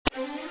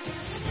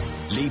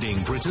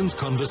leading Britain's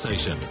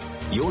conversation.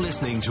 You're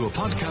listening to a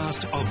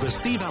podcast of The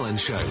Steve Allen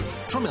Show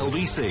from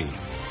LBC.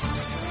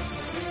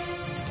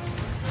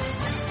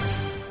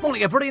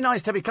 Morning, everybody.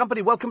 Nice to have your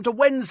company. Welcome to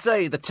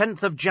Wednesday, the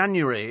 10th of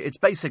January. It's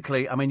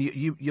basically, I mean,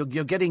 you're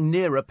getting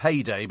nearer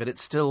payday, but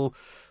it's still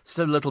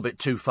a little bit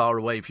too far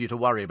away for you to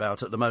worry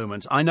about at the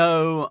moment. I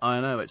know,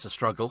 it's a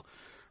struggle.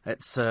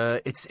 It's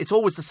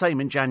always the same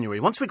in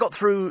January. Once we got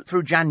through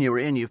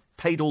January and you've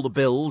paid all the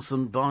bills,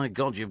 and by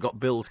God, you've got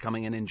bills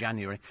coming in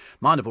January.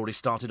 Mine have already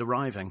started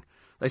arriving.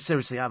 They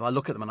seriously have. I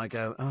look at them and I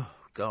go, oh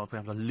God, we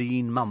have a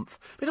lean month.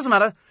 But it doesn't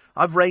matter.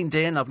 I've reined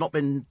in. I've not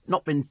been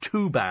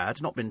too bad.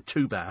 What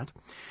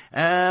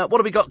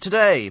have we got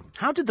today?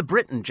 How did the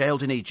Briton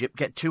jailed in Egypt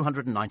get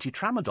 290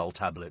 tramadol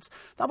tablets?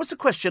 That was the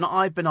question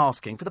I've been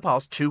asking for the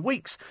past 2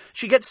 weeks.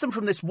 She gets them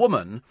from this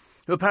woman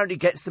who apparently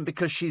gets them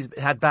because she's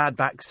had bad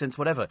back since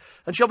whatever.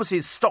 And she obviously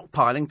is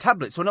stockpiling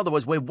tablets. So in other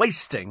words, we're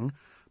wasting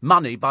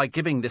money by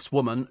giving this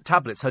woman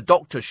tablets. Her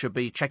doctor should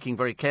be checking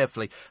very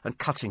carefully and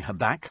cutting her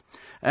back.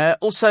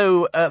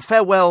 Also,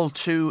 farewell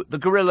to the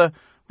gorilla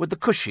with the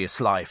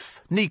cushiest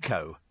life.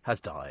 Nico has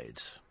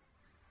died.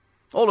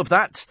 All of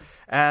that,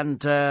 and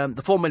the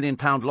 £4 million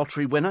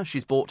lottery winner.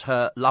 She's bought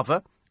her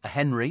lover, a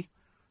Henry,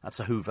 that's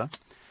a Hoover,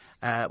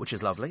 which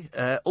is lovely.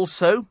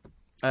 Also,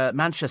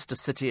 Manchester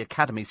City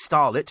Academy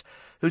starlet,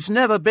 who's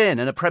never been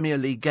in a Premier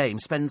League game,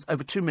 spends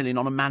over £2 million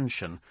on a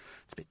mansion.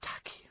 It's a bit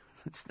tacky.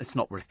 It's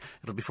not really.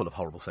 It'll be full of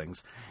horrible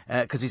things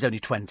because he's only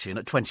 20, and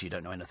at 20 you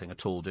don't know anything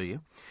at all, do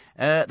you?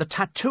 The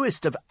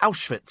tattooist of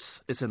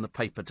Auschwitz is in the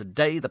paper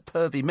today. The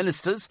pervy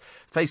ministers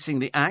facing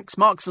the axe.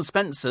 Marks and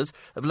Spencers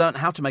have learnt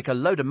how to make a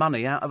load of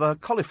money out of a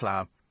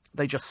cauliflower.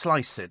 They just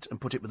slice it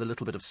and put it with a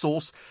little bit of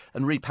sauce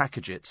and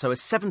repackage it. So a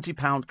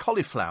 £70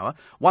 cauliflower,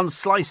 one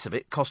slice of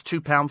it costs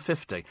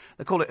 £2.50.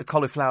 They call it a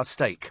cauliflower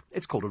steak.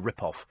 It's called a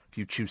rip-off. If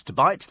you choose to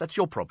buy it, that's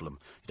your problem.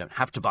 You don't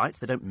have to buy it.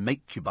 They don't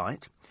make you buy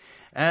it.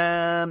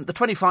 The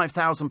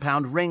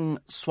 £25,000 ring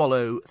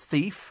swallow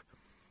thief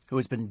who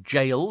has been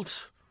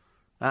jailed.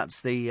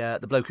 That's the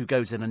bloke who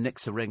goes in and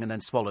nicks a ring and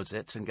then swallows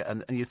it.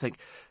 And you think,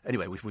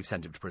 anyway, we've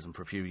sent him to prison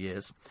for a few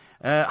years.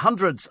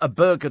 Hundreds are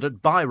burgered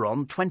at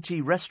Byron. 20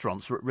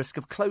 restaurants are at risk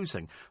of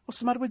closing. What's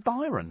the matter with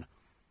Byron?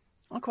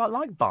 I quite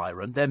like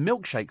Byron. Their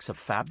milkshakes are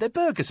fab. Their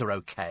burgers are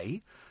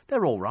okay.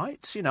 They're all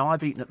right. You know,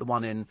 I've eaten at the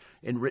one in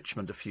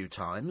Richmond a few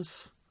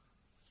times.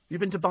 You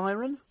been to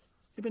Byron?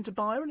 You been to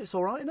Byron? It's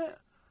all right, isn't it?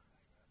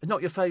 It's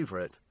not your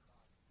favourite.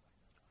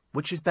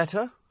 Which is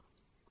better?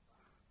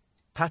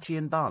 Patty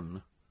and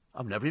bun.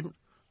 I've never even...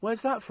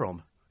 Where's that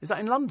from? Is that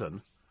in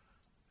London?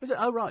 Is it?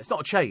 Oh, right. It's not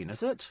a chain,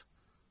 is it?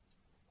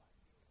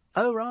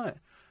 Oh, right.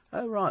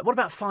 Oh, right. What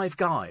about Five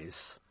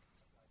Guys?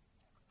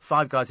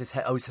 Five Guys is...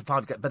 it's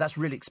Five Guys. But that's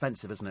really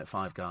expensive, isn't it,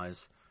 Five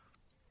Guys?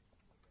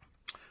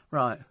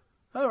 Right.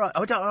 Oh, right.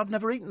 I've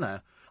never eaten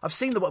there. I've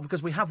seen the one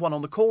because we have one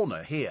on the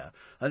corner here,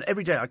 and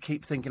every day I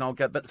keep thinking I'll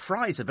get. But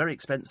fries are very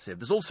expensive.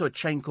 There's also a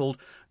chain called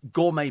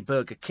Gourmet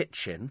Burger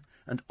Kitchen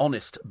and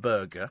Honest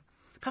Burger.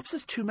 Perhaps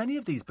there's too many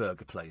of these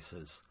burger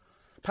places.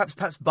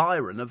 Perhaps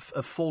Byron have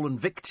fallen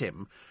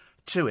victim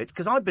to it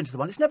because I've been to the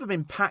one. It's never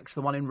been packed,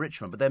 the one in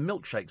Richmond, but their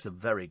milkshakes are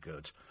very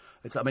good.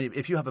 I mean,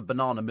 if you have a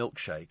banana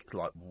milkshake, it's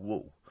like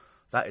whoa,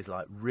 that is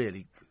like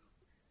really.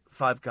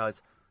 Five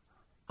Guys.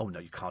 Oh, no,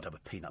 you can't have a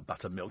peanut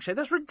butter milkshake.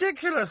 That's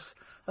ridiculous.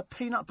 A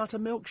peanut butter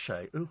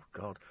milkshake. Oh,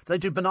 God. Do they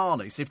do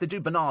banana? You see, if they do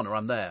banana,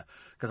 I'm there.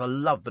 Because I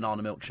love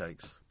banana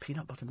milkshakes.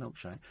 Peanut butter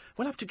milkshake.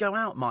 We'll have to go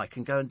out, Mike,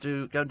 and go and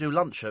do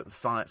lunch at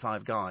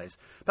Five Guys.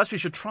 Perhaps we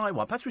should try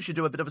one. Perhaps we should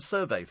do a bit of a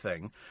survey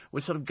thing.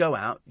 We'll sort of go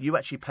out. You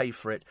actually pay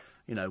for it,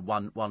 you know,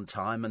 one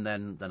time, and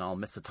then I'll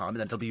miss the time, and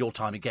then it'll be your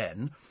time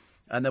again.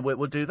 And then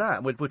we'll do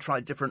that. We'll try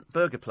different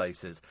burger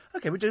places.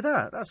 OK, we'll do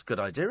that. That's a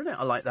good idea, isn't it?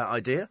 I like that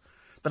idea.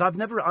 But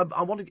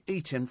I want to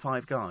eat in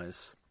Five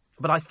Guys.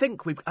 But I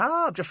think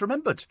I've just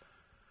remembered.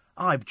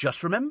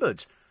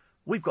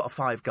 We've got a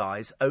Five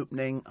Guys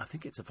opening, I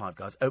think it's a Five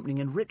Guys opening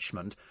in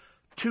Richmond,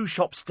 2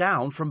 shops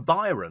down from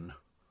Byron.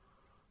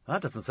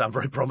 That doesn't sound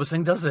very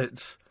promising, does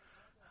it?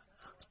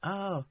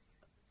 Oh.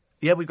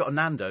 Yeah, we've got a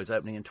Nando's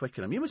opening in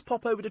Twickenham. You must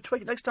pop over to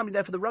Twickenham. Next time you're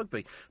there for the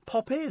rugby,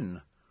 pop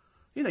in.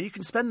 You know, you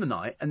can spend the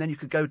night and then you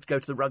could go to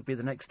the rugby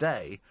the next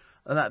day.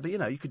 But, you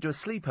know, you could do a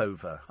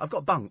sleepover. I've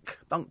got bunk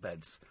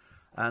beds.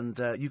 And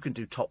you can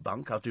do top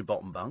bunk, I'll do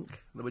bottom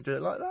bunk. And we do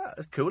it like that.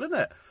 It's cool, isn't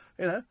it?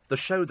 You know, the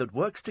show that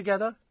works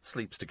together,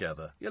 sleeps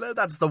together. You know,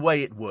 that's the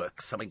way it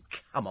works. I mean,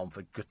 come on,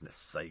 for goodness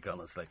sake,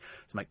 honestly,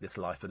 to make this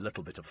life a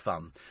little bit of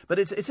fun. But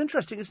it's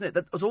interesting, isn't it,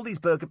 that all these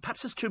burgers,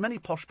 perhaps there's too many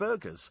posh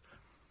burgers.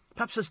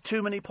 Perhaps there's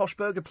too many posh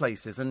burger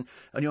places.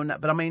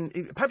 But I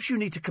mean, perhaps you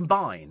need to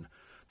combine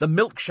the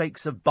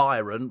milkshakes of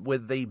Byron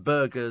with the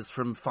burgers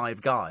from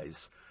Five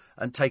Guys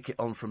and take it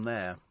on from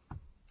there.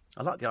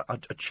 I like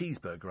a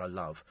cheeseburger,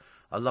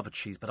 I love a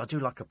cheese, but I do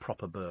like a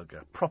proper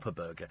burger.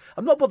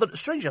 I'm not bothered,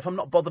 strangely enough, I'm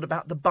not bothered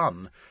about the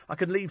bun. I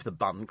can leave the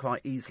bun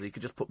quite easily. You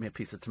could just put me a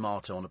piece of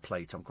tomato on a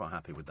plate. I'm quite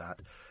happy with that.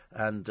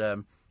 And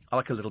I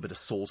like a little bit of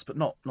sauce, but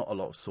not a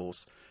lot of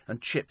sauce.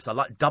 And chips, I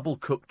like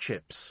double-cooked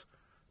chips.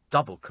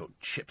 Double-cooked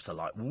chips are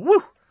like,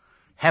 woo,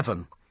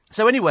 heaven.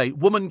 So anyway,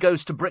 woman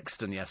goes to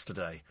Brixton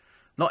yesterday.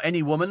 Not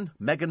any woman,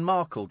 Meghan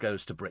Markle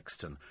goes to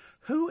Brixton.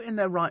 Who in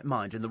their right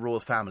mind in the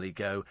royal family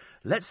go,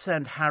 let's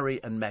send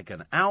Harry and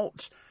Meghan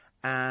out,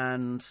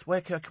 and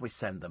where can we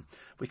send them?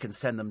 We can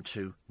send them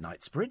to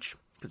Knightsbridge,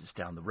 because it's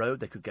down the road.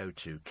 They could go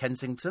to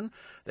Kensington.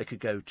 They could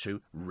go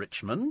to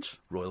Richmond,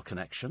 Royal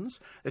Connections.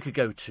 They could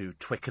go to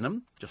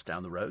Twickenham, just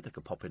down the road. They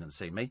could pop in and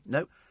see me.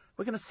 No,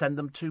 we're going to send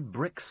them to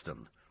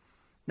Brixton.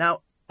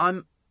 Now,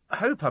 I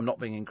hope I'm not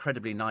being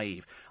incredibly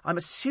naive. I'm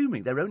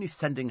assuming they're only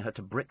sending her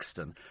to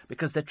Brixton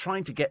because they're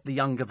trying to get the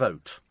younger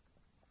vote.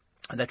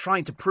 And they're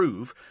trying to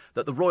prove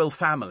that the royal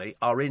family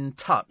are in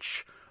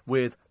touch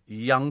with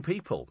young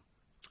people.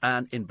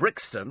 And in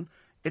Brixton,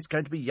 it's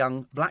going to be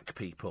young black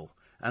people.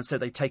 And so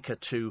they take her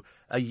to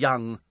a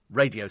young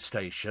radio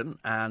station,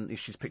 and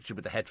she's pictured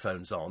with the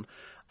headphones on.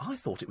 I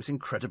thought it was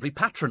incredibly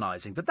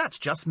patronising, but that's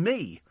just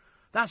me.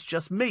 That's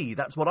just me.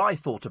 That's what I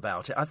thought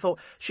about it. I thought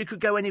she could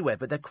go anywhere,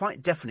 but they're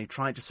quite definitely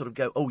trying to sort of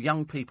go, oh,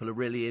 young people are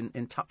really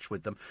in touch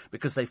with them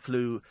because they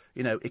flew,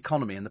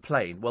 economy in the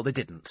plane. Well, they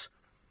didn't.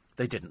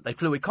 They didn't. They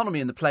flew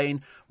economy in the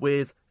plane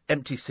with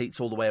empty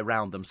seats all the way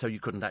around them, so you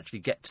couldn't actually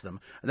get to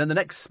them. And then the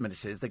next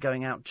minute is they're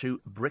going out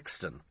to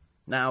Brixton.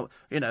 Now,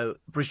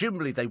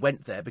 presumably they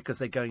went there because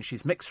they're going,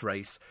 she's mixed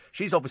race.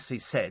 She's obviously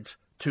said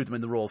to them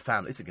in the royal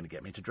family, this is going to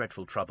get me into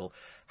dreadful trouble,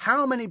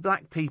 how many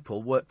black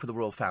people work for the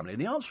royal family?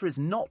 And the answer is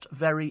not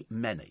very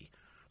many.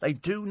 They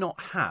do not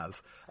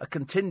have a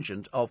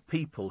contingent of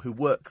people who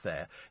work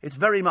there. It's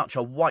very much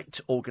a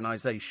white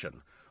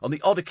organisation. On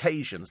the odd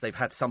occasions they've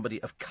had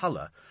somebody of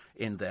colour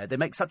in there. They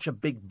make such a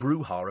big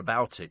brouhaha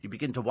about it. You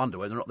begin to wonder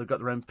whether or not they've got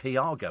their own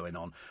PR going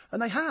on.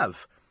 And they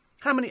have.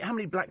 How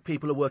many black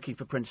people are working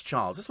for Prince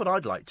Charles? That's what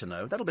I'd like to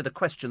know. That'll be the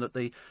question that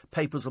the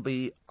papers will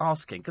be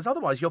asking. Because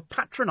otherwise you're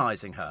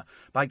patronising her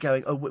by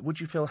going, oh, would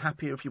you feel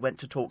happier if you went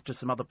to talk to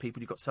some other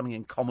people you've got something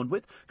in common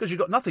with? Because you've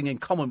got nothing in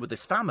common with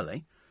this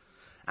family.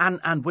 And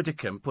Anne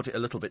Widdecombe put it a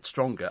little bit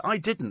stronger. I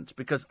didn't,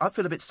 because I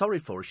feel a bit sorry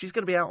for her. She's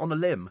going to be out on a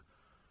limb.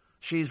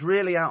 She's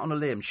really out on a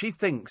limb. She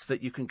thinks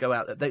that you can go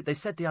out there. They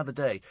said the other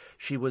day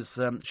she was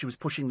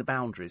pushing the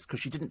boundaries because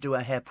she didn't do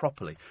her hair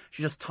properly.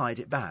 She just tied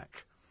it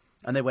back.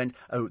 And they went,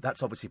 oh,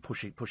 that's obviously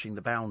pushing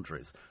the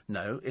boundaries.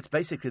 No, it's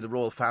basically the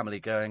royal family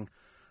going,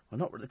 well,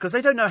 not really, because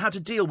they don't know how to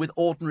deal with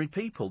ordinary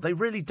people. They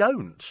really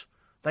don't.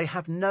 They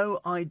have no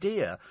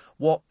idea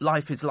what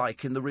life is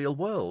like in the real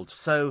world.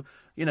 So,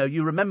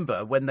 you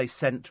remember when they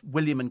sent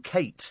William and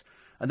Kate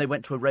and they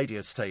went to a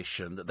radio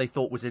station that they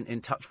thought was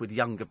in touch with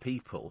younger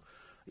people,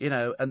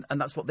 and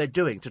that's what they're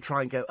doing to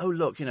try and go, oh,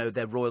 look,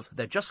 they're royal.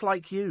 They're just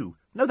like you.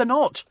 No, they're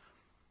not.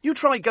 You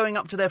try going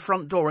up to their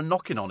front door and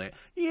knocking on it.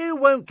 You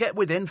won't get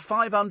within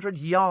 500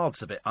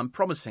 yards of it, I'm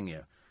promising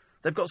you.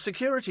 They've got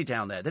security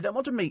down there. They don't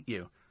want to meet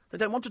you. They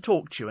don't want to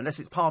talk to you unless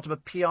it's part of a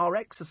PR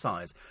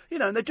exercise.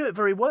 And they do it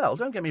very well,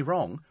 don't get me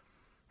wrong.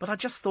 But I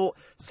just thought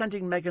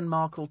sending Meghan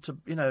Markle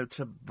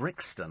to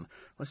Brixton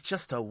was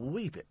just a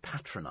wee bit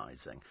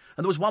patronising.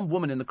 And there was one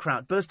woman in the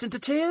crowd burst into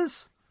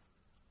tears.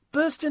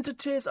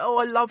 Oh,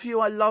 I love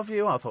you.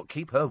 I thought,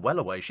 keep her well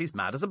away. She's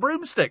mad as a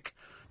broomstick.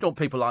 Don't want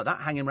people like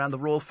that hanging around the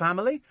royal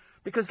family,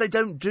 because they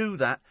don't do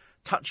that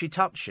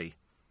touchy-touchy.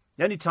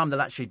 The only time they'll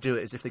actually do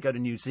it is if they go to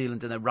New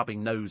Zealand and they're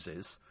rubbing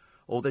noses,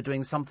 or they're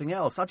doing something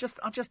else. I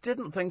just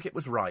didn't think it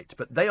was right,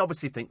 but they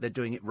obviously think they're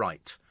doing it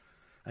right.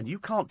 And you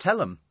can't tell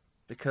them,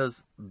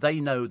 because they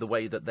know the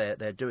way that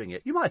they're doing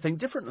it. You might think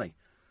differently,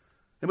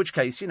 in which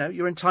case,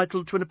 you're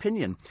entitled to an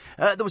opinion.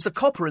 There was the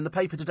copper in the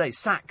paper today,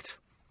 sacked.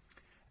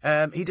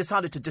 He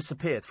decided to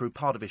disappear through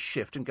part of his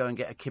shift and go and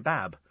get a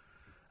kebab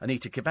and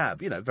eat a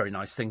kebab. Very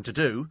nice thing to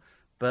do.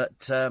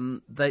 But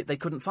they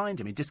couldn't find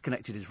him. He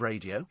disconnected his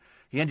radio.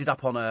 He ended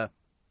up on an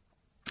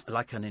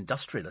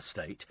industrial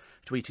estate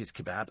to eat his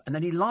kebab. And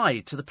then he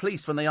lied to the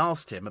police when they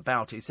asked him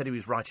about it. He said he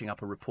was writing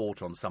up a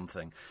report on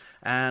something.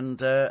 And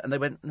they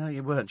went, no,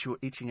 you weren't. You were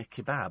eating a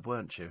kebab,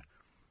 weren't you?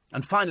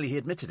 And finally he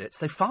admitted it.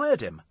 So they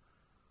fired him.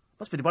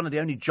 Must be one of the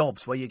only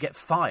jobs where you get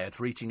fired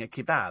for eating a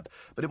kebab.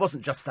 But it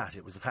wasn't just that.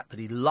 It was the fact that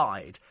he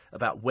lied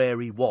about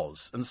where he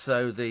was. And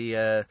so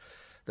the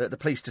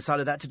police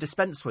decided that to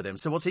dispense with him.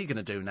 So what's he going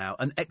to do now?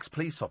 An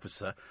ex-police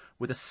officer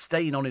with a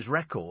stain on his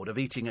record of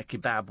eating a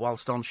kebab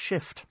whilst on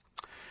shift.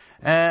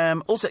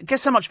 Also,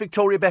 guess how much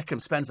Victoria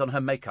Beckham spends on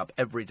her makeup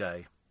every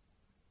day?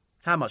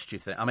 How much do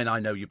you think? I mean, I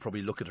know you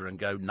probably look at her and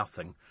go,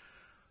 nothing.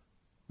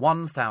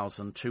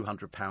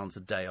 £1,200 a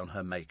day on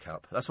her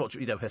makeup. That's what, her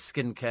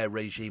skincare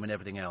regime and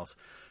everything else.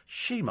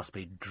 She must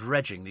be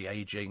dreading the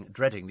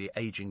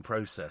aging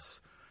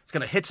process. It's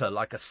going to hit her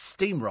like a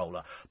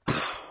steamroller.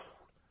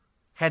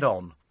 Head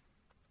on.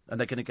 And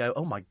they're going to go,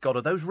 oh my God,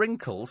 are those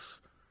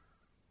wrinkles?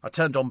 I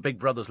turned on Big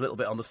Brother's a little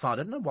bit on the side.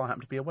 I don't know why I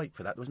happened to be awake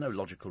for that. There was no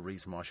logical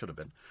reason why I should have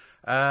been.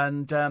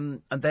 And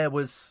there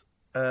was,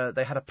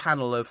 they had a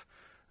panel of,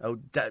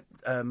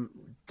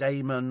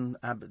 Damon,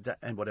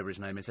 and whatever his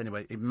name is,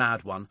 anyway, a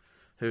mad one,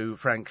 who,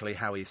 frankly,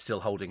 how he's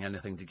still holding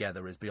anything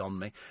together is beyond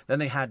me. Then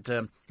they had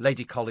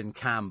Lady Colin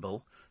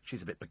Campbell,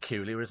 She's a bit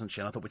peculiar, isn't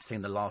she? And I thought we'd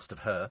seen the last of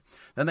her.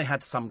 Then they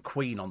had some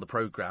queen on the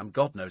programme.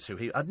 God knows who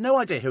I had no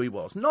idea who he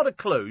was. Not a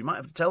clue. You might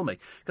have to tell me.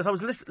 Because I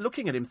was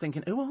looking at him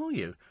thinking, who are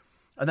you?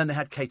 And then they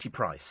had Katie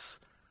Price.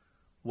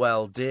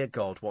 Well, dear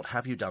God, what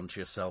have you done to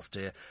yourself,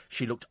 dear?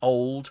 She looked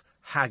old,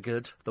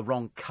 haggard, the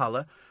wrong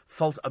colour.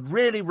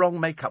 Really wrong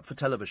makeup for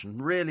television.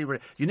 Really,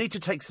 really. You need to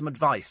take some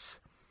advice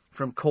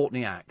from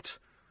Courtney Act,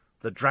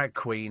 the drag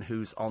queen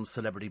who's on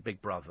Celebrity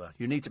Big Brother.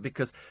 You need to,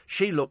 because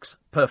she looks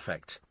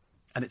perfect.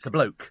 And it's a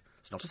bloke.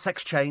 It's not a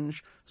sex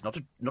change. It's not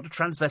a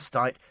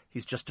transvestite.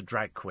 He's just a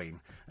drag queen.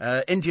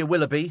 India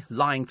Willoughby,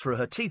 lying through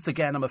her teeth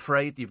again, I'm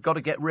afraid. You've got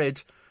to get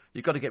rid.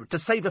 To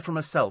save her from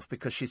herself,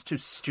 because she's too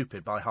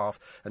stupid by half.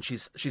 And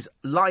she's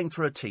lying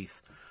through her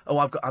teeth. Oh,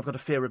 I've got a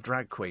fear of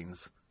drag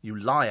queens. You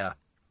liar.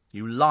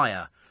 You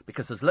liar.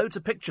 Because there's loads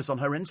of pictures on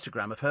her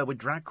Instagram of her with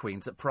drag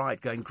queens at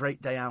Pride going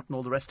great day out and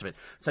all the rest of it.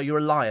 So you're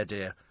a liar,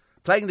 dear.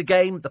 Playing the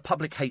game, the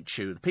public hates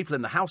you. The people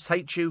in the house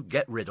hate you.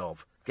 Get rid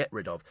of. Get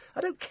rid of.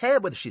 I don't care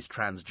whether she's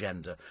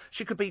transgender.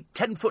 She could be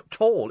 10 foot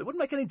tall. It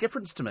wouldn't make any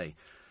difference to me.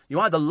 You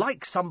either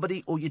like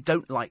somebody or you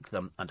don't like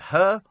them. And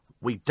her,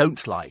 we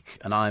don't like.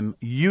 And I'm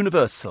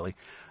universally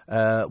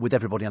with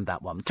everybody on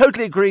that one.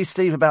 Totally agree,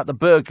 Steve, about the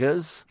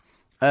burgers.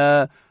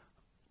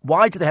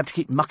 Why do they have to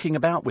keep mucking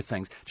about with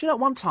things? Do you know, at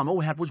one time all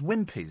we had was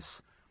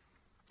Wimpies.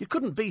 You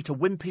couldn't beat a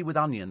Wimpy with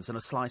onions and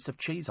a slice of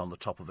cheese on the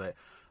top of it.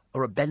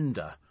 Or a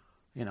Bender.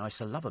 You know, I used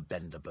to love a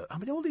Bender, but I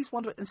mean, all these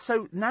wonderful... And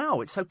so now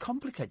it's so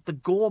complicated. The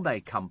Gourmet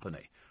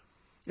Company.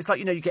 It's like,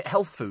 you get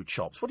health food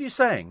shops. What are you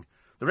saying?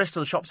 The rest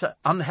of the shops are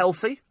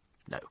unhealthy?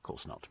 No, of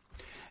course not.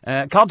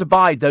 Can't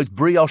abide those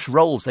brioche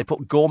rolls. They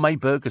put gourmet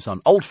burgers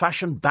on.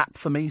 Old-fashioned bap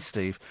for me,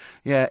 Steve.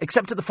 Yeah,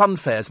 except at the fun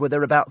fairs where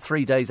they're about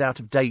 3 days out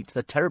of date.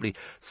 They're terribly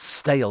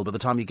stale by the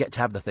time you get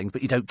to have the things,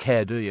 but you don't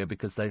care, do you?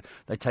 Because they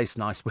taste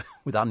nice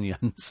with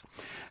onions.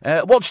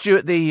 Watched you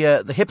at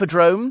the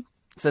Hippodrome.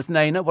 Says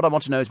Nana, what I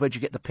want to know is where'd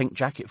you get the pink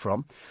jacket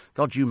from?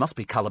 God, you must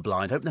be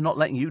colourblind. Hope they're not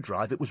letting you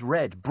drive. It was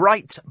red.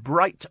 Bright,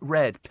 bright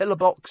red. Pillar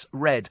box,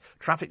 red.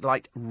 Traffic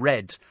light,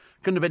 red.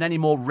 Couldn't have been any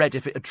more red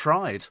if it had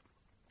tried.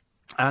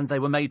 And they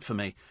were made for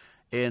me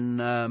in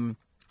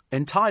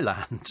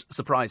Thailand,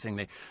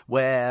 surprisingly,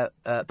 where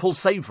Paul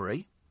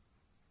Savoury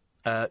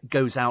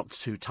goes out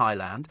to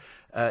Thailand.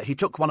 He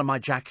took one of my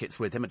jackets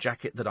with him, a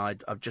jacket that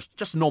I've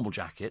just a normal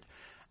jacket,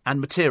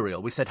 and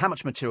material. We said, how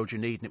much material do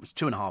you need? And it was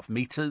 2.5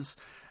 metres.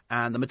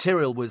 And the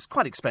material was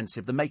quite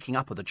expensive. The making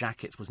up of the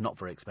jackets was not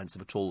very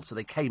expensive at all. So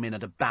they came in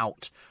at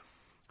about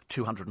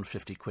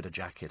 250 quid a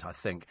jacket, I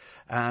think.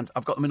 And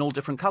I've got them in all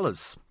different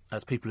colours,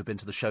 as people who've been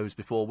to the shows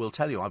before will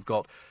tell you. I've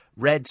got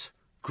red,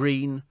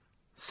 green,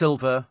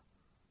 silver,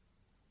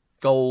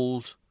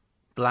 gold,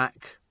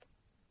 black,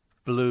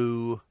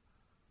 blue,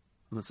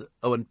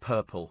 and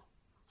purple.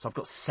 So I've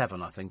got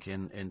 7, I think,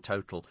 in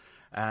total.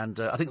 And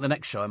I think the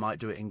next show I might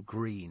do it in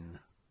green.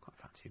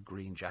 A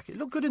green jacket. It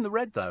looked good in the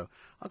red, though.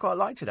 I quite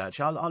liked it,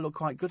 actually. I look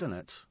quite good in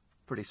it.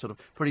 Pretty sort of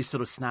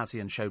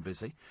snazzy and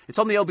showbizy. It's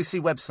on the LBC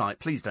website.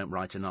 Please don't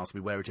write and ask me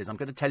where it is. I'm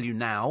going to tell you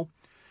now.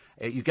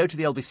 You go to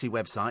the LBC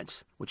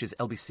website, which is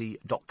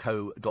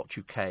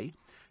lbc.co.uk.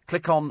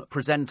 Click on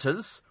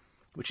presenters,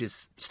 which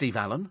is Steve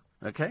Allen,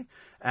 okay?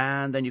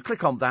 And then you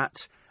click on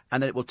that,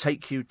 and then it will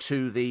take you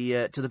to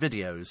the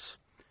videos.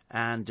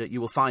 And you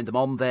will find them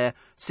on there.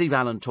 Steve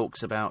Allen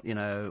talks about,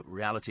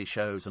 reality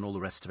shows and all the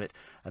rest of it.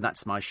 And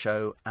that's my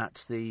show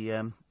at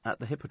the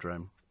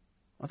Hippodrome.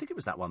 I think it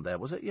was that one there,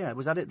 was it? Yeah,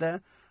 was that it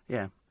there?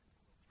 Yeah.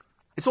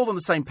 It's all on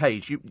the same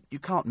page. You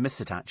can't miss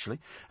it, actually.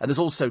 And there's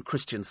also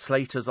Christian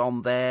Slater's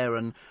on there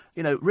and,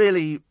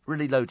 really,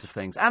 really loads of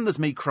things. And there's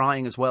me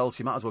crying as well,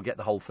 so you might as well get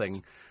the whole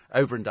thing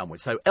over and done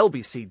with. So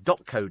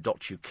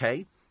lbc.co.uk.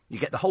 You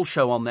get the whole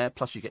show on there,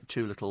 plus you get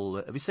 2 little...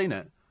 have you seen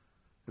it?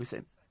 Have you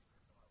seen it?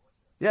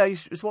 Yeah,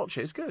 just watch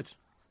it. It's good.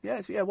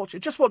 Yeah, watch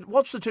it. Just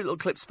watch the 2 little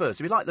clips first.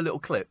 If you like the little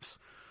clips,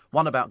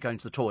 one about going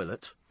to the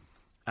toilet,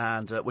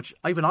 and which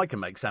even I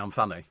can make sound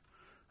funny,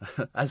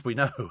 as we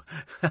know,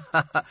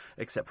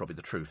 except probably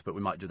the truth. But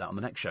we might do that on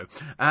the next show,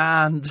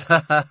 and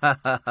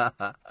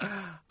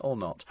or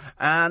not.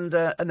 And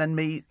then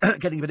me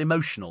getting a bit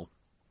emotional,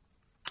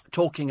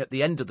 talking at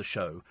the end of the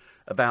show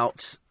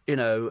about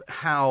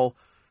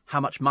how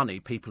much money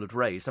people had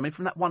raised. I mean,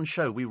 from that one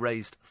show, we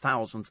raised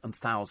thousands and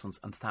thousands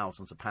and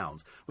thousands of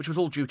pounds, which was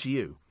all due to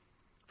you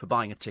for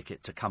buying a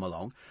ticket to come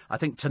along. I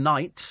think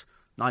tonight,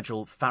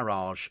 Nigel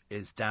Farage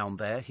is down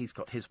there. He's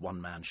got his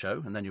one-man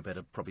show, and then you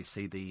better probably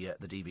see the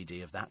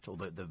DVD of that, or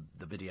the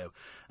video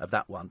of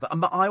that one. But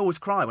I always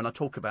cry when I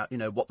talk about,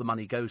 what the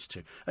money goes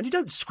to. And you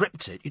don't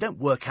script it. You don't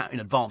work out in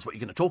advance what you're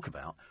going to talk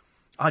about.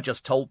 I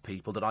just told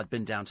people that I'd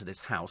been down to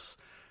this house,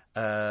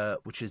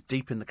 which is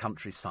deep in the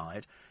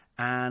countryside,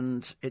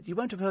 and you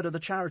won't have heard of the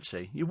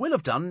charity. You will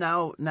have done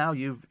now. Now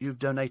you've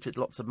donated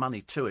lots of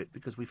money to it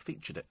because we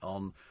featured it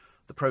on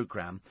the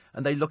programme.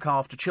 And they look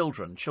after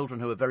children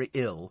who are very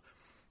ill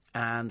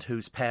and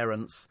whose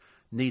parents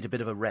need a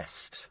bit of a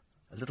rest,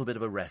 a little bit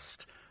of a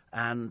rest.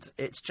 And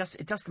it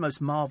does the most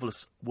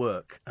marvellous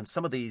work. And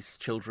some of these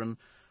children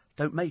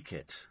don't make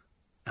it.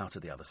 out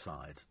of the other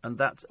side. And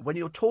that when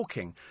you're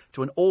talking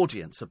to an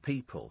audience of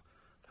people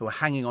who are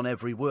hanging on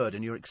every word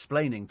and you're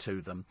explaining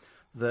to them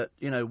that,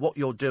 what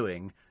you're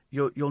doing,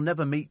 you'll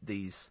never meet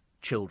these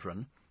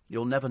children.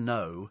 You'll never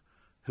know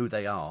who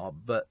they are,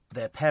 but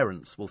their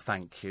parents will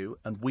thank you,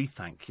 and we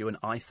thank you, and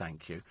I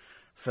thank you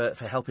for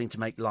helping to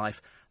make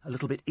life a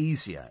little bit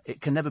easier.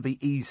 It can never be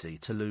easy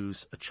to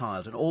lose a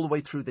child. And all the way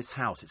through this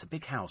house, it's a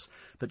big house,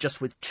 but just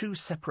with 2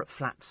 separate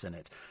flats in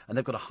it. And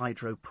they've got a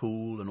hydro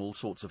pool and all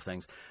sorts of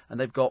things. And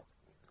they've got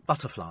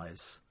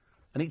butterflies.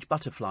 And each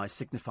butterfly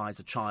signifies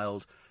a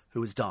child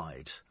who has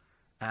died.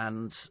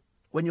 And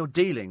when you're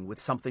dealing with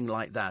something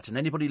like that, and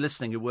anybody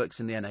listening who works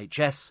in the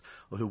NHS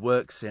or who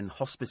works in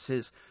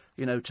hospices,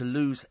 to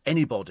lose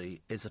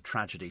anybody is a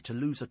tragedy. To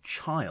lose a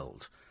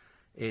child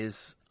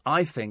is,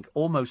 I think,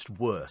 almost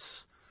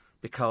worse,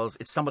 because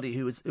it's somebody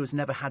who has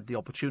never had the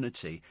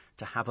opportunity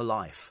to have a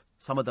life.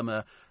 Some of them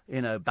are,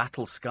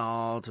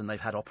 battle-scarred, and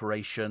they've had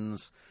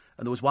operations.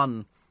 And there was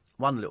one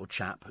little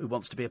chap who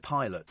wants to be a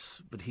pilot,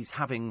 but he's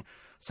having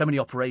so many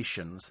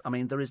operations. I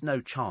mean, there is no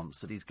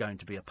chance that he's going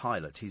to be a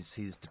pilot. He's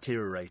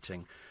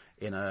deteriorating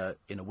in a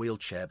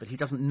wheelchair, but he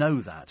doesn't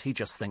know that. He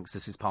just thinks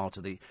this is part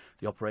of the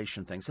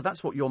operation thing. So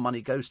that's what your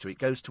money goes to. It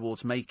goes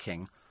towards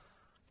making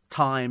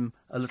time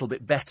a little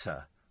bit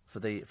better for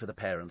the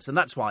parents. And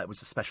that's why it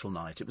was a special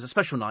night. It was a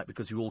special night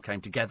because you all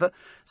came together.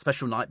 A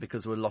special night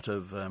because there were a lot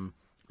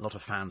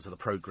of fans of the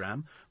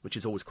programme, which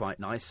is always quite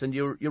nice. And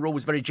you're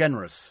always very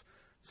generous.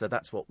 So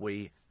that's what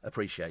we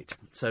appreciate.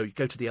 So you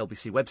go to the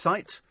LBC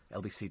website,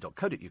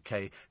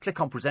 lbc.co.uk, click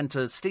on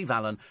presenters, Steve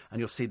Allen, and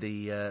you'll see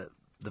the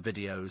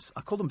videos.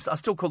 I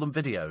still call them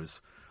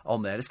videos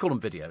on there. Let's call them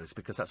videos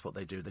because that's what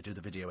they do. They do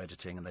the video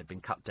editing, and they've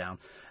been cut down.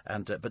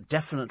 And but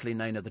definitely,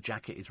 Nana, the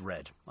jacket is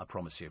red. I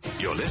promise you.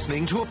 You're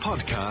listening to a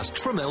podcast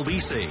from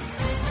LBC.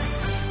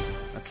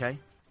 Okay,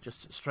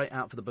 just straight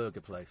out for the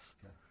burger place.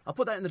 Okay. I'll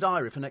put that in the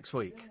diary for next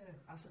week.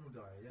 Yeah, Arsenal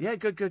diary. Yeah,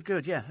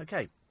 good. Yeah,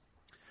 okay.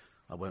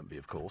 I won't be,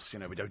 of course.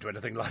 We don't do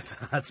anything like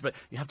that. But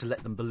you have to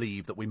let them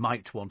believe that we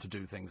might want to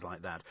do things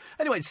like that.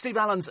 Anyway, it's Steve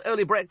Allen's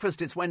Early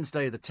Breakfast. It's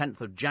Wednesday, the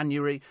 10th of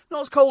January.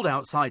 Not as cold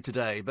outside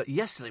today, but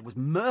yesterday was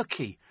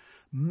murky.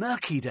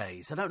 Murky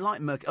days. I don't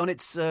like murky. Oh, and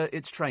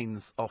it's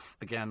trains off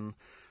again.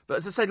 But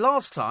as I said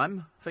last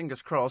time,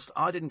 fingers crossed,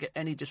 I didn't get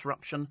any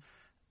disruption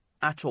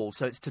at all.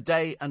 So it's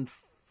today and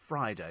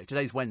Friday.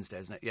 Today's Wednesday,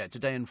 isn't it? Yeah,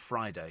 today and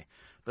Friday.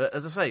 But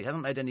as I say, it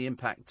hasn't made any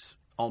impact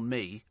on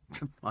me.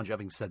 Mind you,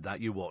 having said that,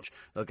 you watch.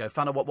 They'll go,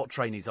 find out what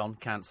train he's on,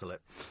 cancel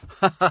it.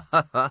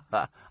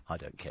 I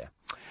don't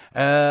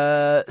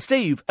care.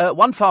 Steve,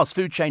 one fast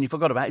food chain you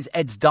forgot about is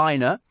Ed's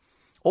Diner.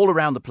 All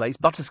around the place.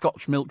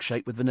 Butterscotch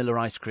milkshake with vanilla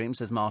ice cream,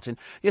 says Martin.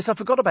 Yes, I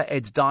forgot about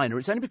Ed's Diner.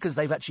 It's only because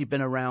they've actually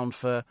been around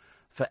for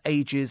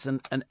ages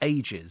and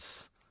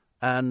ages.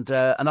 And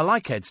I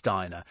like Ed's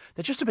Diner.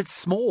 They're just a bit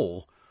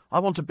small. I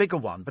want a bigger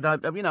one, but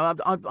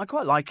I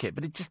quite like it,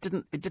 but it just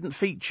didn't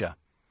feature.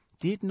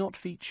 Did not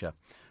feature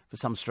for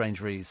some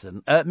strange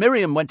reason.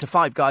 Miriam went to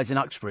Five Guys in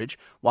Uxbridge.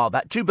 While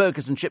back, 2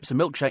 burgers and chips, a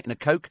milkshake and a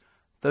Coke,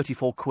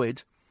 34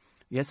 quid.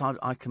 Yes,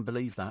 I can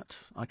believe that.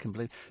 I can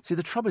believe. See,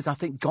 the trouble is, I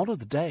think gone are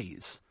the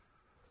days,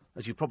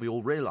 as you probably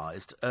all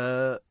realised,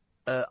 are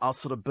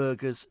sort of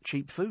burgers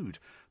cheap food.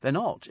 They're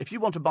not. If you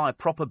want to buy a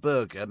proper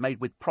burger made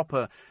with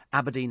proper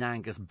Aberdeen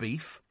Angus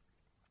beef,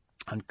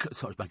 and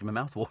sorry, it's making my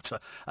mouth water,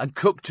 and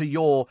cooked to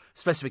your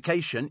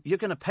specification, you're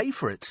going to pay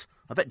for it.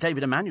 I bet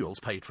David Emanuel's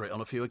paid for it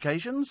on a few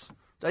occasions.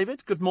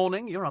 David, good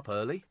morning. You're up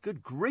early.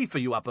 Good grief, are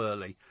you up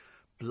early?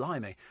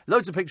 Blimey.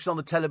 Loads of pictures on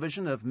the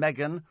television of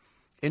Meghan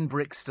in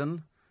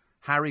Brixton.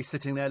 Harry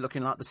sitting there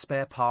looking like the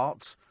spare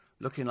part,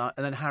 and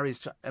then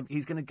Harry's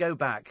he's going to go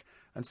back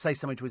and say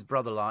something to his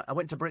brother like, I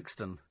went to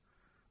Brixton.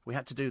 We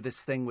had to do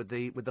this thing with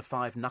the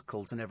 5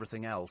 knuckles and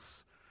everything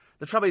else.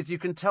 The trouble is, you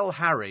can tell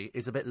Harry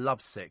is a bit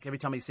lovesick every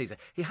time he sees it.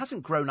 He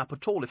hasn't grown up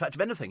at all. In fact,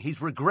 if anything, he's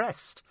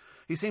regressed.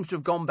 He seems to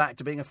have gone back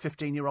to being a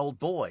 15-year-old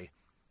boy.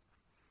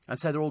 And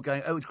so they're all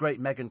going, oh, it's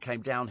great Meghan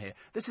came down here.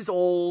 This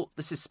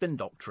is spin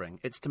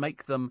doctoring. It's to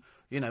make them,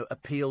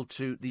 appeal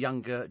to the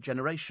younger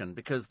generation,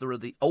 because there are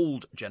the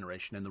old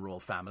generation in the royal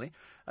family,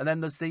 and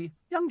then there's the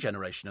young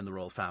generation in the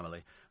royal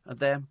family. And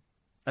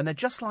they're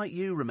just like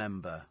you,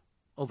 remember,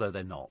 although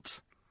they're not.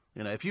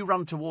 If you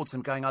run towards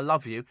them going, I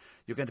love you,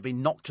 you're going to be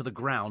knocked to the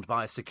ground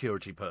by a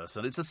security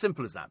person. It's as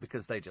simple as that,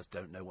 because they just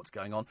don't know what's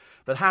going on.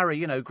 But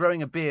Harry,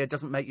 growing a beard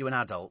doesn't make you an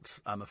adult,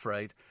 I'm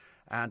afraid.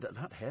 And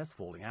that hair's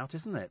falling out,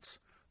 isn't it?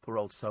 Poor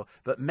old soul.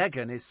 But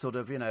Meghan is sort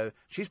of,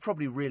 she's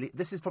probably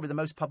this is probably the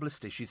most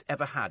publicity she's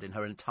ever had in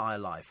her entire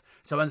life.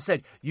 So as I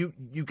said,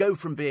 you go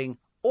from being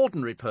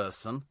ordinary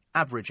person,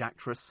 average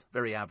actress,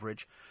 very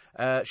average.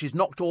 She's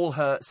knocked all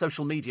her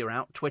social media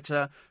out,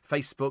 Twitter,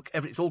 Facebook,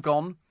 it's all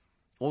gone.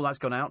 All that's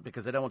gone out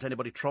because they don't want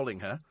anybody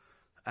trolling her.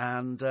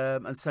 And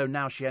so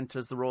now she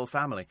enters the royal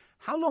family.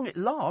 How long it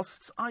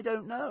lasts, I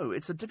don't know.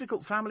 It's a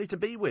difficult family to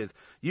be with.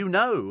 You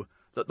know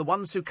that the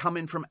ones who come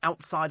in from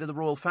outside of the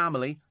royal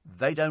family,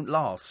 they don't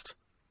last.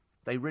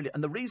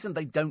 And the reason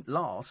they don't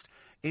last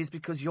is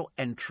because you're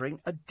entering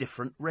a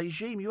different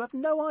regime. You have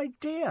no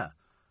idea.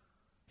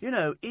 You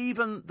know,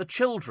 even the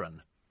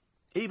children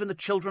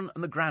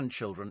and the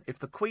grandchildren, if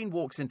the Queen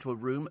walks into a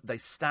room, they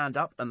stand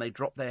up and they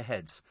drop their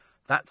heads.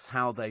 That's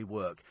how they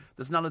work.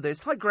 There's none of this,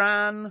 hi,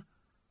 Gran.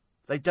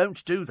 They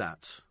don't do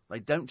that. They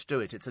don't do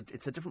it. It's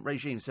a different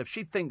regime. So if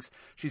she thinks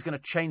she's going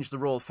to change the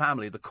royal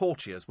family, the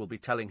courtiers will be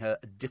telling her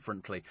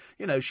differently.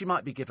 You know, she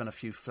might be given a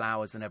few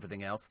flowers and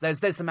everything else. There's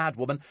the mad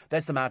woman.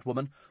 There's the mad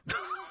woman.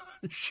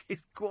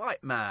 She's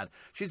quite mad.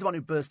 She's the one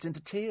who burst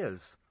into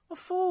tears. What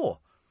for?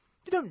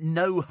 You don't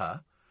know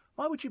her.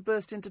 Why would you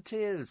burst into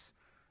tears?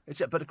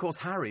 But, of course,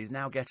 Harry's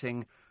now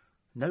getting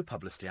no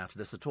publicity out of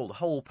this at all. The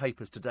whole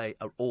papers today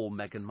are all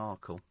Meghan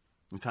Markle.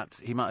 In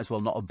fact, he might as well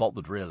not have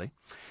bothered, really.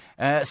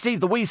 Steve,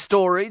 the wee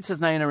story,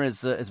 says Nana,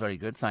 is very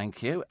good,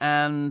 thank you.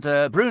 And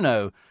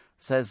Bruno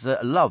says,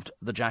 loved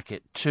the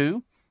jacket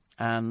too.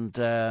 And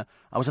I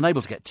was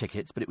unable to get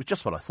tickets, but it was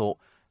just what I thought.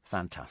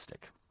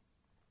 Fantastic.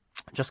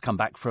 Just come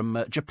back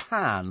from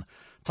Japan.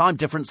 Time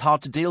difference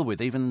hard to deal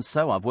with. Even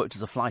so, I've worked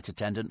as a flight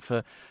attendant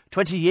for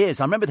 20 years.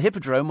 I remember the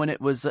Hippodrome when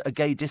it was a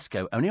gay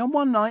disco. Only on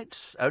one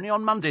night, only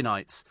on Monday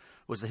nights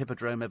was the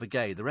Hippodrome ever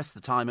gay. The rest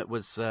of the time it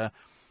was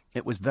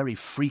very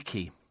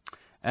freaky.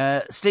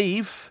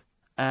 Steve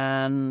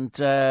and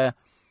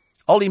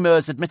Ollie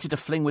Murs admitted a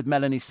fling with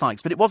Melanie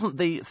Sykes, but it wasn't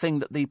the thing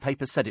that the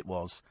paper said it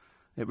was.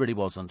 It really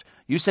wasn't.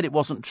 You said it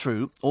wasn't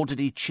true, or did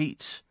he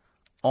cheat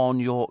on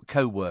your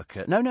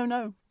co-worker?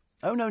 No.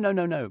 Oh, no,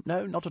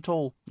 not at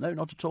all. No,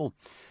 not at all.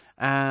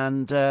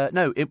 And,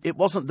 no, it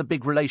wasn't the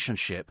big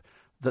relationship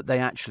that they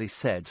actually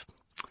said.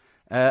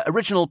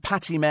 Original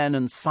Patty Men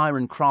and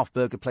Siren Craft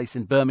Burger Place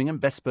in Birmingham,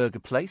 Best Burger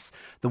Place.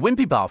 The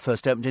Wimpy Bar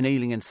first opened in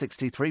Ealing in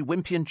 1963.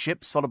 Wimpy and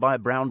chips, followed by a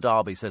brown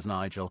derby, says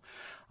Nigel.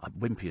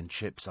 Wimpy and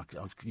chips,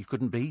 you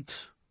couldn't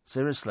beat.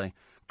 Seriously.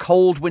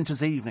 Cold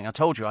winter's evening. I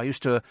told you, I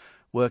used to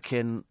work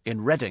in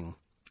Reading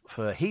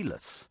for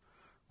Heeless,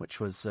 which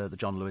was the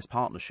John Lewis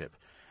partnership.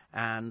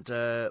 And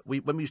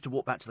when we used to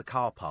walk back to the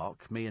car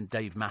park, me and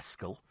Dave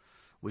Maskell,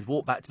 we'd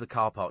walk back to the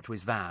car park to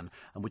his van,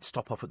 and we'd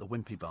stop off at the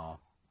Wimpy Bar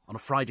on a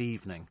Friday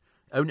evening.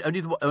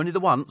 Only the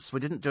once. We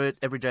didn't do it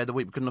every day of the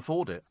week. We couldn't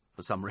afford it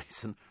for some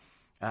reason,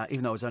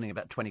 even though it was only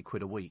about 20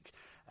 quid a week.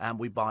 And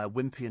we buy a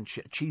Wimpy and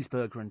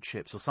cheeseburger and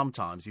chips, or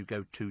sometimes you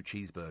go 2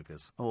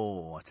 cheeseburgers.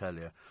 Oh, I tell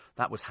you,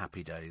 that was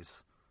happy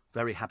days.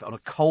 Very happy. On a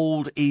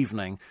cold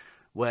evening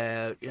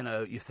where, you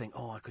know, you think,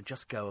 oh, I could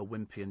just go a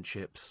Wimpy and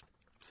chips.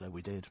 So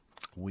we did.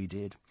 We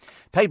did.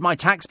 Paid my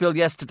tax bill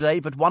yesterday,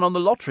 but won on the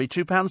lottery,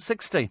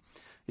 £2.60.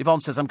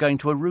 Yvonne says I'm going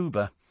to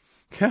Aruba.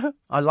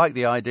 I like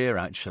the idea,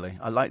 actually.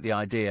 I like the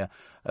idea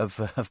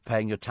of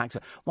paying your tax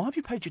bill. Why have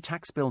you paid your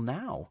tax bill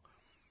now?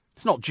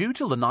 It's not due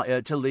till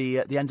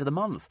the end of the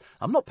month.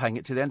 I'm not paying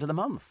it till the end of the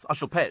month. I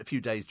shall pay it a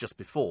few days just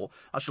before.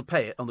 I shall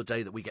pay it on the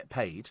day that we get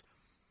paid,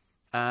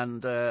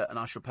 and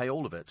I shall pay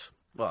all of it.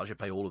 Well, I should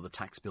pay all of the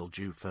tax bill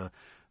due for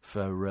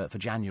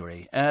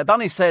January.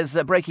 Bunny says,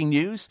 breaking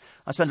news.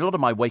 I spend a lot of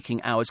my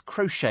waking hours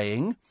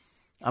crocheting.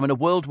 I'm in a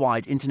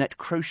worldwide internet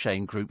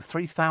crocheting group,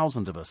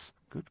 3,000 of us.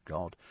 Good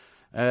God.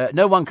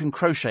 No one can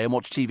crochet and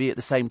watch TV at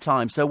the same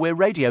time, so we're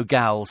radio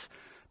gals.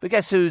 But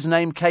guess whose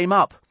name came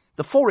up?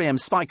 The 4am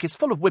Spike is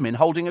full of women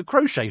holding a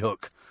crochet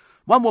hook.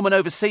 One woman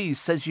overseas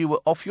says you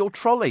were off your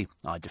trolley.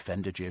 I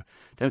defended you.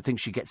 Don't think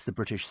she gets the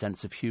British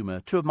sense of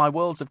humour. Two of my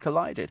worlds have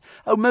collided.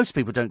 Oh, most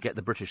people don't get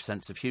the British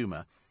sense of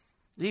humour.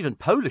 Even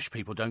Polish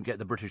people don't get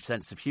the British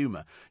sense of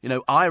humour. You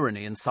know,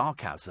 irony and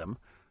sarcasm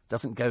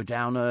doesn't go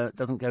down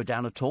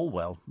at all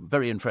well.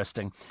 Very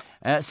interesting.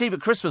 Steve,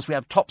 at Christmas we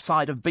have top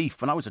side of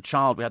beef. When I was a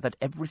child, we had that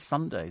every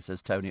Sunday,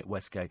 says Tony at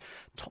Westgate.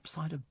 Top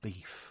side of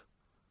beef.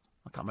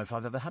 I can't remember if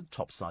I've ever had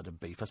top side of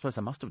beef. I suppose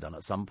I must have done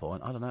at some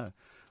point. I don't know.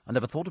 I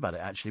never thought about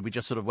it, actually. We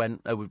just sort of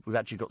went, oh, we've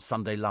actually got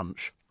Sunday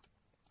lunch.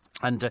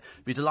 And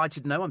be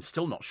delighted to know I'm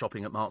still not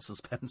shopping at Marks and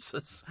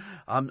Spencer's.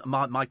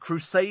 My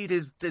crusade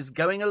is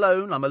going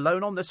alone. I'm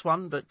alone on this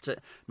one, but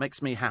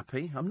makes me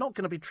happy. I'm not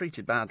going to be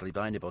treated badly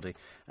by anybody.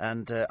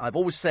 And I've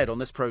always said on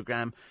this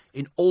programme,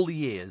 in all the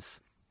years,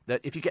 that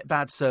if you get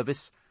bad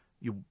service,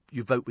 you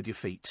vote with your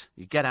feet.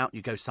 You get out,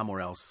 you go somewhere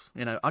else.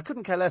 You know, I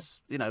couldn't care less,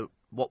 you know,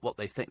 what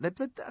they think.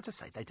 As I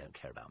say, they don't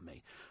care about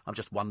me. I'm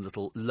just one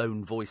little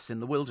lone voice in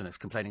the wilderness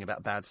complaining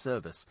about bad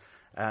service.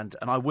 And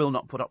I will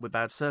not put up with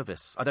bad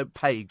service. I don't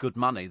pay good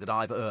money that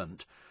I've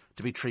earned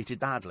to be treated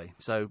badly.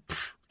 So,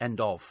 end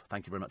of.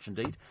 Thank you very much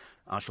indeed.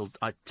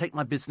 I take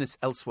my business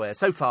elsewhere.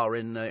 So far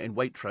in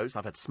Waitrose,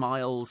 I've had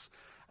smiles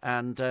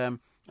and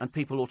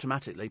people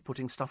automatically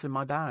putting stuff in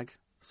my bag.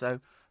 So,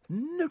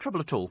 no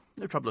trouble at all.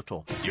 No trouble at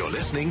all. You're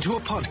listening to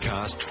a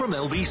podcast from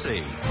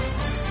LBC.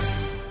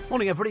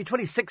 Morning, everybody.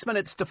 26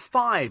 minutes to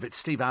 5. It's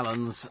Steve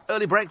Allen's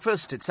Early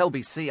Breakfast. It's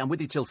LBC. I'm with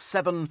you till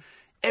 7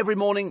 every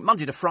morning,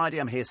 Monday to Friday.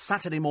 I'm here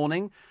Saturday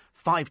morning,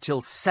 5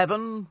 till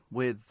 7,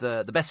 with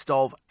the best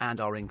of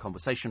and our In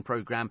Conversation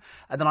programme.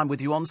 And then I'm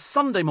with you on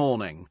Sunday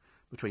morning,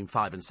 between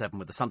 5 and 7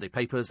 with the Sunday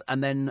papers.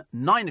 And then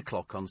 9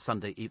 o'clock on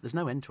Sunday evening. There's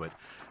no end to it.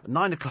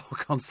 9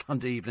 o'clock on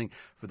Sunday evening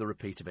for the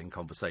repeat of In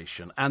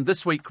Conversation. And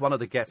this week, one of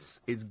the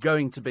guests is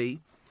going to be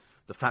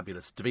the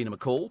fabulous Davina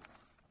McCall.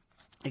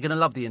 You're going to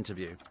love the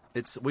interview.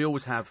 We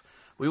always have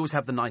We always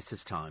have the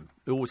nicest time.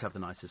 We always have the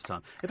nicest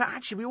time. In fact,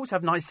 actually, we always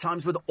have nice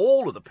times with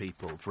all of the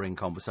people for In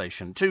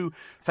Conversation. 2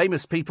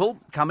 famous people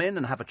come in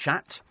and have a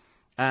chat.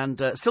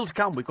 And still to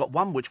come, we've got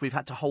one which we've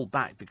had to hold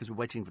back because we're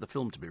waiting for the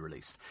film to be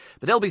released.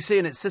 But LBC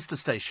and its sister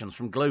stations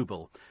from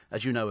Global,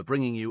 as you know, are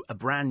bringing you a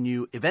brand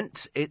new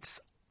event.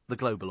 It's the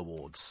Global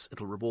Awards.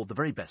 It'll reward the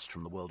very best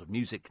from the world of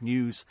music,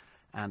 news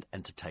and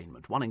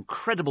entertainment. One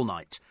incredible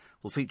night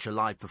will feature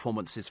live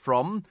performances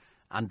from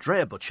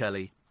Andrea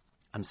Bocelli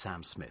and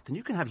Sam Smith. And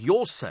you can have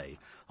your say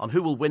on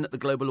who will win at the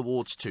Global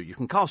Awards too. You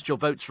can cast your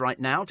votes right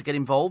now. To get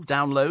involved,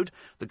 download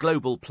the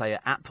Global Player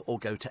app or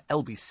go to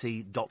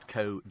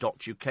lbc.co.uk.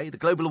 The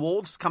Global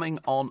Awards coming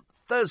on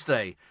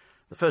Thursday,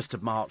 the 1st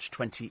of March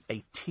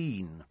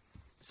 2018.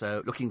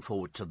 So looking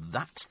forward to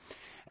that.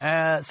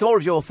 Some more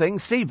of your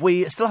things. Steve,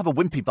 we still have a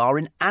Wimpy bar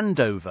in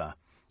Andover.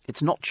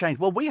 It's not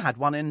changed. Well, we had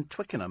one in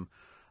Twickenham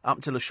up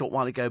until a short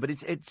while ago, but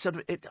it sort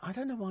of, I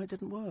don't know why it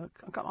didn't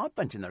work. I've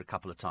been in there a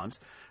couple of times,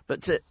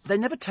 but they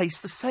never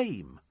taste the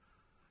same.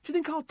 Do you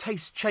think our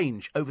tastes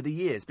change over the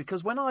years?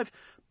 Because when I've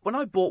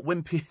bought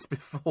Wimpies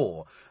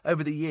before,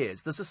 over the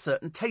years, there's a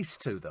certain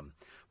taste to them.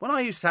 When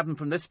I used to have them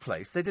from this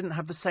place, they didn't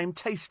have the same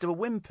taste of a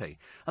Wimpy.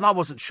 And I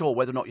wasn't sure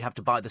whether or not you have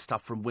to buy the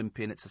stuff from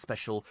Wimpy and it's a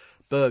special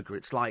burger.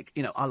 It's like,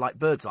 I like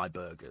Bird's Eye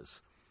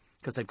burgers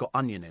because they've got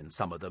onion in,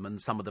 some of them, and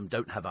some of them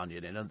don't have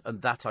onion in,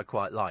 and that I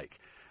quite like.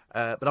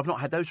 But I've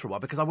not had those for a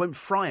while because I won't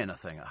fry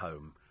anything at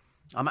home.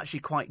 I'm actually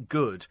quite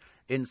good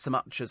in so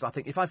much as I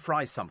think if I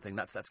fry something,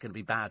 that's going to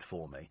be bad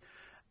for me.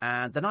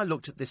 And then I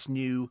looked at this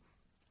new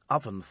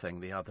oven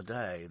thing the other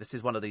day. This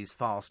is one of these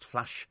fast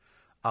flash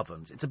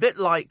ovens. It's a bit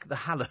like the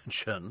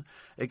halogen,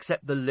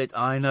 except the lid.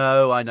 I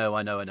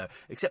know.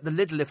 Except the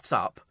lid lifts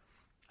up,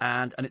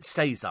 and it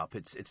stays up.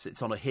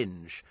 It's on a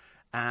hinge,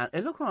 and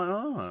it looks like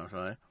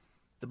right.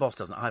 The boss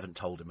doesn't. I haven't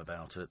told him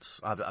about it.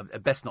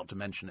 I've best not to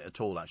mention it at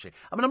all, actually.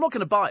 I mean, I'm not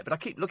going to buy it, but I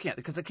keep looking at it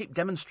because they keep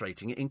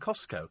demonstrating it in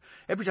Costco.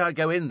 Every time I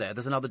go in there,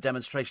 there's another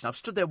demonstration. I've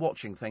stood there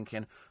watching,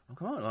 thinking, I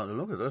quite like to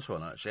look at this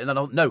one, actually. And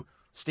then no,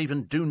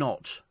 Stephen, do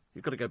not.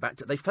 You've got to go back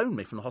to... They phoned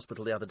me from the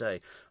hospital the other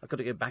day. I've got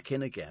to go back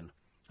in again.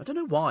 I don't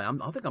know why.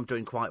 I think I'm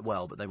doing quite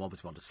well, but they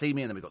obviously want to see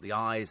me, and then we've got the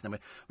eyes, and then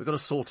we've got to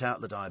sort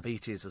out the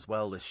diabetes as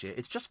well this year.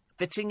 It's just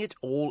fitting it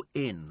all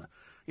in.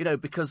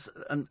 Because,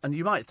 and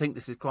you might think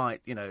this is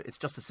quite, it's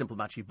just a simple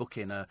matter. You book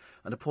in an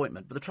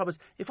appointment. But the trouble is,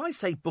 if I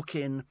say book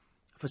in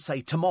for,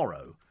 say,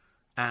 tomorrow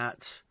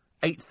at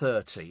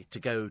 8:30 to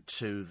go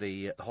to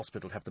the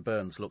hospital to have the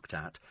burns looked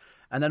at,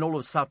 and then all of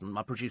a sudden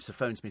my producer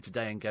phones me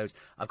today and goes,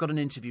 I've got an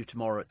interview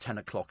tomorrow at 10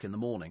 o'clock in the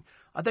morning.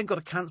 I then got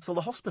to cancel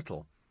the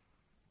hospital.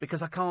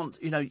 Because I can't,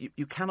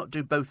 you cannot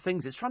do both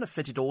things. It's trying to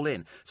fit it all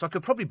in. So I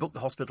could probably book the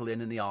hospital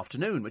in the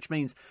afternoon, which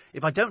means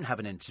if I don't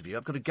have an interview,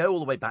 I've got to go all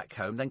the way back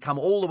home, then come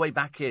all the way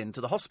back in to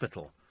the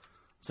hospital.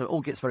 So it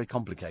all gets very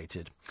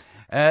complicated.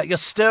 You're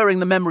stirring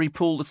the memory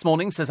pool this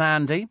morning, says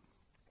Andy.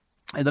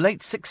 In the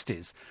late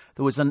 60s,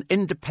 there was an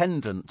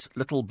independent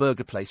little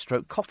burger place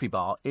stroke coffee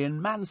bar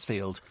in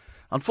Mansfield.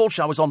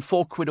 Unfortunately, I was on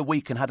 £4 a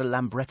week and had a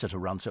lambretta to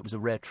run, so it was a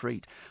rare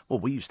treat. Well,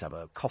 we used to have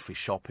a coffee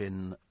shop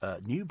in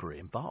Newbury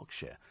in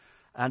Berkshire.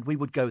 And we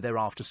would go there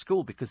after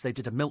school because they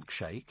did a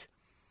milkshake.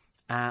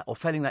 Or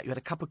failing that, you had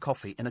a cup of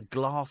coffee in a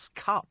glass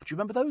cup. Do you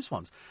remember those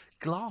ones?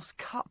 Glass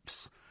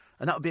cups.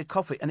 And that would be a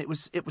coffee. And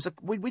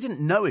we didn't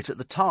know it at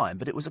the time,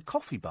 but it was a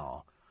coffee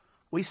bar.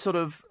 We just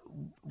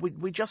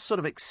sort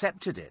of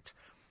accepted it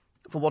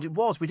for what it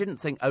was. We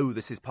didn't think,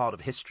 this is part of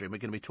history and we're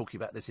going to be talking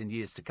about this in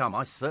years to come.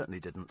 I certainly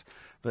didn't.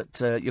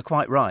 But you're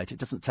quite right. It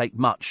doesn't take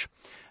much.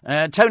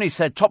 Tony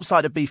said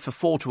topside of beef for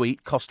 4 to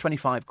eat cost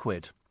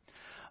 £25.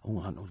 Oh,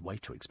 that was way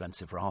too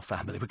expensive for our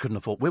family. We couldn't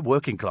afford... We're a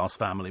working-class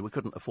family. We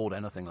couldn't afford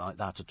anything like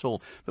that at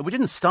all. But we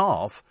didn't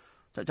starve.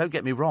 Don't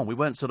get me wrong. We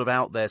weren't sort of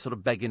out there sort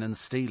of begging and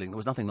stealing. There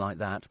was nothing like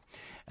that.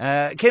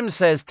 Kim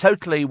says,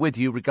 totally with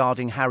you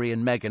regarding Harry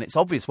and Meghan. It's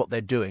obvious what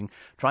they're doing,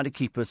 trying to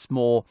keep us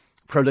more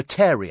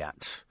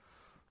proletariat.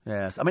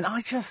 Yes. I mean,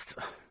 I just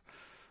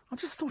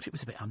thought it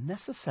was a bit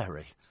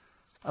unnecessary.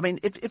 I mean,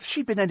 if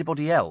she'd been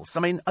anybody else...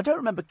 I mean, I don't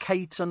remember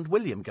Kate and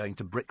William going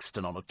to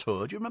Brixton on a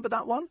tour. Do you remember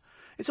that one?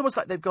 It's almost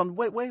like they've gone,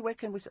 where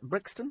can we...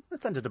 Brixton?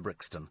 Let's send her to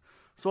Brixton.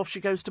 So off she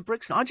goes to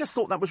Brixton. I just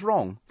thought that was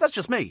wrong. That's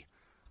just me.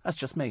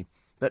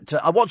 But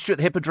I watched you at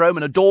the Hippodrome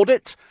and adored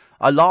it.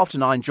 I laughed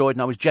and I enjoyed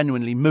and I was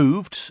genuinely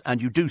moved.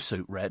 And you do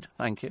suit red.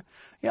 Thank you.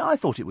 Yeah, I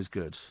thought it was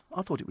good.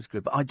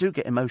 But I do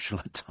get emotional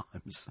at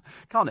times.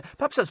 Can't it?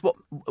 Perhaps that's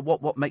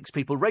what makes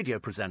people radio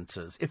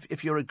presenters.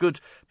 If you're a good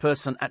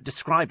person at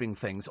describing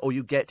things or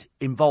you get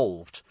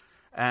involved.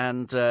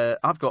 And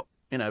I've got,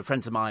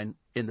 friends of mine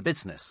in the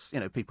business,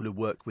 people who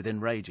work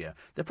within radio.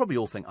 They probably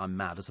all think I'm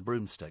mad as a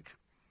broomstick.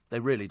 They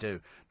really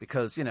do.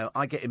 Because,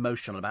 I get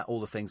emotional about all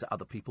the things that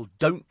other people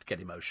don't get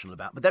emotional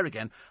about. But there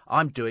again,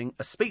 I'm doing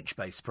a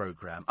speech-based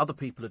programme. Other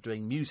people are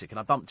doing music. And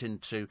I bumped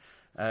into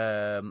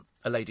a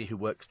lady who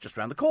works just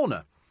around the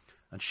corner.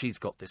 And she's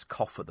got this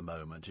cough at the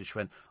moment. And she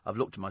went, I've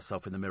looked at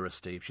myself in the mirror,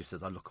 Steve. She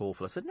says, I look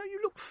awful. I said, no, you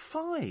look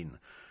fine.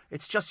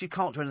 It's just you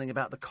can't do anything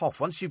about the cough.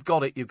 Once you've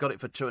got it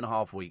for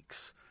 2.5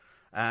 weeks.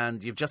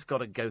 and you've just got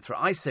to go through.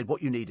 I said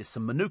what you need is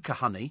some Manuka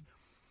honey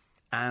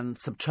and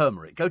some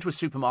turmeric. Go to a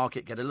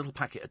supermarket, get a little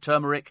packet of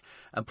turmeric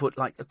and put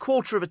like a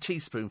quarter of a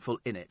teaspoonful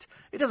in it.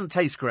 It doesn't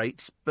taste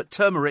great, but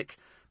turmeric,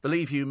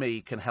 believe you me,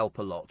 can help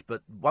a lot.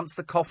 But once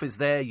the cough is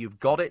there, you've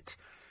got it.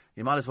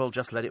 You might as well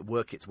just let it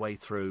work its way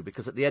through,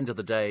 because at the end of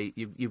the day,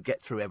 you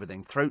get through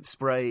everything. Throat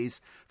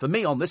sprays. For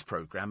me on this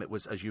programme, it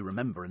was, as you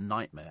remember, a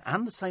nightmare.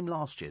 And the same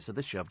last year. So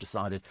this year I've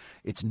decided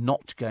it's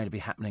not going to be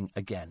happening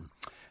again.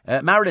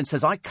 Marilyn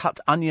says, I cut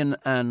onion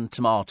and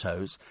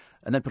tomatoes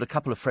and then put a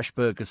couple of fresh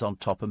burgers on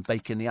top and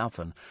bake in the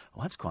oven.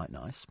 Oh, that's quite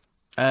nice.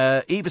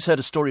 Eva's heard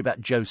a story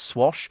about Joe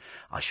Swash.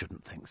 I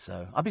shouldn't think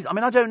so.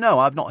 I don't know.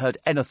 I've not heard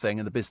anything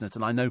in the business,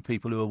 and I know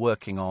people who are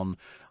working on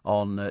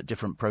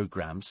different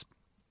programmes.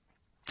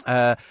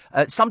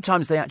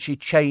 Sometimes they actually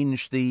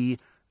change the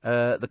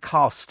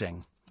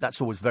casting. That's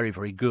always very,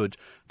 very good,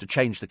 to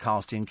change the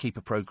casting and keep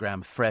a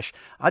programme fresh.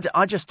 I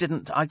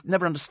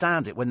never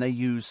understand it when they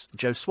use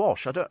Joe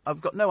Swash.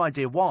 I've got no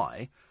idea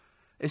why.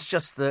 It's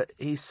just that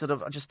he's sort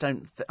of,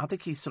 I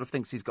think he sort of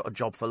thinks he's got a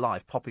job for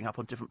life, popping up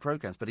on different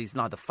programmes, but he's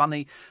neither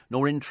funny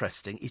nor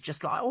interesting. He's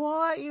just like,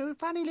 oh, you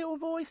funny little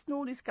voice and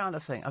all this kind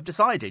of thing. I've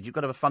decided you've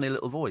got to have a funny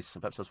little voice,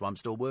 and perhaps that's why I'm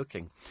still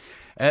working.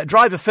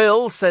 Driver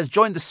Phil says,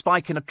 joined the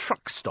spike in a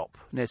truck stop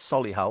near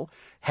Solihull,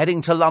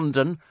 heading to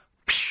London,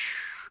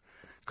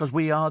 because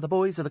we are the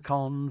boys of the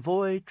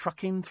convoy,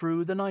 trucking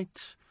through the night.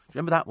 Do you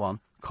remember that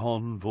one?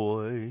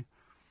 Convoy.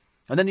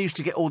 And then you used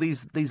to get all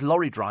these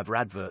lorry driver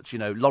adverts,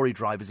 lorry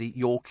drivers eat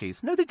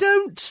Yorkies. No, they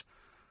don't.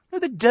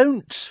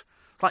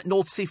 It's like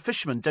North Sea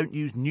fishermen don't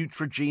use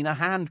Neutrogena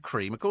hand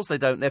cream. Of course they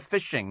don't. They're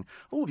fishing.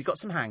 Oh, have you got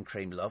some hand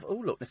cream, love? Oh,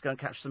 look, let's go and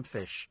catch some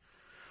fish.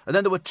 And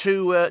then there were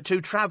two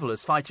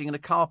travellers fighting in a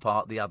car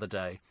park the other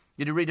day.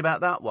 Did you read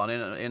about that one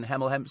in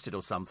Hemel Hempstead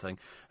or something?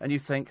 And you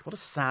think, what a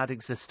sad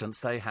existence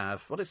they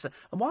have. And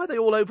why are they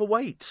all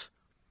overweight?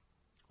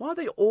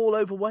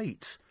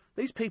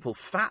 These people,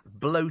 fat,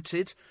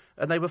 bloated,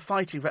 and they were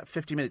fighting for about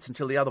 50 minutes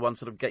until the other one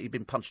sort of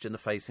been punched in the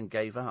face and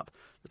gave up.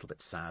 A little bit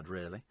sad,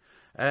 really.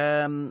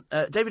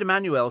 David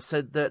Emmanuel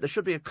said that there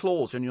should be a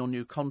clause in your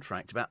new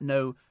contract about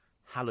no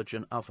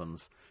halogen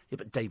ovens. Yeah,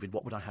 but David,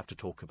 what would I have to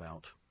talk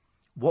about?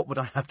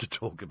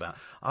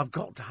 I've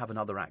got to have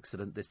another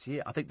accident this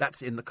year. I think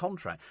that's in the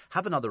contract.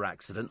 Have another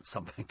accident,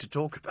 something to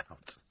talk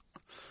about.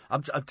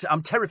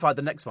 I'm terrified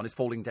the next one is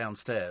falling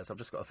downstairs. I've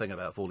just got a thing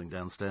about falling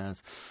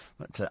downstairs.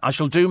 But I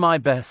shall do my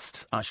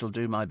best.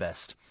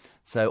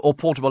 So, or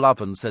portable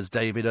oven, says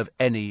David, of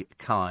any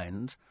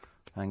kind.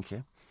 Thank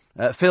you.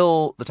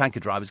 Phil, the tanker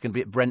driver, is going to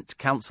be at Brent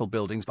Council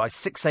buildings by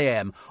 6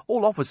 a.m.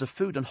 All offers of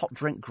food and hot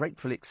drink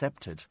gratefully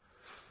accepted.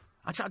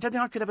 Actually, I don't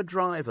think I could ever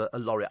drive a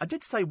lorry. I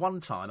did say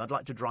one time I'd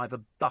like to drive a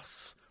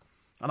bus.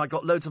 And I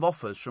got loads of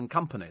offers from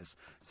companies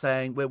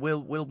saying,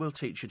 we'll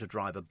teach you to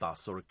drive a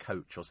bus or a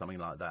coach or something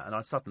like that. And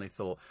I suddenly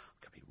thought,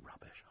 it's going to be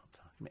rubbish, aren't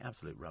I? It's going to be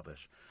absolute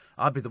rubbish.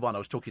 I'd be the one. I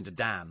was talking to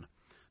Dan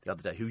the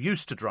other day, who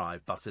used to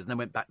drive buses, and then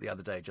went back the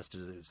other day, just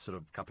as a sort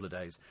of couple of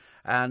days.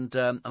 And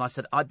I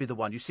said, I'd be the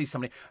one. You see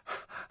somebody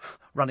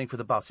running for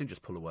the bus, you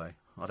just pull away.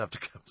 I'd have to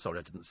go, sorry,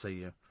 I didn't see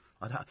you.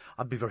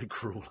 I'd be very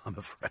cruel, I'm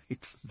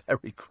afraid.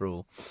 Very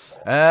cruel.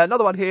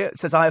 Another one here. It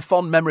says, I have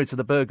fond memories of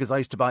the burgers I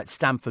used to buy at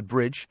Stamford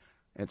Bridge.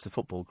 It's a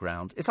football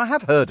ground. I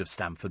have heard of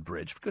Stamford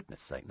Bridge. For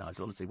goodness sake,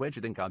 Nigel, honestly, where do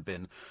you think I've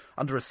been?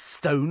 Under a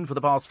stone for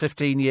the past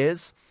 15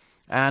 years.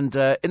 And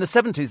in the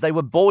 70s, they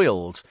were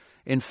boiled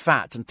in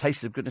fat and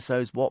tasted of goodness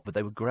knows what, but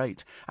they were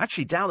great.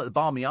 Actually, down at the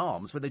Barmy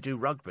Arms, where they do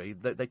rugby,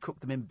 they cook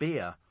them in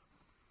beer.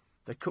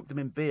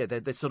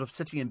 They're sort of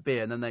sitting in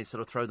beer, and then they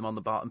sort of throw them on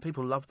the bar, and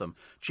people love them.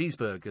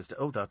 Cheeseburgers,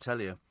 I'll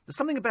tell you. There's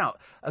something about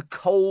a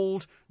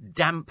cold,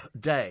 damp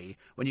day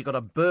when you've got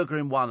a burger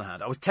in one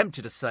hand. I was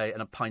tempted to say,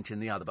 and a pint in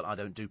the other, but I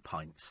don't do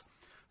pints.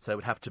 So it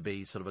would have to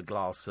be sort of a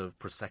glass of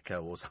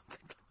Prosecco or something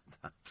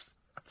like that.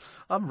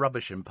 I'm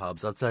rubbish in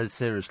pubs. I'd say,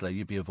 seriously,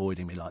 you'd be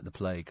avoiding me like the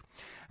plague.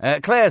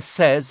 Claire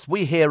says,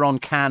 we here on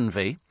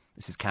Canvey,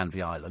 this is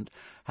Canvey Island,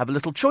 have a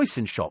little choice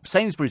in shop.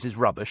 Sainsbury's is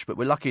rubbish, but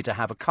we're lucky to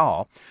have a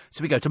car,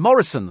 so we go to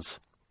Morrison's.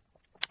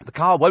 The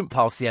car won't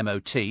pass the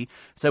MOT,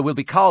 so we'll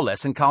be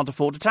carless and can't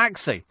afford a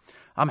taxi.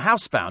 I'm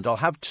housebound. I'll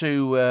have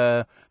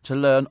to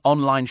learn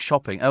online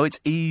shopping. Oh, it's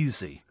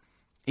easy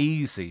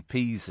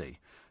peasy.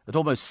 At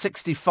almost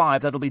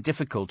 65, that'll be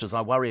difficult as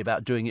I worry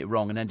about doing it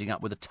wrong and ending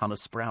up with a ton of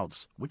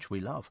sprouts, which we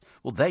love.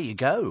 Well, there you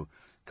go.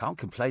 Can't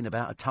complain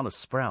about a ton of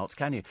sprouts,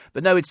 can you?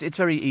 But no, it's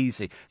very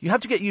easy. You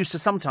have to get used to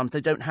sometimes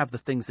they don't have the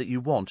things that you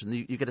want, and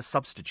you get a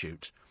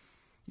substitute.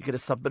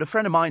 But a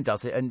friend of mine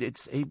does it, and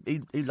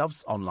he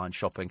loves online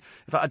shopping.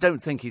 In fact, I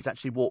don't think he's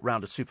actually walked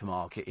round a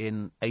supermarket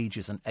in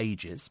ages and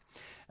ages.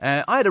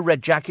 I had a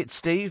red jacket,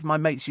 Steve. My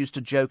mates used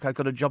to joke I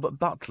got a job at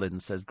Butlin,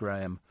 says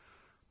Graham.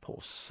 Poor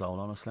soul,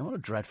 honestly. What a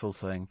dreadful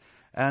thing.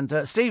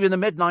 And Steve, in the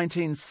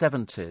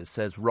mid-1970s,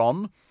 says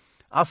Ron,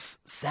 us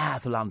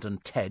South London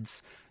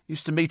Teds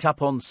used to meet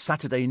up on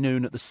Saturday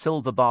noon at the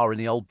Silver Bar in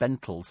the Old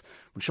Bentles,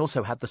 which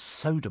also had the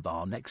soda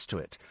bar next to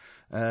it.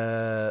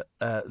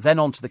 Then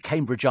on to the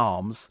Cambridge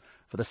Arms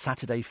for the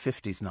Saturday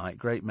 50s night.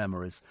 Great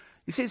memories.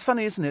 You see, it's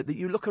funny, isn't it, that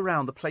you look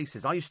around the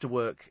places. I used to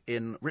work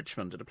in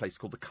Richmond at a place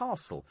called The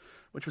Castle,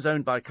 which was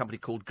owned by a company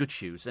called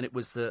Goodhues, and it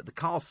was the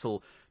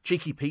Castle,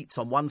 Cheeky Pete's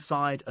on one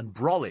side and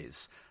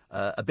Brolly's,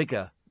 a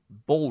bigger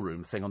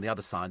ballroom thing on the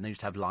other side, and they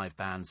used to have live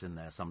bands in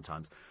there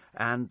sometimes.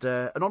 And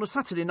on a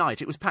Saturday night,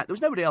 it was packed. There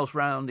was nobody else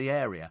round the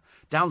area.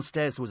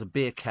 Downstairs there was a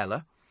beer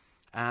cellar,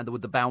 and there were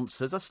the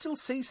bouncers. I still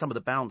see some of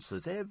the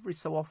bouncers every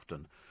so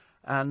often.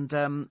 And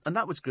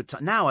that was good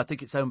time. Now I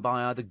think it's owned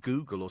by either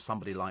Google or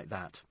somebody like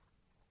that.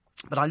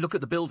 But I look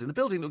at the building. The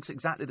building looks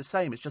exactly the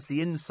same. It's just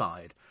the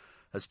inside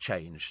has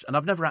changed. And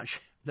I've never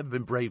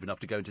been brave enough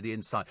to go into the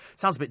inside.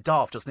 Sounds a bit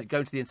daft, doesn't it? Go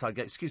into the inside and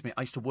go, excuse me,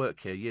 I used to work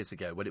here years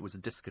ago when it was a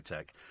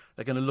discotheque.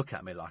 They're going to look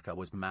at me like I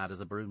was mad as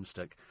a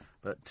broomstick.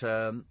 But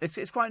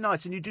it's quite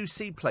nice. And you do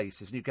see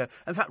places and you go...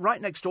 In fact,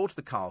 right next door to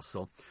the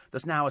castle,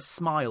 there's now a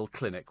smile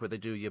clinic where they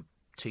do your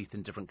teeth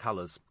in different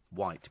colours,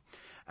 white.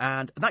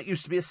 And that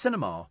used to be a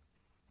cinema.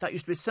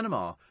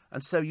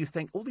 And so you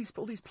think, all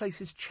these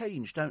places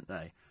change, don't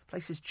they?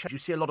 Places change. You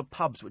see a lot of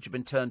pubs which have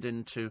been turned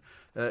into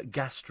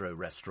gastro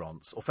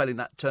restaurants, or failing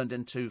that, turned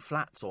into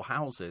flats or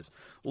houses.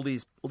 All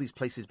these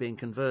places being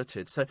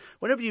converted. So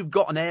whenever you've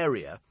got an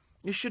area,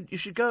 you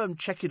should go and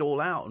check it all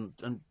out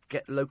and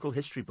get local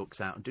history books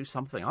out and do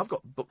something. I've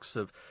got books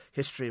of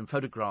history and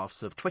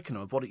photographs of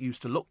Twickenham, of what it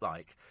used to look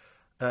like.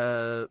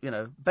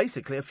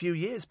 Basically a few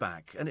years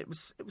back, and it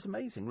was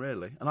amazing,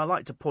 really. And I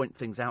like to point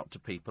things out to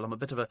people. I'm a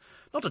bit of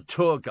not a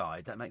tour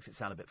guide, that makes it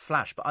sound a bit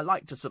flash, but I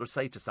like to sort of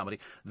say to somebody,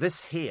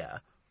 this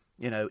here,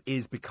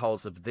 is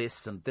because of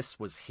this, and this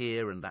was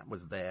here, and that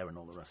was there, and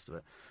all the rest of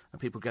it. And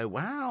people go,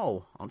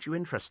 wow, aren't you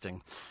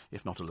interesting?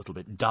 If not a little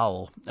bit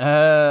dull.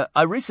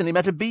 I recently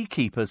met a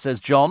beekeeper, says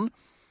John.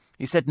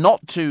 He said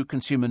not to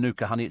consume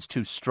Manuka honey, it's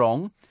too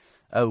strong.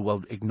 Oh,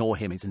 well, ignore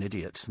him, he's an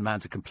idiot. The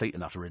man's a complete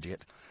and utter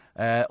idiot.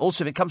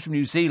 Also, if it comes from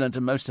New Zealand,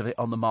 and most of it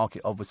on the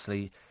market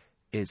obviously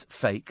is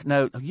fake.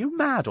 No, are you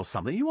mad or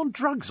something? Are you on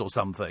drugs or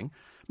something?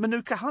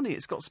 Manuka honey,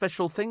 it's got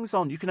special things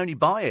on. You can only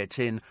buy it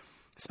in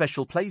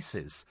special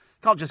places.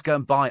 You can't just go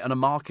and buy it on a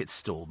market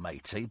stall,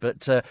 matey.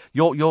 But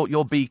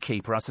your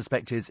beekeeper, I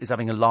suspect, is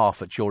having a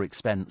laugh at your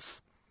expense.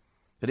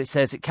 But it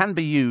says it can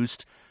be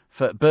used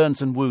for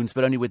burns and wounds,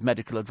 but only with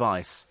medical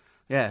advice.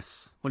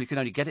 Yes, well, you can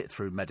only get it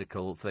through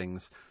medical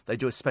things. They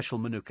do a special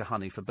Manuka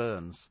honey for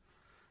burns.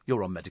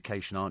 You're on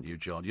medication, aren't you,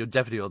 John? You're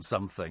definitely on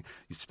something.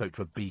 You spoke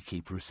to a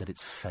beekeeper who said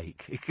it's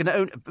fake.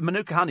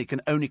 Manuka honey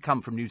can only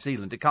come from New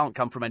Zealand. It can't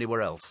come from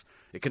anywhere else.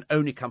 It can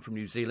only come from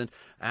New Zealand,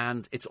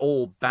 and it's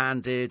all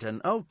banded, and,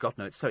 oh, God,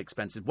 no, it's so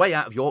expensive. Way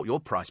out of your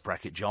price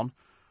bracket, John.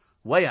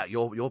 Way out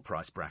your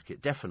price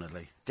bracket,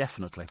 definitely.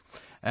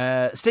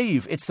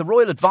 Steve, it's the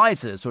Royal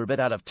Advisors who are a bit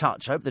out of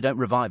touch. I hope they don't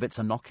revive It's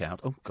a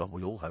Knockout. Oh, God,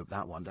 we all hope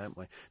that one, don't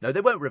we? No,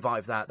 they won't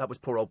revive that. That was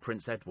poor old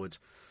Prince Edward.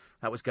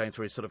 That was going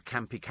through his sort of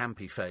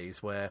campy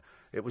phase where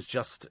it was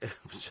just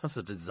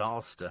a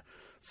disaster.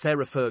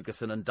 Sarah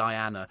Ferguson and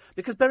Diana.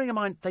 Because bearing in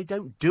mind, they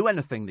don't do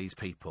anything, these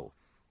people.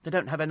 They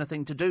don't have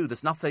anything to do.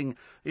 There's nothing,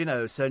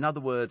 So in other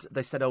words,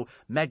 they said, oh,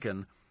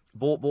 Meghan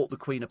bought the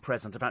Queen a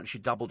present. Apparently she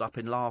doubled up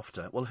in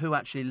laughter. Well, who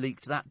actually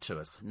leaked that to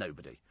us?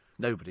 Nobody.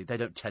 They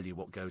don't tell you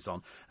what goes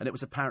on. And it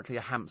was apparently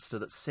a hamster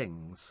that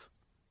sings.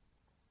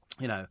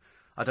 I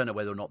don't know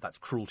whether or not that's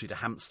cruelty to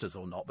hamsters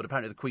or not, but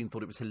apparently the Queen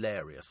thought it was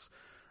hilarious.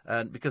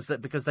 Because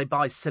they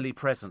buy silly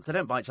presents. They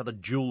don't buy each other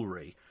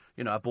jewellery.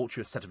 I bought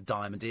you a set of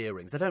diamond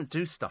earrings. They don't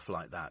do stuff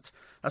like that.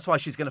 That's why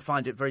she's going to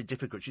find it very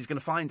difficult. She's going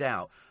to find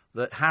out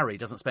that Harry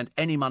doesn't spend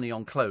any money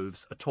on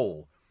clothes at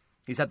all.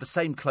 He's had the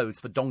same clothes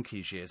for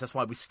donkey's years. That's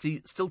why we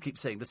still keep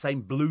seeing the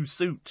same blue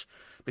suit,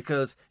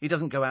 because he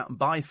doesn't go out and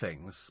buy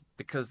things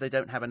because they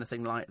don't have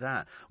anything like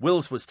that.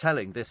 Wills was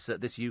telling this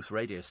youth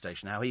radio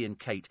station how he and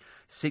Kate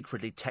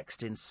secretly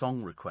text in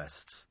song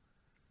requests.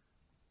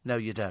 No,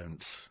 you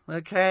don't.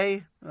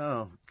 Okay?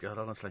 Oh, God,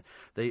 honestly.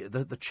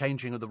 The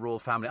changing of the royal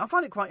family. I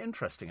find it quite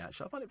interesting,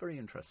 actually. I find it very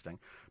interesting.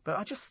 But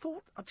I just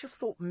thought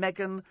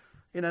Meghan,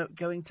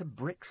 going to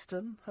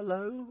Brixton,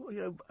 hello?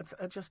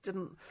 I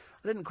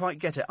didn't quite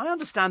get it. I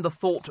understand the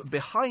thought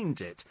behind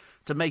it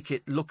to make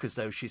it look as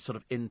though she's sort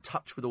of in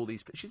touch with all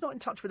these people. She's not in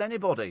touch with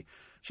anybody.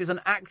 She's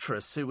an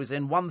actress who was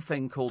in one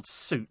thing called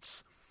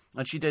Suits,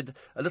 and she did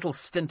a little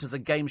stint as a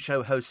game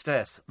show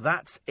hostess.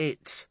 That's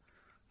it.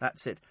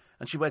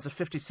 And she wears a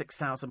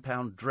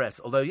 £56,000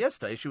 dress, although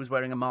yesterday she was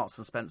wearing a Marks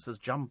 & Spencer's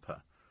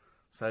jumper.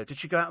 So did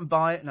she go out and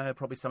buy it? No,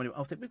 probably somebody...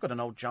 I think we've got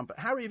an old jumper.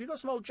 Harry, have you got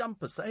some old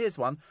jumpers? So here's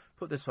one.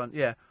 Put this one.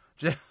 Yeah.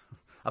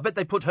 I bet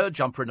they put her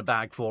jumper in a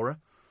bag for her.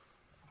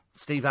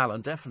 Steve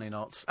Allen, definitely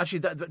not. Actually,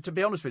 to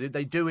be honest with you,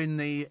 they do in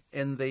the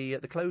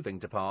clothing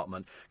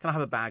department. Can I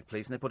have a bag,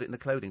 please? And they put it in the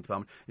clothing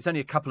department. It's only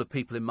a couple of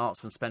people in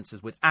Marks &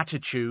 Spencer's with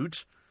attitude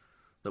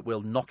that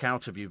will knock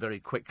out of you very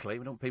quickly.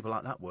 We don't want people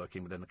like that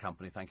working within the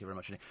company. Thank you very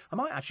much. I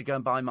might actually go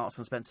and buy Marks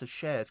 & Spencer's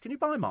shares. Can you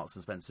buy Marks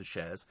 & Spencer's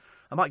shares?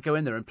 I might go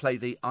in there and play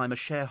the I'm a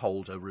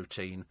shareholder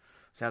routine.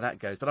 See how that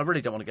goes. But I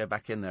really don't want to go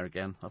back in there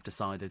again. I've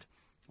decided.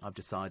 I've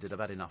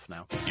had enough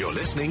now. You're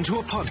listening to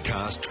a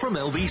podcast from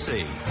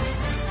LBC.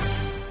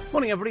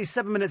 Morning, everybody.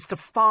 7 minutes to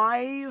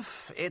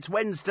 5. It's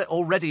Wednesday.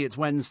 Already it's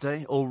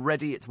Wednesday.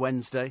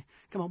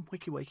 Come on,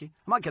 wakey. I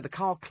might get the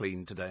car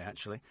cleaned today,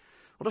 actually.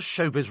 What a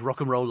showbiz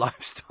rock and roll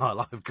lifestyle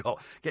I've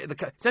got.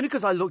 It's only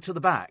because I looked at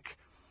the back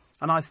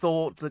and I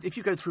thought that if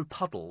you go through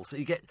puddles,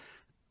 you get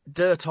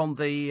dirt on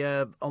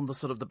the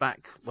sort of the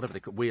back, whatever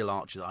they call wheel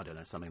arches, I don't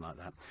know, something like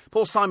that.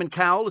 Poor Simon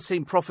Cowell has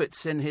seen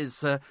profits in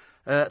his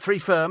 3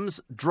 firms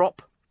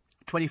drop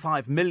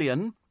 25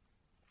 million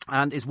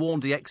and is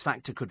warned the X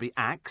Factor could be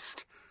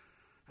axed.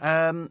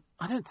 I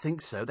don't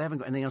think so. They haven't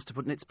got anything else to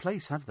put in its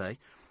place, have they?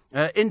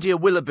 India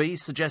Willoughby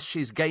suggests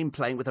she's game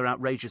playing with her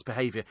outrageous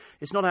behaviour.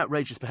 It's not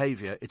outrageous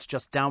behaviour, it's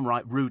just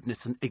downright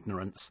rudeness and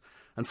ignorance.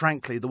 And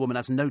frankly, the woman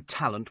has no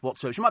talent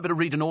whatsoever. She might be able to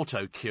read an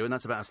auto cue, and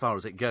that's about as far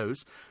as it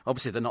goes.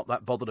 Obviously, they're not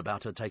that bothered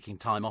about her taking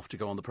time off to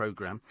go on the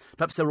programme.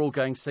 Perhaps they're all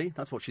going, see,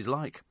 that's what she's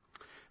like.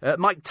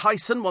 Mike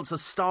Tyson wants a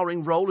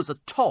starring role as a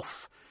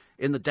toff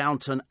in the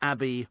Downton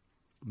Abbey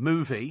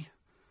movie.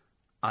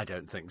 I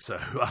don't think so.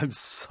 I'm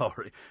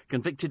sorry.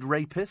 Convicted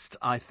rapist?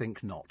 I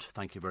think not.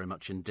 Thank you very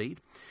much indeed.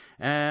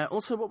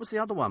 Also, what was the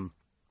other one?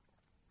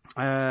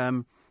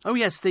 Oh,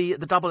 yes, the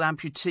double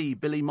amputee,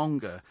 Billy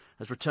Monger,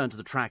 has returned to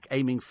the track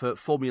aiming for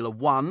Formula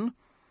One,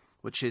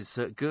 which is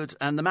good.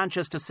 And the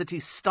Manchester City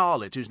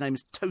starlet, whose name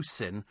is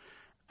Tosin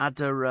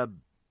Adarabioyo.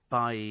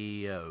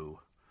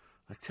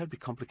 They're totally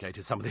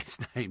complicated, some of these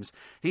names.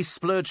 He's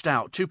splurged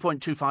out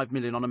 2.25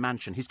 million on a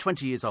mansion. He's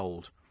 20 years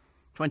old.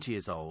 20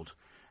 years old.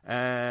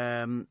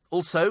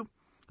 Also,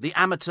 the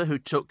amateur who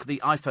took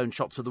the iPhone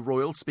shots of the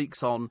Royal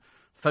speaks on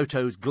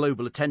photos'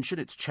 global attention.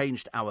 It's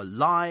changed our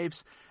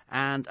lives.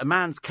 And a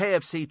man's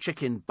KFC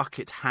chicken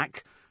bucket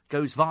hack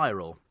goes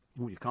viral.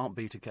 Oh, you can't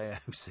beat a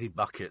KFC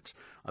bucket,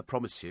 I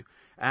promise you.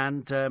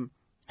 And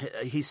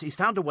he's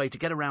found a way to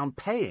get around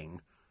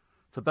paying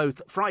for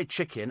both fried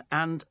chicken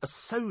and a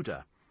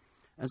soda.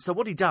 And so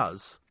what he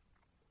does,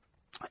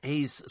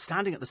 he's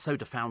standing at the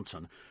soda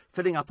fountain,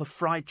 filling up a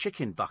fried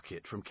chicken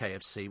bucket from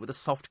KFC with a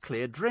soft,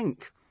 clear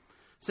drink.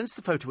 Since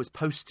the photo was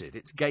posted,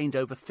 it's gained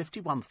over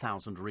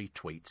 51,000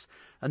 retweets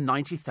and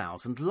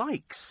 90,000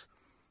 likes,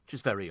 which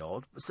is very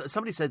odd.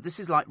 Somebody said this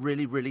is like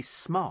really, really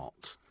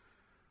smart.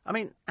 I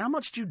mean, how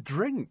much do you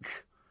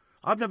drink?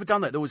 I've never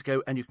done that. They always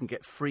go, and you can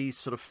get free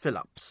sort of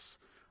fill-ups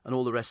and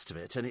all the rest of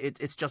it. And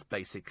it's just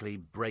basically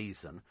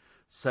brazen.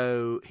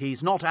 So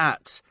he's not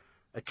at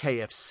a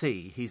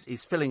KFC.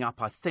 He's filling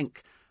up, I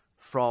think,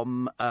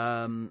 from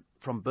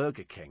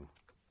Burger King.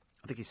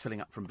 I think he's filling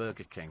up from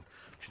Burger King,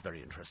 which is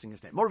very interesting,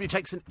 isn't it? More of your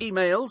texts and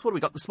emails. What have we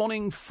got this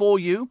morning for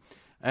you?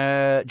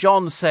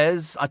 John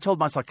says, I told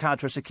my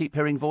psychiatrist to keep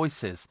hearing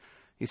voices.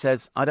 He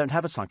says, I don't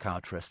have a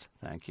psychiatrist.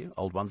 Thank you.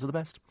 Old ones are the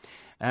best.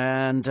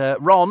 And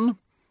Ron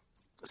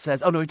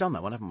says, oh, no, we've done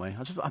that one, haven't we?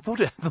 I thought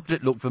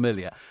it looked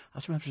familiar. I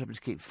just remember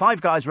to keep.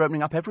 5 Guys are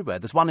opening up everywhere.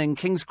 There's one in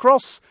King's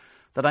Cross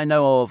that I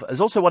know of. There's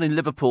also one in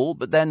Liverpool,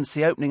 but then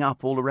see opening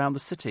up all around the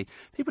city.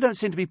 People don't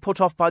seem to be put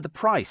off by the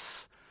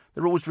price.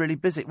 They're always really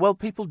busy. Well,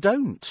 people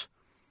don't.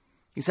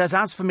 He says,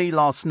 as for me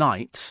last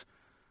night,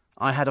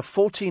 I had a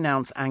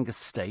 14-ounce Angus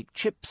steak,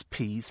 chips,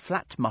 peas,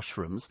 flat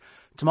mushrooms,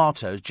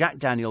 tomatoes, Jack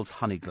Daniel's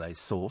honey glaze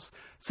sauce,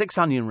 6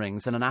 onion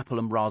rings and an apple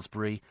and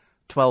raspberry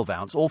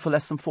 12-ounce, all for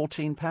less than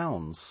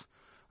 £14.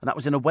 And that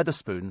was in a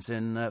Wetherspoons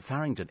in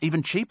Farringdon.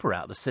 Even cheaper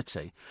out of the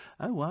city.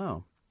 Oh,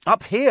 wow.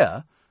 Up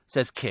here,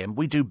 says Kim,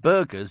 we do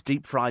burgers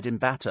deep-fried in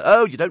batter.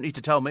 Oh, you don't need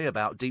to tell me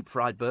about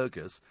deep-fried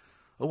burgers.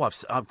 Oh, I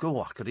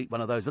could eat one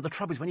of those. But the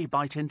trouble is, when you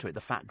bite into it,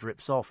 the fat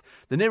drips off.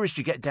 The nearest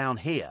you get down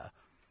here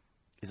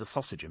is a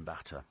sausage in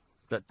batter.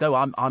 But no,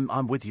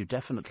 I'm with you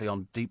definitely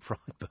on deep fried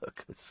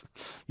burgers.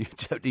 You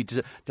don't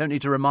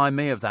need to remind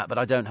me of that. But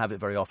I don't have it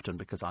very often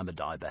because I'm a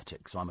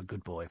diabetic, so I'm a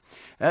good boy.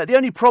 The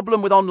only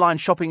problem with online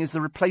shopping is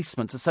the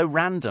replacements are so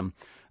random.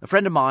 A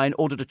friend of mine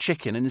ordered a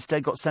chicken and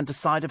instead got sent a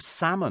side of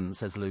salmon.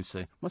 Says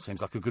Lucy. Well,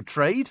 seems like a good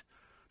trade.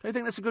 Don't you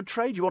think that's a good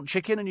trade? You want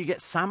chicken and you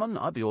get salmon?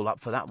 I'd be all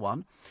up for that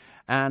one.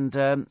 And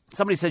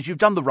somebody says, you've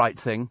done the right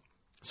thing,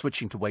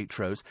 switching to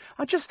Waitrose.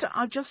 I've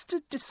just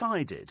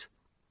decided,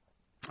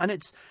 and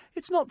it's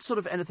not sort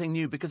of anything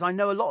new, because I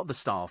know a lot of the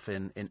staff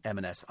in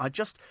M&S.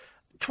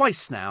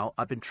 Twice now,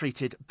 I've been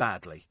treated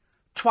badly.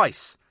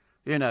 Twice.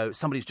 You know,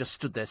 somebody's just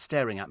stood there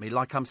staring at me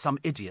like I'm some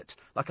idiot,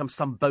 like I'm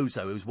some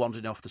bozo who's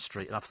wandering off the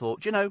street. And I've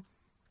thought, no,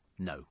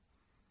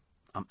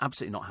 I'm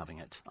absolutely not having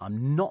it.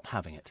 I'm not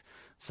having it.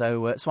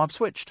 So I've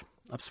switched.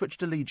 I've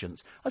switched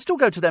allegiance. I still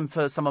go to them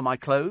for some of my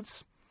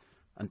clothes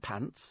and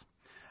pants,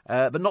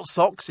 but not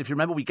socks. If you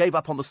remember, we gave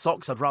up on the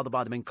socks. I'd rather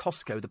buy them in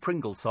Costco, the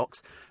Pringle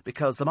socks,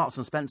 because the Marks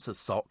 & Spencer's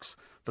socks,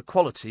 the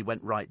quality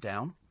went right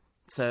down.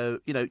 So,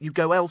 you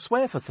go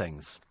elsewhere for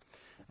things.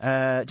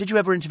 Did you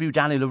ever interview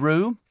Danny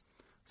LaRue?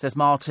 Says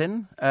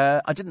Martin.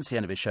 I didn't see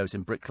any of his shows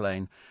in Brick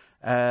Lane.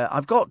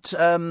 I've got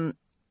a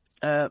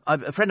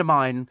friend of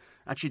mine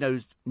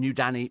actually knew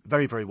Danny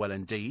very, very well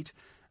indeed.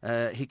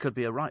 He could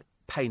be a right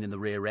pain in the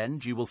rear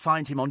end. You will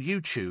find him on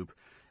YouTube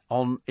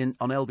on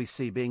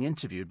LBC being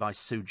interviewed by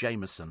Sue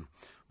Jameson,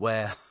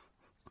 where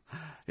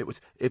It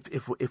was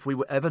if we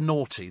were ever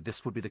naughty,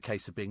 this would be the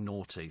case of being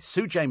naughty.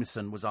 Sue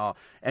Jameson was our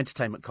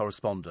entertainment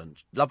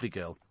correspondent, lovely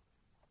girl,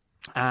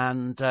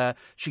 and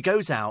she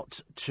goes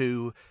out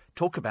to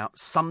talk about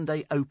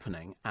Sunday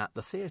opening at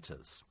the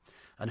theatres,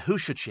 and who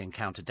should she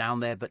encounter down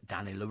there but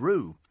Danny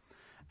LaRue,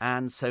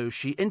 and so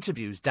she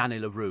interviews Danny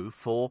LaRue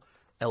for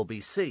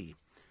LBC.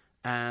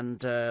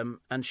 And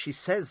she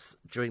says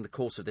during the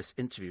course of this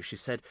interview, she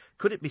said,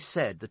 could it be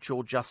said that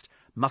you're just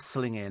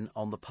muscling in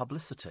on the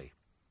publicity?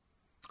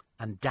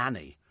 And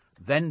Danny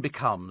then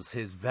becomes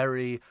his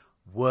very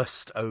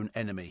worst own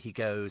enemy. He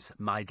goes,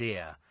 my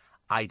dear,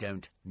 I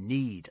don't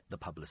need the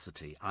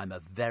publicity. I'm a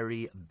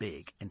very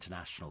big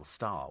international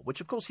star, which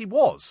of course he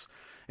was.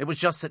 It was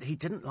just that he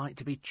didn't like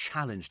to be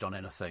challenged on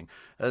anything.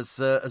 As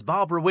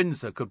Barbara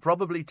Windsor could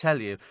probably tell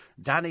you,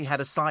 Danny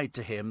had a side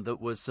to him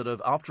that was sort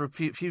of, after a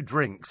few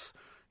drinks,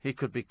 he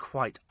could be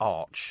quite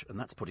arch, and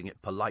that's putting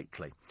it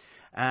politely.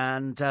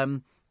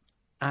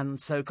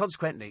 And so,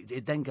 consequently,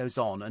 it then goes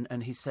on,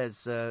 and he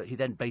says, he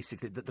then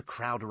basically, that the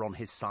crowd are on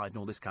his side and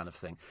all this kind of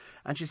thing.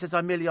 And she says,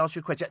 I merely asked you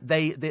a question.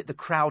 The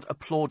crowd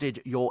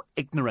applauded your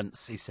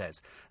ignorance, he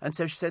says. And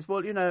so she says,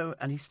 well,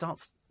 and he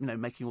starts,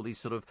 making all these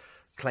sort of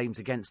claims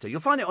against her. You'll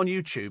find it on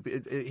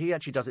YouTube. He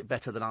actually does it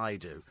better than I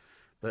do.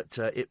 But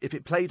if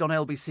it played on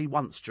LBC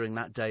once during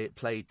that day, it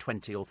played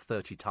 20 or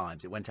 30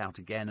 times. It went out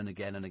again and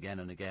again and again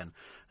and again,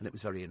 and it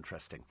was very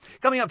interesting.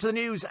 Coming up to the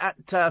news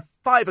at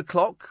 5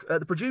 o'clock,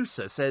 the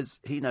producer says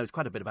he knows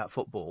quite a bit about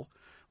football.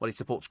 Well, he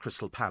supports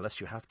Crystal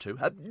Palace, you have to.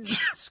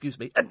 Excuse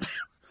me.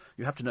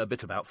 You have to know a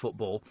bit about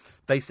football.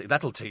 Basically,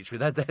 that'll teach me.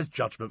 There's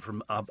judgment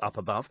from up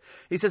above.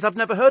 He says, I've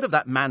never heard of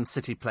that Man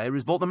City player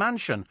who's bought the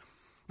mansion.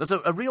 There's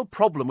a real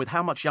problem with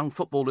how much young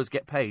footballers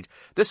get paid.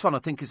 This one, I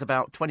think, is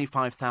about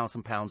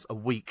 £25,000 a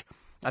week.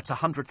 That's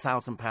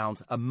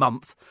 £100,000 a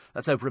month.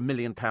 That's over £1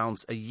 million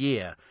a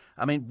year.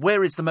 I mean,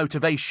 where is the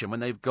motivation when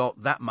they've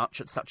got that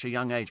much at such a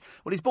young age?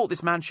 Well, he's bought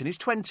this mansion. He's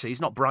 20.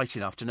 He's not bright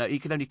enough to know. He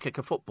can only kick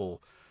a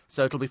football.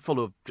 So it'll be full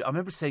of... I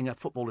remember seeing a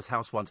footballer's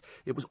house once.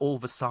 It was all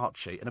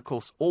Versace. And, of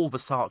course, all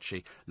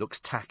Versace looks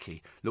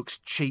tacky, looks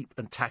cheap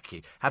and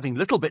tacky. Having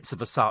little bits of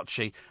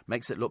Versace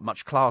makes it look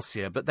much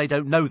classier. But they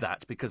don't know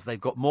that because they've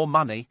got more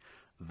money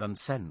than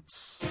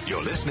sense.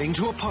 You're listening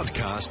to a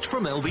podcast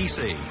from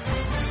LBC.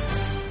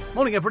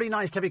 Morning, everybody.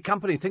 Nice to have your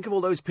company. Think of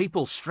all those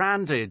people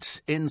stranded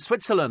in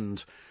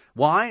Switzerland.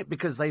 Why?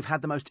 Because they've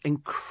had the most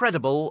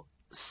incredible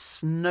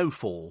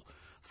snowfall.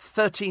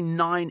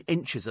 39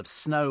 inches of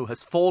snow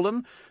has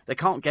fallen. They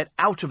can't get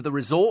out of the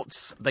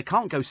resorts. They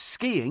can't go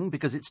skiing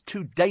because it's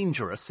too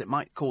dangerous. It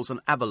might cause an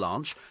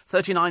avalanche.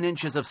 39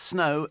 inches of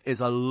snow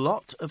is a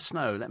lot of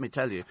snow, let me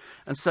tell you.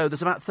 And so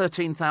there's about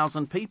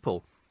 13,000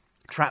 people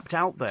trapped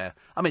out there.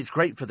 I mean, it's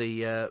great for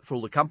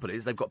all the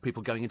companies. They've got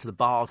people going into the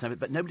bars and everything,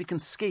 but nobody can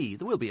ski.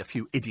 There will be a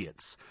few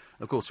idiots,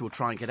 of course, who will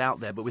try and get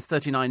out there. But with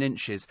 39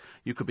 inches,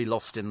 you could be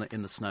lost in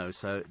the snow.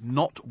 So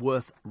not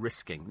worth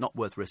risking. Not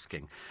worth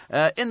risking.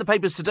 In the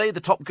papers today, the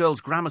top girls'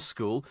 grammar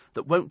school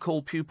that won't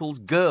call pupils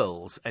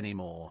girls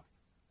anymore.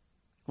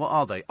 What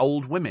are they?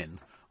 Old women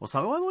or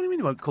something? What do you mean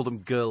you won't call them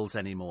girls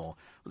anymore?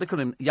 Well, they call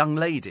them young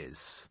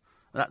ladies.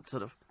 That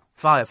sort of...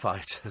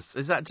 Firefighters.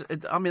 Is that?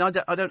 I mean, I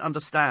don't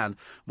understand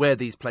where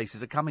these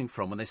places are coming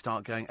from when they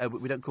start going, oh,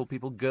 we don't call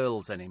people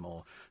girls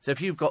anymore. So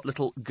if you've got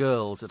little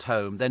girls at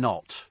home, they're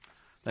not.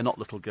 They're not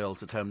little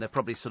girls at home. They're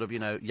probably sort of,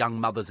 young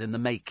mothers in the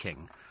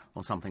making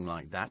or something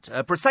like that.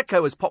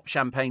 Prosecco has popped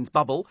champagne's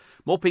bubble.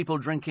 More people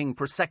drinking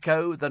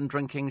Prosecco than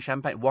drinking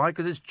champagne. Why?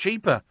 Because it's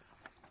cheaper.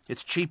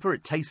 It's cheaper.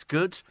 It tastes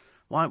good.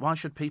 Why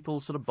should people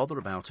sort of bother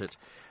about it?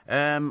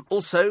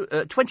 Also,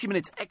 20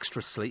 minutes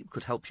extra sleep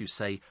could help you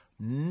say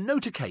no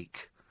to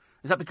cake.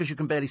 Is that because you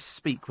can barely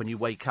speak when you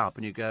wake up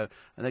and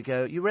they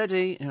go, you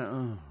ready?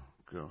 Oh,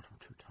 God, I'm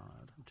too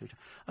tired.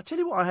 I'll tell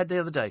you what I had the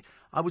other day.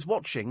 I was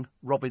watching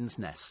Robin's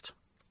Nest.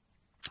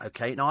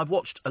 Okay, now I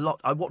watch a lot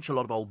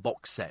of old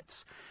box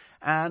sets.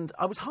 And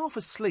I was half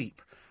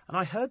asleep and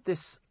I heard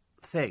this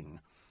thing.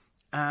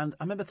 And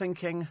I remember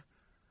thinking,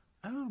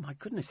 oh, my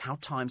goodness, how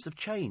times have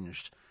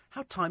changed.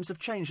 How times have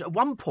changed. At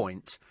one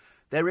point,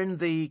 they're in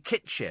the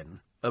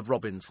kitchen of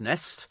Robin's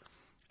Nest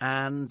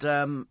and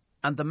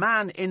the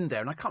man in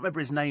there, and I can't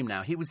remember his name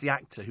now, he was the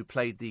actor who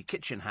played the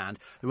kitchen hand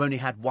who only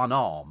had one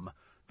arm,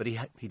 but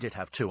he did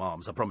have two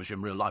arms, I promise you,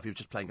 in real life. He was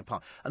just playing a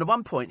part. And at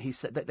one point,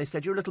 they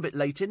said, you're a little bit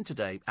late in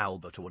today,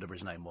 Albert, or whatever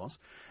his name was.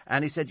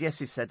 And he said, yes,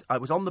 he said, I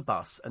was on the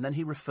bus, and then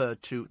he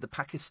referred to the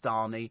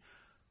Pakistani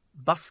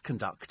bus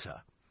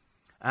conductor.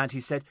 And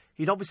he said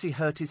he'd obviously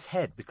hurt his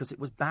head because it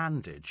was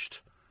bandaged.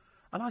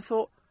 And I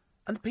thought...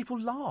 And people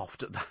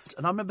laughed at that.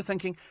 And I remember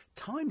thinking,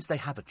 times they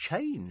have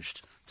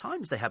changed.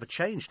 Times they have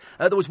changed.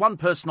 There was one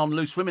person on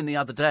Loose Women the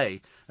other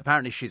day.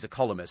 Apparently she's a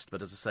columnist,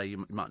 but as I say,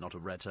 you might not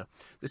have read her.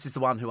 This is the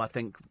one who I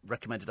think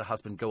recommended her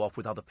husband go off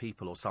with other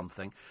people or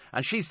something.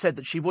 And she said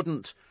that it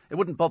wouldn't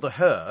bother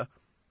her.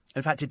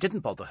 In fact, it didn't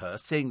bother her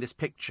seeing this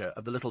picture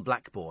of the little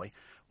black boy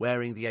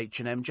wearing the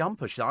H&M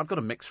jumper. She said, I've got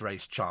a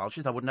mixed-race child.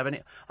 She said, I wouldn't have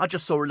any... I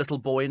just saw a little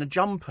boy in a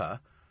jumper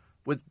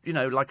with,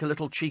 like a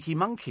little cheeky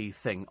monkey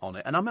thing on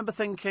it. And I remember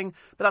thinking,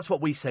 but that's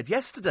what we said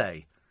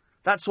yesterday.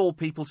 That's all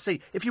people see.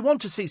 If you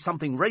want to see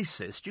something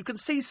racist, you can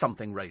see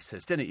something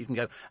racist, innit? You can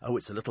go, oh,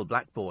 it's a little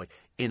black boy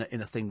in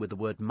a thing with the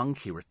word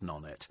monkey written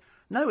on it.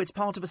 No, it's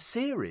part of a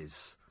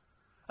series.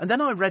 And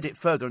then I read it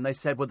further and they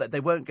said, well, that they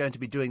weren't going to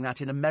be doing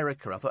that in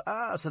America. I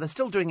thought, so they're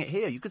still doing it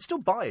here. You could still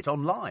buy it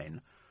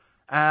online.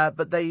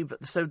 But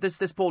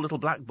this poor little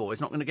black boy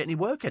is not going to get any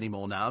work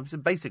anymore now. So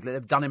basically,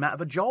 they've done him out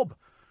of a job.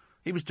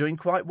 He was doing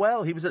quite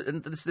well.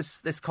 And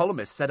this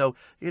columnist said, oh,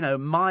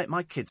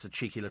 my kids are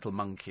cheeky little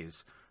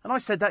monkeys. And I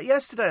said that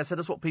yesterday. I said,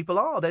 that's what people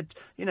are. They're,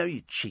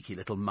 you cheeky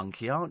little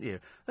monkey, aren't you?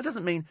 That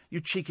doesn't mean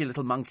you cheeky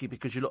little monkey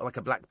because you look like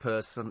a black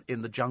person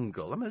in the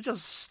jungle. I mean, it's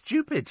just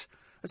stupid.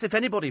 As if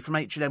anybody from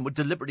H&M would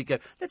deliberately go,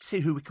 let's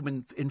see who we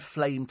can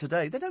inflame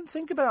today. They don't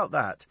think about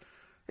that.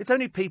 It's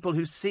only people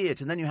who see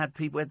it. And then you had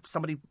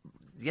somebody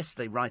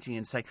yesterday writing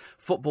in saying,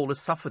 footballers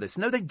suffer this.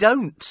 No, they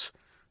don't.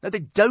 No,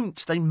 they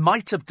don't. They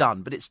might have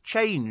done, but it's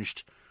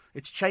changed.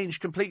 It's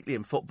changed completely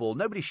in football.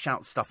 Nobody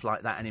shouts stuff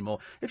like that anymore.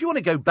 If you want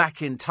to go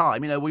back in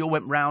time, we all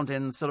went round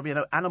in sort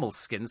of, animal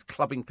skins,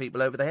 clubbing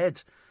people over the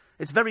head.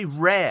 It's very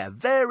rare,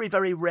 very,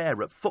 very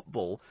rare at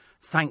football,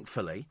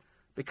 thankfully,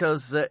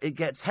 because it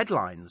gets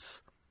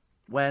headlines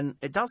when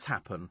it does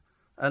happen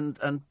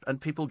and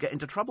people get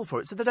into trouble for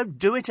it. So they don't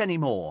do it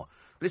anymore.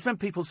 But it's when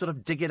people sort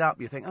of dig it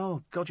up, you think,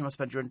 oh, God, you must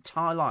spend your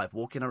entire life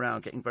walking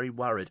around getting very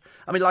worried.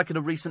 I mean, like in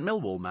a recent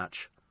Millwall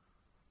match.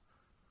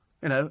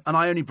 And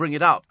I only bring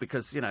it up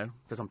because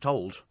I'm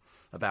told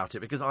about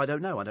it, because I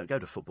don't know. I don't go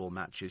to football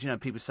matches.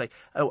 People say,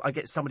 oh, I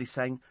get somebody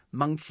saying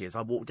monkey as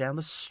I walk down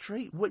the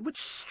street.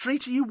 Which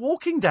street are you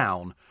walking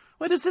down?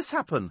 Where does this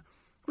happen?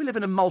 We live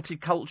in a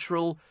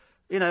multicultural,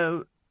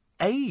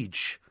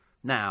 age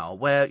now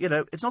where,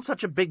 it's not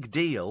such a big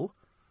deal.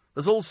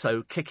 There's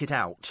also Kick It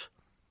Out,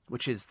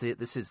 which is the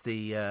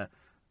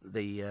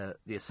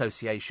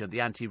association,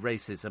 the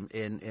anti-racism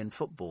in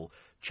football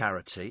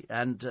charity,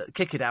 and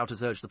Kick It Out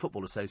has urged the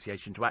Football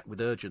Association to act with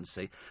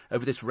urgency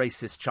over this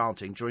racist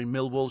chanting during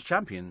Millwall's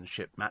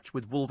championship match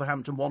with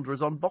Wolverhampton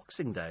Wanderers on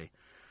Boxing Day.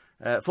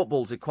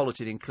 Football's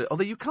equality include,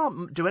 although you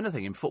can't do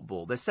anything in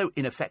football, they're so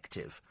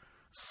ineffective.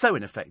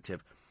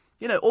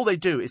 All they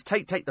do is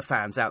take the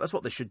fans out. That's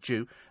what they should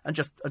do, and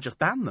just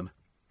ban them,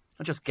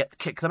 and just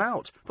kick them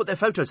out. Put their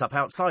photos up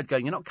outside,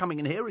 going, "You're not coming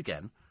in here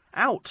again."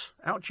 Out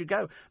you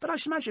go. But I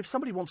should imagine if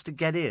somebody wants to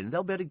get in,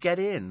 they'll be able to get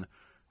in.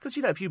 Because,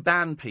 if you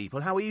ban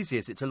people, how easy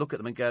is it to look at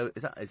them and go,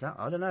 is that,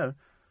 I don't know.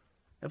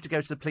 You have to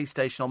go to the police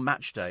station on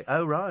match day.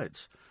 Oh,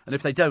 right. And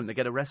if they don't, they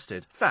get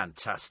arrested.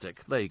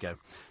 Fantastic. There you go.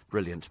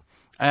 Brilliant.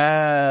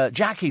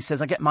 Jackie says,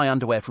 I get my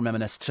underwear from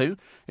M&S too.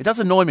 It does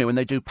annoy me when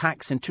they do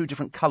packs in 2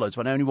 different colours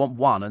when I only want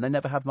one and they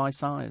never have my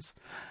size.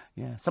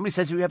 Yeah. Somebody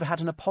says, have you ever had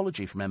an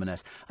apology from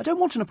M&S? I don't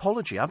want an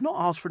apology. I've not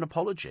asked for an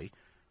apology.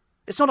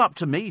 It's not up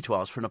to me to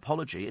ask for an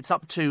apology. It's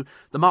up to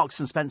the Marks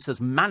and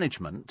Spencer's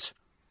management,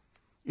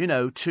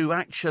 to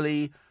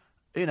actually,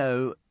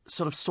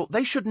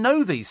 they should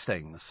know these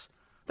things.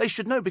 They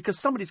should know because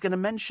somebody's going to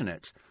mention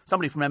it.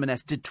 Somebody from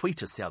M&S did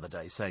tweet us the other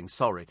day saying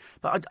sorry,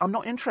 but I'm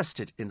not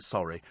interested in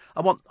sorry.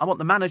 I want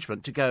the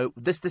management to go,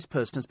 this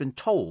person has been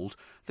told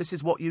this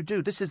is what you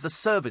do. This is the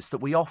service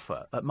that we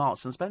offer at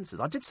Marks and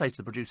Spencer's. I did say to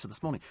the producer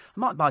this morning, I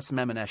might buy some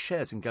M&S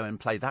shares and go and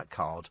play that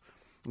card.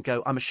 And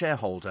go, I'm a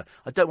shareholder.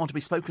 I don't want to be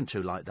spoken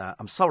to like that.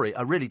 I'm sorry,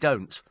 I really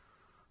don't.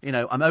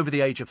 I'm over the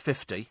age of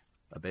 50,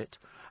 a bit,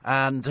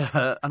 and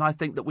I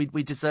think that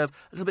we deserve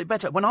a little bit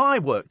better. When I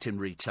worked in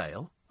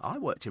retail,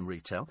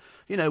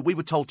 we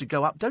were told to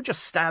go up. Don't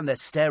just stand there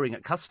staring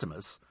at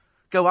customers.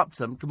 Go up to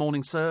them. Good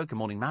morning, sir. Good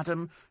morning,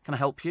 madam. Can I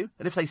help you?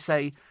 And if they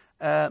say,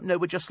 no,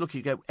 we're just looking,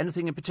 you go,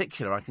 anything in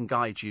particular I can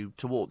guide you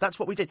toward. That's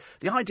what we did.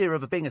 The idea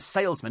of being a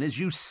salesman is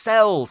you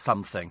sell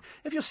something.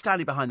 If you're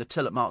standing behind the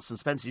till at Marks and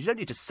Spencer's, you don't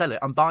need to sell it.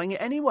 I'm buying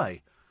it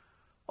anyway.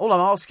 All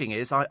I'm asking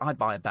is I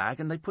buy a bag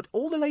and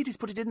all the ladies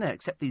put it in there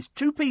except these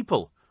 2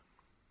 people.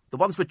 The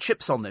ones with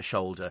chips on their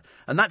shoulder.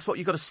 And that's what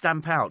you've got to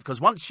stamp out.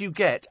 Because once you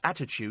get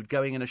attitude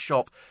going in a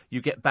shop,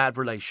 you get bad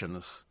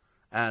relations.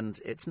 And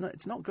it's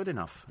not good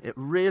enough. It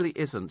really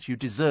isn't. You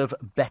deserve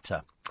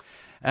better.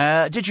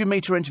 Did you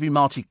meet or interview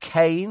Marty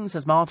Kane,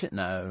 says Martin?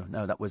 No,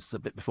 that was a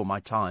bit before my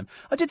time.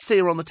 I did see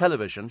her on the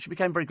television. She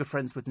became very good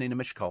friends with Nina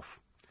Mishkov,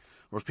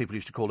 or as people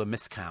used to call her,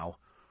 Miss Cow,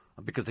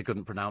 because they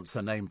couldn't pronounce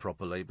her name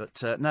properly.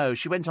 But no,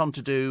 she went on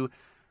to do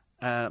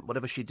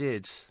whatever she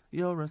did.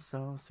 You're a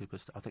star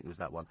superstar. I think it was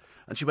that one.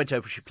 And she went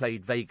over, she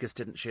played Vegas,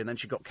 didn't she? And then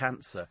she got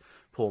cancer,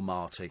 poor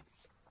Marty.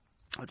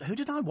 Who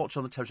did I watch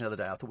on the television the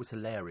other day? I thought was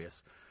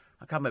hilarious.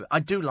 I can't remember. I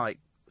do like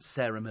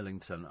Sarah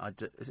Millington.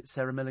 Is it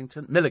Sarah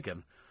Millington?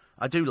 Milligan.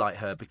 I do like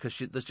her because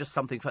there's just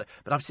something funny.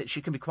 But I've said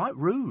she can be quite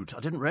rude.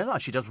 I didn't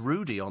realise she does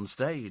Rudy on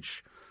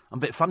stage. I'm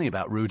a bit funny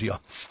about Rudy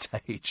on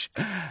stage.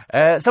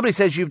 Somebody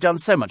says you've done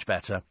so much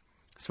better,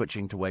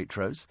 switching to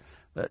Waitrose.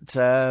 But,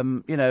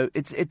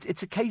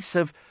 it's a case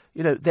of,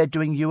 they're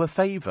doing you a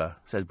favour,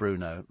 says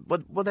Bruno.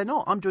 Well, they're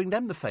not. I'm doing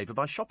them the favour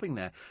by shopping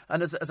there.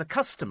 And as a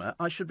customer,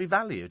 I should be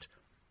valued.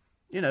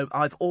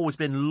 I've always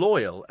been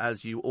loyal,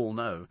 as you all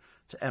know,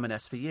 to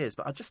M&S for years,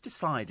 but I just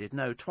decided,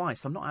 no,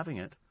 twice, I'm not having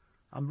it.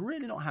 I'm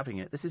really not having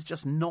it. This is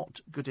just not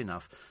good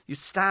enough. You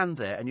stand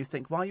there and you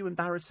think, why are you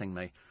embarrassing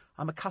me?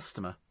 I'm a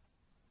customer.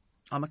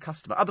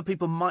 Other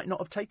people might not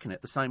have taken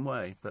it the same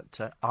way, but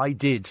I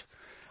did.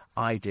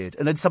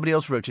 And then somebody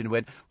else wrote in and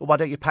went, well, why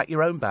don't you pack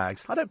your own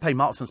bags? I don't pay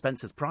Marks and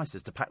Spencer's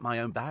prices to pack my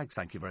own bags,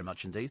 thank you very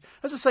much indeed.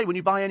 As I say, when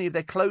you buy any of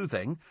their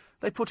clothing,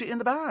 they put it in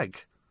the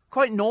bag.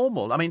 Quite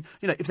normal. I mean,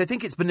 if they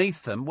think it's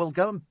beneath them, well,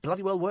 go and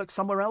bloody well work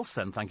somewhere else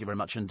then, thank you very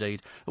much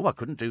indeed. Oh, I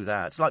couldn't do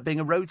that. It's like being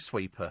a road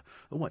sweeper.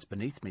 Oh, it's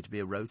beneath me to be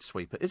a road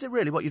sweeper. Is it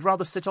really? What, you'd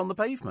rather sit on the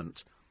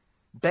pavement?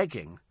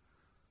 Begging.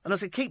 And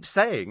as I keep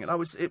saying, and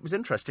it was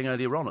interesting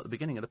earlier on at the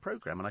beginning of the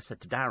programme, and I said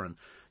to Darren,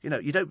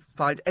 you don't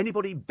find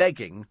anybody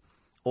begging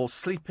or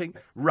sleeping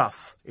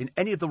rough in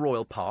any of the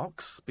royal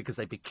parks, because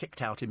they'd be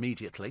kicked out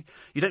immediately.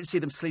 You don't see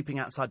them sleeping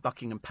outside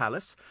Buckingham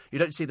Palace. You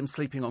don't see them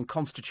sleeping on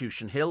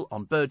Constitution Hill,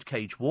 on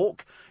Birdcage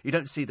Walk. You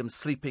don't see them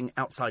sleeping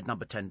outside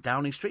number 10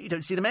 Downing Street. You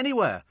don't see them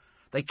anywhere.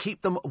 They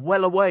keep them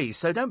well away.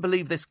 So don't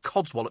believe this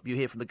codswallop you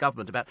hear from the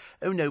government about,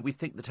 oh no, we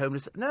think that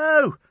homeless...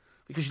 No!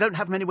 Because you don't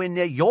have them anywhere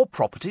near your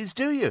properties,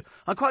 do you?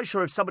 I'm quite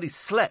sure if somebody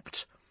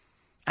slept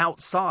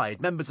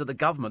outside members of the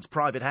government's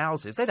private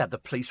houses, they'd have the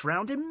police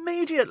round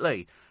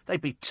immediately.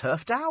 They'd be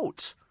turfed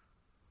out.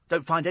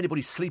 Don't find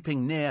anybody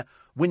sleeping near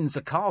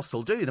Windsor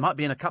Castle, do you? They might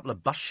be in a couple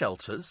of bus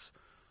shelters.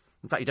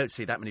 In fact, you don't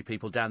see that many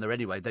people down there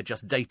anyway. They're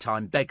just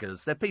daytime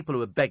beggars. They're people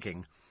who are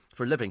begging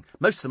for a living.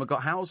 Most of them have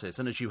got houses,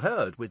 and as you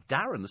heard with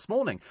Darren this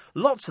morning,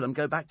 lots of them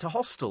go back to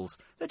hostels.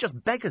 They're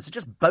just beggars. They're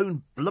just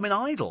bone-blooming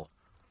idle.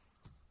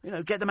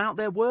 Get them out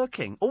there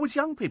working. Always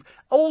young people.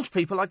 Old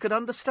people I could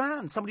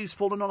understand. Somebody who's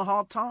fallen on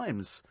hard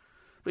times.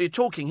 But you're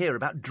talking here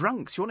about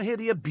drunks. You want to hear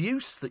the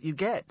abuse that you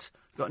get.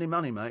 Got any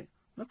money, mate?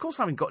 Of course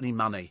I haven't got any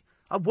money.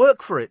 I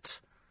work for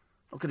it.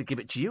 I'm not going to give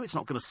it to you. It's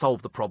not going to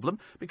solve the problem.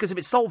 Because if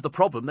it solved the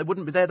problem, they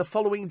wouldn't be there the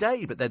following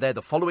day. But they're there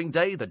the following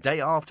day, the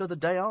day after, the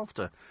day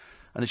after.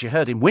 And as you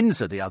heard in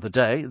Windsor the other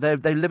day, they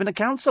live in a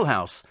council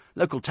house.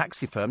 Local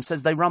taxi firm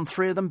says they run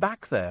 3 of them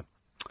back there.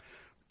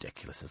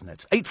 Ridiculous, isn't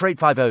it?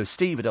 84850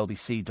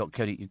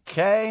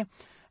 steve@lbc.co.uk.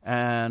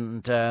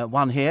 And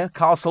one here,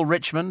 Castle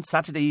Richmond,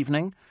 Saturday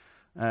evening,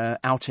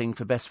 outing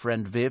for best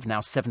friend Viv, now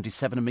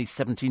 77 and me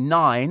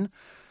 79,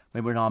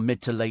 when we're in our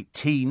mid to late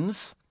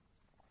teens.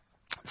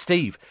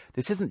 Steve,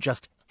 this isn't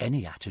just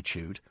any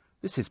attitude.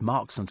 This is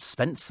Marks and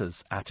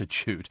Spencer's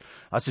attitude.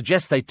 I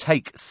suggest they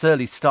take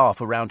surly staff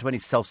around to any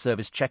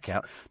self-service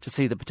checkout to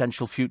see the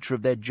potential future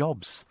of their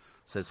jobs,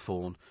 says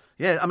Fawn.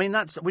 Yeah, I mean,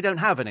 we don't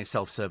have any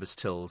self-service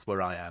tills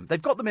where I am. They've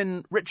got them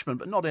in Richmond,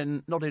 but not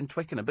in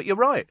Twickenham. But you're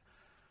right.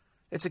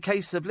 It's a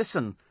case of,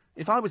 listen,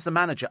 if I was the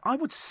manager, I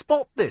would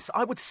spot this.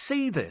 I would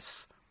see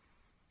this.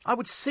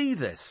 That's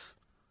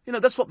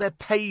what they're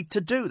paid to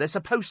do. They're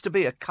supposed to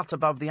be a cut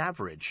above the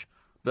average,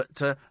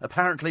 but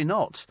apparently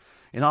not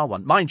in our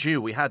one. Mind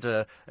you, we had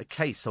a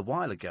case a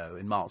while ago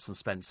in Marks and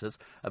Spencer's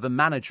of a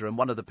manager and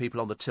one of the people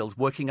on the tills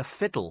working a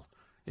fiddle,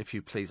 if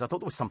you please. I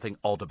thought there was something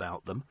odd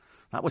about them.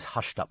 That was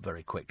hushed up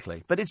very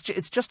quickly. But it's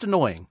just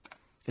annoying.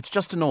 It's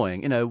just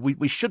annoying.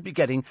 We should be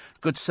getting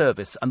good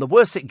service. And the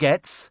worse it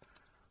gets,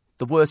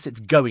 the worse it's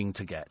going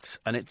to get.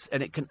 And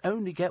it can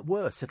only get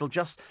worse.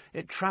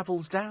 It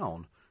travels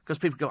down. Because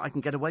people go, I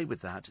can get away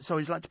with that. So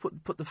you'd like to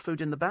put the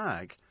food in the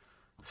bag.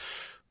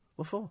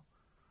 What for?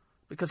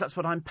 Because that's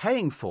what I'm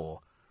paying for.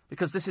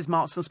 Because this is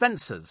Marks and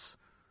Spencer's.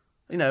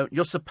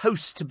 You're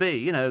supposed to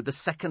be, the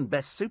second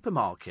best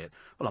supermarket.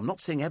 Well, I'm not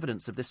seeing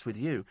evidence of this with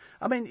you.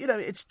 I mean,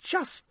 it's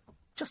just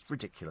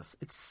ridiculous.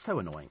 It's so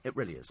annoying. It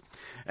really is.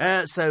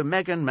 So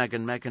Meghan,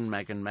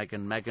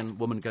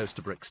 woman goes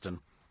to Brixton.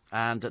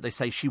 And they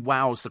say she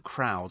wows the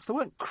crowds. There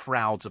weren't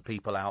crowds of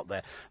people out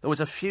there. There was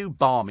a few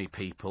balmy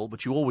people,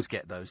 but you always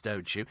get those,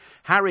 don't you?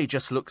 Harry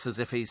just looks as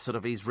if he's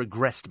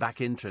regressed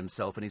back into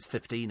himself and he's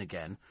 15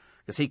 again,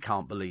 because he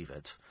can't believe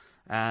it.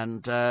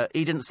 And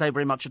he didn't say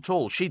very much at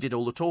all. She did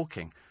all the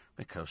talking,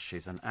 because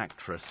she's an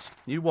actress.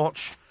 You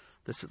watch.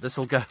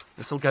 This'll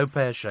go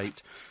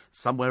pear-shaped.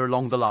 Somewhere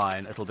along the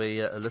line, it'll be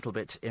a little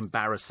bit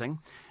embarrassing.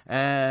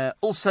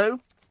 Also,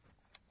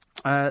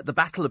 the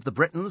Battle of the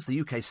Britons,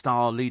 the UK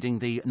star leading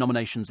the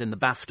nominations in the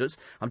BAFTAs.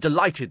 I'm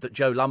delighted that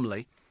Jo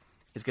Lumley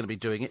is going to be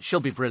doing it. She'll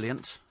be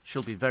brilliant.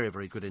 She'll be very,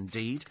 very good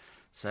indeed.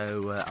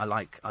 So I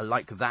like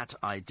that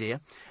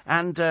idea.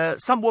 And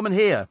some woman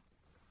here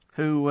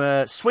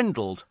who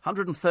swindled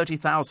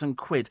 130,000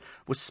 quid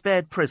was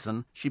spared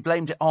prison. She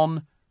blamed it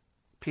on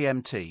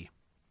PMT.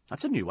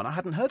 That's a new one. I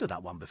hadn't heard of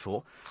that one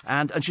before.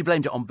 And she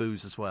blamed it on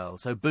booze as well.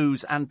 So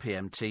booze and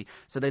PMT.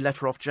 So they let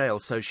her off jail.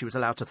 So she was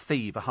allowed to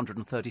thieve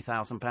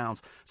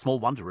 £130,000. Small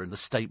wonder we're in the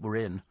state we're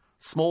in.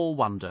 Small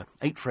wonder.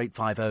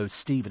 84850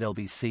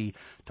 steve@lbc.co.uk.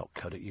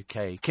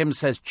 Kim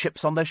says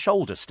chips on their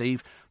shoulder,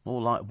 Steve.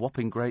 More like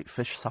whopping great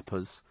fish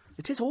suppers.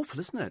 It is awful,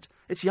 isn't it?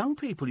 It's young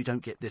people you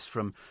don't get this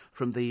from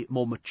the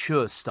more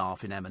mature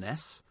staff in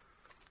M&S.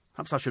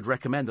 Perhaps I should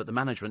recommend that the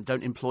management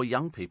don't employ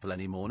young people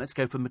anymore. Let's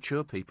go for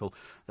mature people.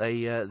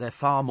 They're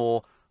far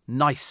more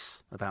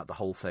nice about the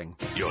whole thing.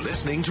 You're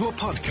listening to a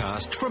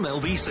podcast from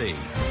LBC.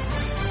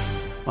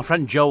 My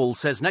friend Joel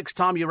says, next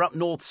time you're up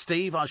north,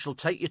 Steve, I shall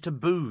take you to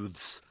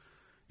Booths.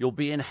 You'll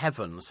be in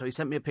heaven. So he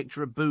sent me a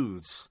picture of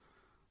Booths.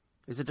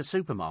 Is it a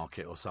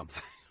supermarket or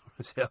something? Or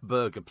is it a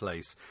burger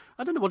place?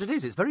 I don't know what it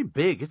is. It's very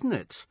big, isn't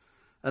it?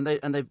 And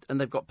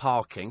they've got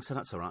parking, so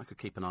that's all right. I could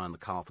keep an eye on the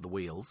car for the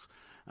wheels.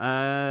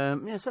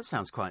 Yes, that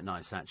sounds quite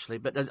nice, actually.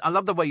 But I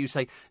love the way you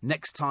say,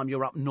 next time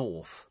you're up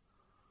north.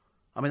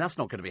 I mean, that's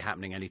not going to be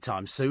happening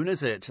anytime soon,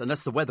 is it?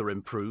 Unless the weather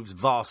improves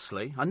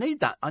vastly. I need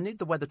that. I need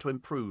the weather to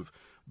improve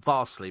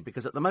vastly,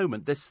 because at the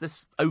moment,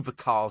 this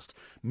overcast,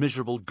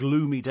 miserable,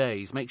 gloomy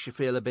days makes you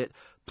feel a bit,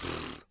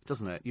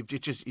 doesn't it? You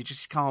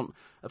just can't.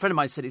 A friend of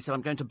mine said,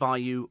 I'm going to buy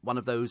you one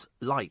of those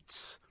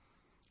lights,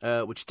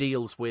 which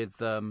deals with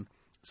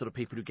sort of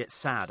people who get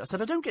sad. I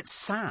said, I don't get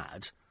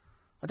sad.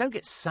 I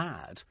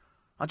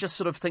just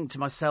sort of think to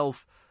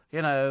myself,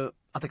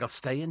 I think I'll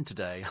stay in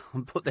today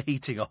and put the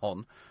heating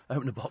on,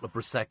 open a bottle of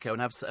Prosecco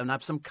and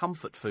have some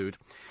comfort food.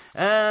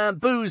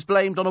 Booze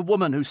blamed on a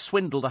woman who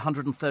swindled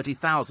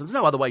 $130,000. There's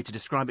no other way to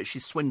describe it. She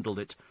swindled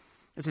it.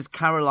 This is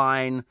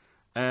Caroline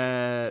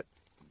Georgian,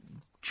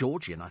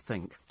 I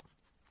think.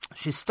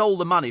 She stole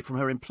the money from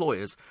her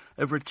employers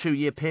over a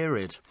 2-year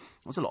period.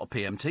 That was a lot of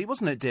PMT,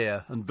 wasn't it,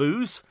 dear? And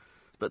booze.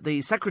 But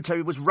the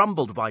secretary was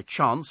rumbled by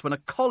chance when a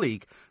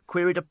colleague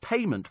queried a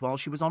payment while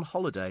she was on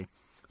holiday.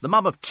 The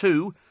mum of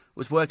 2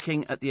 was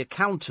working at the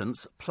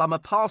accountant's Plumber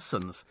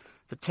Parsons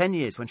for 10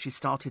 years when she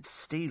started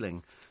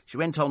stealing. She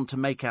went on to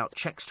make out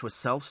cheques to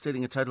herself,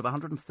 stealing a total of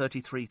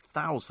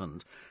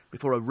 $133,000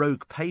 before a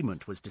rogue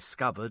payment was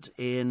discovered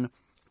in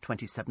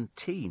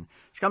 2017.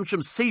 She comes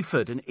from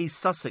Seaford in East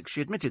Sussex.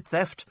 She admitted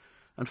theft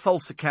and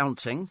false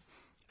accounting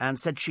and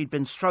said she'd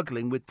been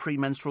struggling with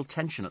premenstrual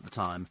tension at the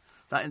time.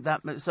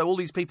 So all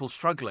these people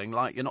struggling,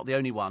 like you're not the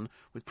only one,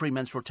 with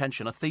premenstrual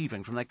tension are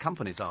thieving from their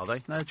companies, are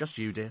they? No, just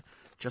you, dear.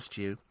 Just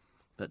you.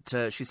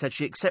 But she said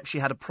she accepts she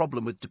had a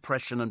problem with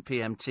depression and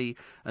PMT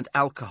and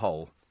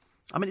alcohol.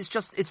 I mean, it's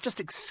just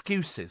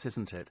excuses,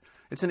 isn't it?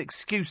 It's an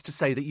excuse to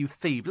say that you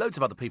thieve. Loads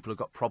of other people have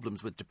got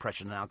problems with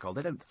depression and alcohol.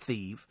 They don't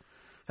thieve.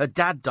 Her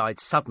dad died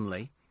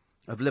suddenly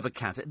of liver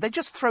cancer. They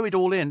just throw it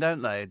all in,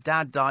 don't they?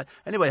 Dad died.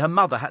 Anyway, her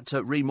mother had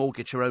to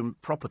remortgage her own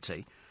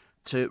property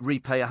to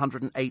repay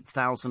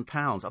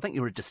 £108,000. I think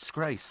you're a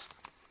disgrace.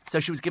 So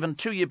she was given a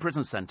 2-year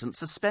prison sentence,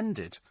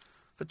 suspended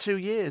for 2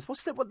 years.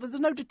 There's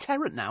no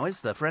deterrent now,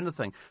 is there, for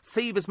anything?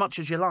 Thieve as much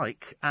as you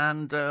like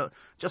and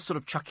just sort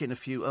of chuck in a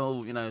few,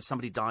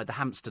 somebody died, the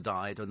hamster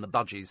died, and the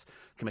budgies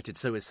committed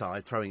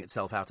suicide, throwing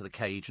itself out of the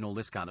cage and all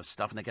this kind of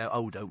stuff. And they go,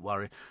 oh, don't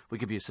worry, we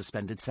give you a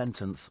suspended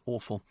sentence.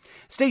 Awful.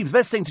 Steve, the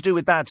best thing to do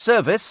with bad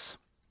service,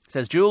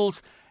 says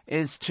Jules,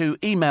 is to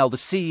email the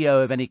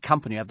CEO of any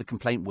company you have the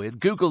complaint with,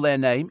 Google their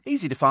name,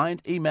 easy to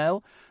find,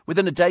 email.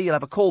 Within a day, you'll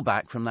have a call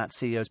back from that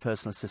CEO's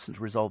personal assistant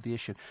to resolve the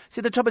issue.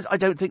 See, the trouble is, I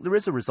don't think there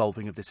is a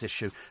resolving of this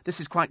issue. This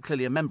is quite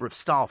clearly a member of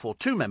staff, or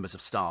 2 members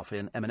of staff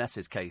in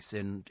M&S's case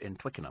in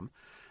Twickenham,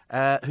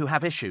 who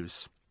have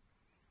issues.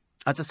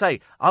 As I say,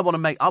 I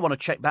want to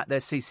check back their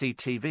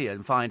CCTV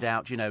and find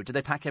out, do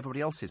they pack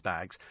everybody else's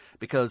bags?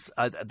 Because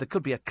there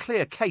could be a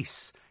clear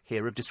case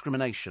here of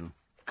discrimination.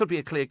 Could be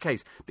a clear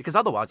case, because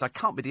otherwise I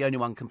can't be the only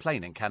one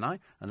complaining, can I?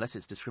 Unless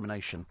it's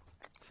discrimination.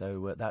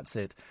 So that's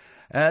it.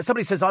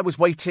 Somebody says, I was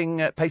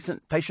waiting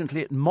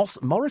patiently at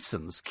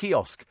Morrison's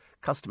kiosk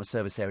customer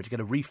service area to get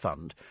a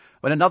refund.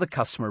 When another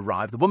customer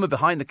arrived, the woman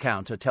behind the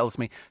counter tells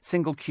me,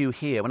 single queue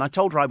here. When I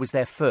told her I was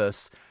there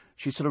first,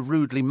 she sort of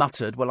rudely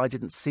muttered, well, I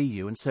didn't see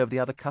you, and served the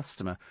other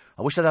customer.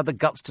 I wish I'd had the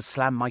guts to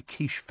slam my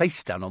quiche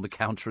face down on the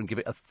counter and give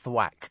it a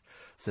thwack,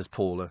 says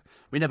Paula.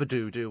 We never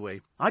do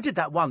we? I did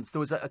that once. There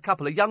was a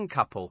young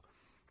couple,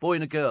 boy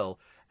and a girl,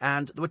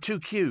 and there were 2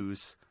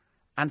 queues,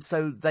 and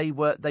so they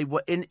were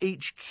in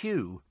each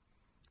queue.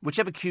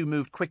 Whichever queue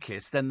moved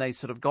quickest, then they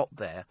sort of got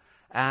there.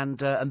 And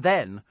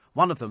then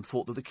one of them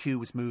thought that the queue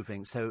was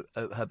moving, so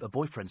her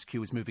boyfriend's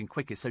queue was moving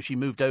quickest, so she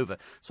moved over.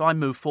 So I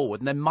moved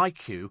forward, and then my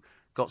queue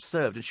got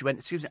served, and she went,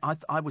 excuse me,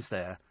 I was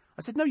there.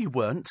 I said, no, you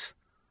weren't.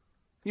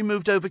 You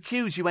moved over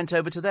queues, you went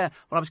over to there.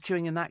 Well, I was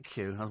queuing in that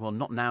queue. I said, well,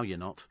 not now, you're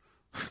not.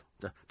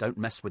 Don't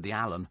mess with the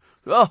Allen.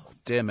 Oh,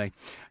 dear me.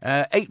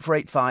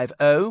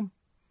 84850.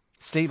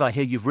 Steve, I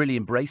hear you've really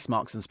embraced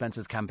Marks &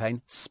 Spencer's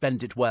campaign.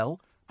 Spend it well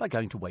by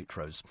going to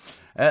Waitrose.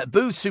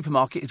 Booth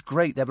Supermarket is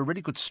great. They have a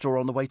really good store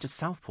on the way to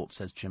Southport,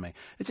 says Jimmy.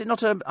 Is it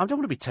not I don't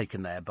want to be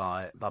taken there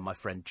by my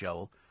friend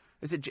Joel.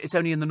 It's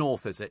only in the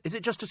north, is it? Is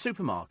it just a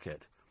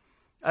supermarket?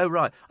 Oh,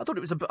 right. I thought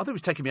it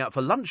was taking me out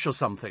for lunch or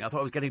something. I thought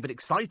I was getting a bit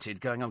excited,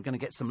 going, I'm going to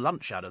get some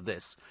lunch out of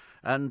this.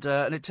 And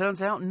it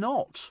turns out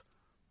not.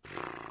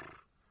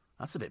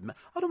 That's a bit...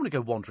 I don't want to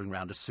go wandering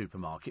around a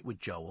supermarket with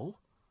Joel.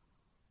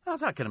 How's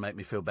that going to make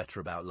me feel better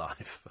about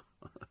life?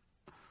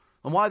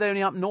 And why are they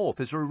only up north?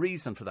 Is there a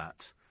reason for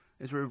that?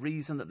 Is there a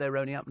reason that they're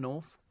only up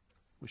north?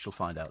 We shall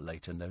find out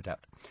later, no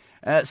doubt.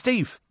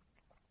 Steve,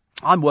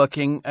 I'm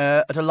working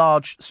at a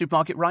large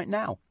supermarket right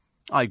now.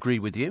 I agree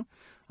with you.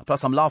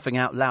 Plus, I'm laughing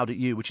out loud at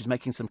you, which is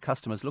making some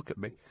customers look at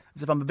me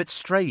as if I'm a bit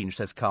strange,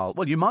 says Carl.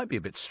 Well, you might be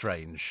a bit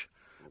strange.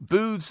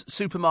 Booths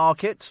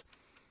Supermarket,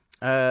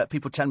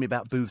 People tell me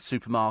about Booth's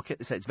Supermarket.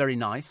 They say it's very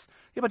nice.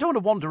 Yeah, but I don't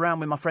want to wander around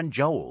with my friend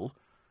Joel.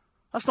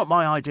 That's not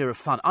my idea of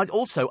fun.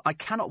 I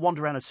cannot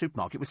wander around a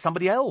supermarket with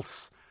somebody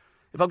else.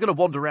 If I'm going to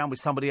wander around with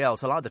somebody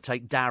else, I'll either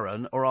take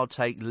Darren or I'll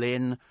take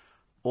Lynn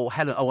or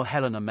Helen. Oh, well,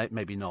 Helena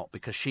maybe not,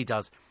 because she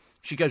goes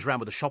around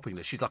with a shopping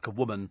list. She's like a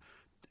woman,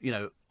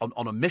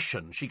 on a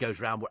mission. She goes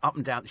around up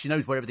and down. She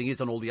knows where everything is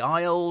on all the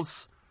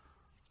aisles.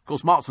 Of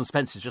course, Marks and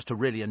Spencer's, just to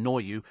really annoy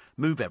you,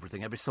 move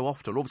everything every so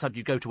often. All of a sudden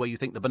you go to where you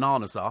think the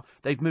bananas are.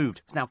 They've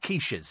moved. It's now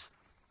quiches.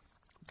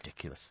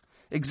 Ridiculous.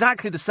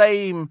 Exactly the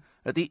same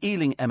at the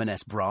Ealing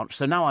M&S branch.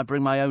 So now I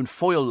bring my own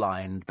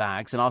foil-lined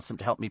bags and ask them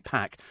to help me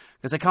pack,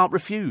 because they can't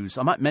refuse.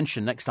 I might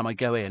mention next time I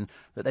go in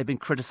that they've been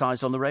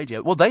criticised on the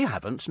radio. Well, they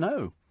haven't,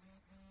 no.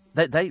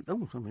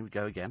 Oh, here we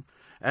go again.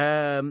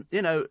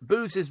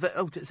 Booths is...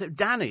 so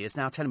Danny is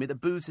now telling me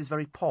that Booths is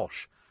very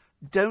posh.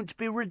 Don't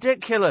be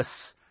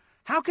ridiculous.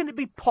 How can it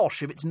be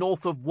posh if it's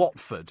north of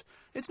Watford?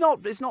 It's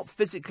not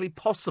physically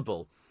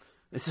possible.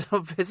 It's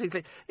not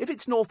physically... If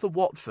it's north of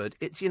Watford,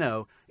 it's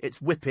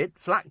Whippet,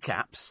 flat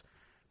caps,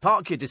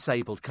 park your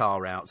disabled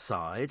car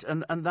outside,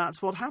 and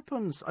that's what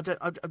happens.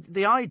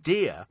 The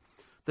idea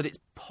that it's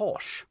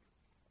posh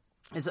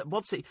is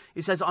that...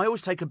 He says, I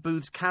always take a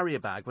Booth's carrier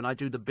bag when I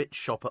do the bit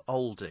shop at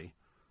Aldi.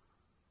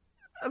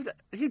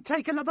 You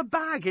take another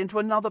bag into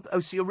another...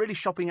 Oh, so you're really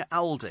shopping at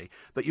Aldi,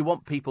 but you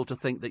want people to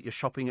think that you're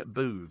shopping at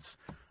Booth's.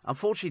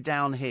 Unfortunately,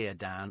 down here,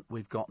 Dan,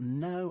 we've got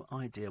no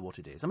idea what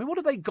it is. I mean, what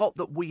have they got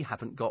that we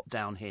haven't got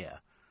down here?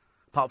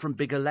 Apart from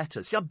bigger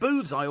letters. Yeah,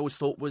 Booth's I always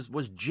thought was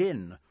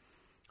gin.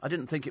 I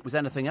didn't think it was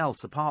anything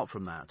else apart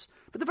from that.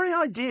 But the very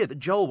idea that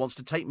Joel wants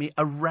to take me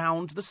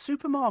around the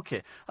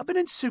supermarket. I've been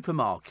in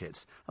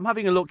supermarkets. I'm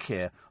having a look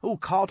here. Oh,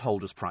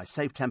 cardholders price,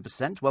 save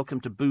 10%.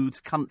 Welcome to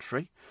Booth's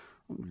country.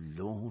 Oh,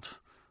 Lord.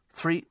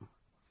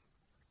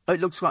 It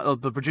looks quite...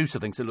 the producer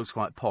thinks it looks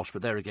quite posh,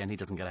 but there again, he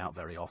doesn't get out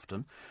very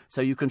often.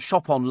 So you can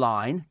shop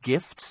online,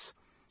 gifts,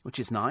 which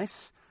is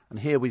nice. And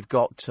here we've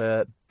got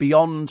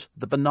Beyond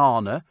the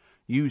Banana,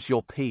 use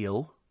your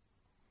peel.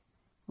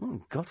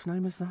 Oh, God's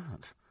name is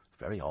that?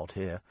 Very odd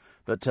here.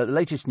 But the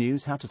latest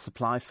news, how to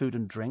supply food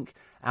and drink.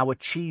 Our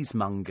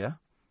cheesemonger.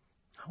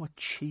 Our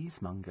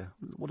cheesemonger?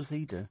 What does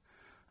he do?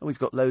 Oh, he's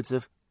got loads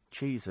of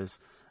cheeses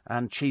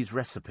and cheese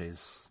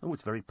recipes. Oh,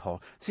 it's very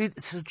posh. See,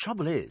 the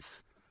trouble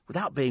is...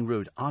 Without being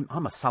rude,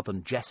 I'm a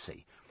Southern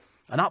Jessie,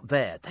 and up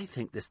there they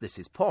think this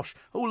is posh.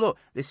 Oh look,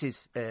 this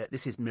is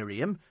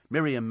Miriam.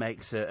 Miriam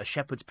makes a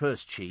shepherd's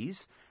purse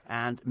cheese,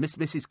 and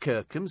Mrs.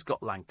 Kirkham's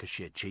got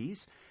Lancashire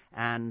cheese,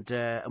 and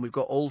we've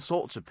got all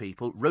sorts of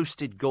people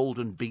roasted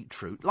golden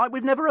beetroot. Like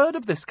we've never heard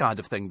of this kind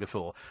of thing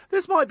before.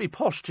 This might be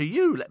posh to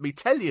you, let me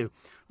tell you.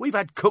 We've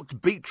had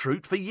cooked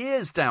beetroot for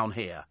years down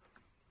here.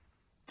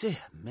 Dear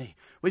me.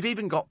 We've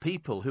even got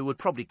people who would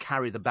probably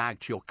carry the bag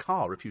to your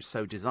car if you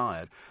so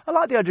desired. I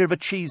like the idea of a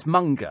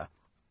cheesemonger,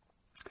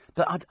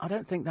 but I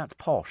don't think that's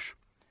posh.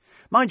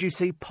 Mind you,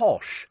 see,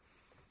 posh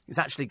is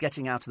actually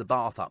getting out of the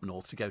bath up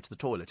north to go to the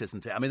toilet,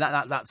 isn't it? I mean,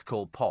 that's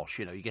called posh,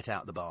 you get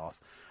out of the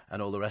bath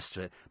and all the rest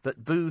of it.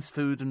 But Booth's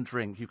Food and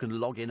Drink, you can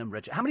log in and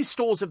register. How many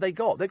stores have they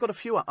got? They've got a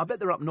few up. I bet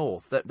they're up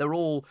north. They're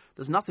all...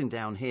 There's nothing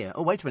down here.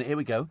 Oh, wait a minute, here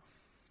we go.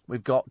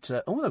 We've got...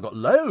 they've got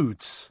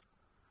loads.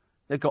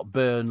 They've got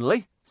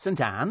Burnley, St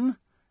Anne,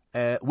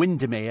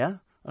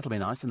 Windermere, that'll be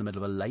nice, in the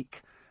middle of a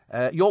lake.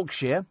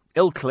 Yorkshire,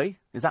 Ilkley,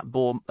 is that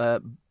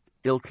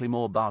Ilkley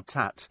Moor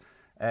Bartat?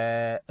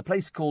 A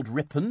place called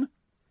Ripon,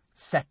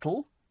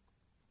 Settle,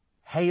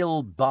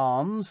 Hale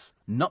Barnes,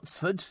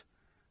 Knutsford,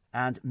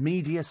 and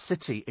Media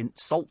City in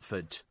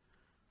Salford.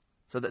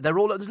 So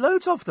there's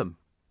loads of them.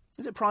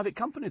 Is it a private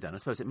company then? I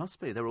suppose it must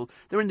be.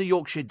 They're in the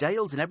Yorkshire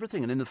Dales and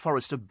everything, and in the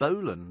Forest of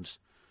Bowland.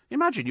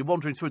 Imagine you're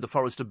wandering through the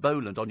Forest of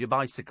Bowland on your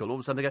bicycle. All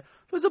of a sudden they go,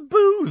 there's a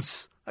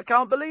Booth's. I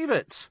can't believe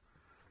it.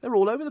 They're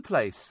all over the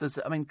place.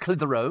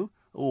 Clitheroe.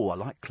 Oh, I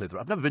like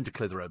Clitheroe. I've never been to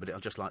Clitheroe, but I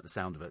just like the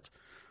sound of it.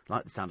 I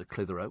like the sound of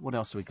Clitheroe. What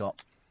else have we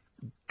got?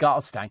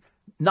 Garstang.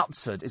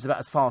 Knutsford is about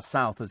as far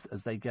south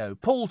as they go.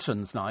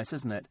 Poulton's nice,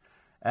 isn't it?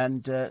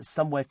 And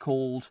somewhere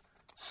called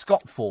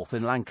Scotforth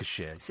in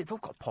Lancashire. See, they've all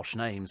got posh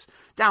names.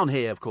 Down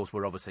here, of course,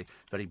 we're obviously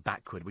very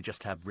backward. We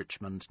just have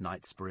Richmond,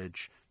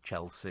 Knightsbridge,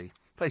 Chelsea.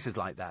 Places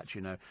like that,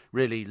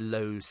 really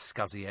low,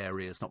 scuzzy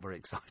areas, not very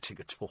exciting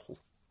at all.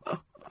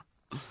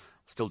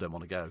 Still don't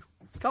want to go.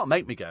 Can't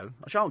make me go.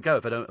 I shan't go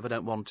if I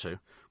don't want to.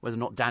 Whether or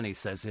not Danny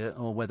says it,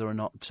 or whether or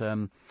not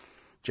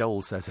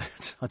Joel says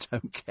it, I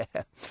don't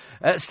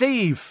care.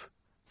 Steve,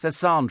 says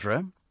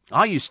Sandra,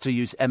 I used to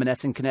use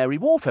M&S in Canary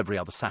Wharf every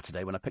other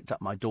Saturday when I picked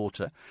up my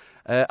daughter.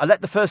 I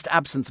let the first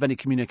absence of any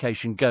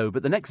communication go,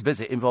 but the next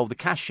visit involved the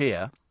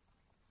cashier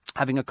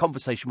having a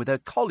conversation with her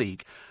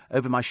colleague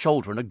over my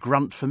shoulder and a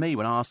grunt for me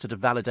when I asked her to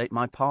validate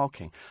my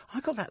parking. I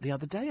got that the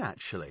other day,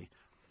 actually.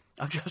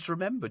 I've just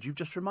remembered. You've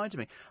just reminded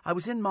me. I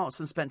was in Marks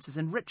and Spencer's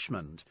in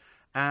Richmond,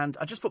 and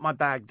I just put my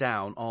bag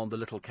down on the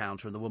little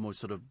counter, and the woman was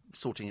sort of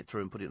sorting it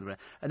through and putting it in the...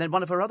 And then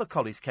one of her other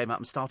colleagues came up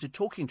and started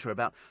talking to her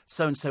about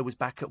so-and-so was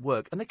back at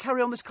work, and they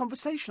carry on this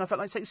conversation. I felt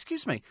like saying,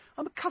 excuse me,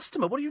 I'm a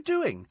customer. What are you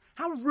doing?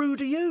 How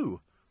rude are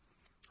you?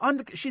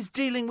 She's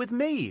dealing with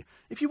me.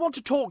 If you want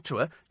to talk to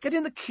her, get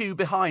in the queue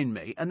behind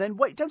me and then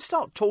wait. Don't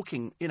start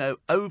talking,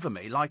 over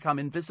me like I'm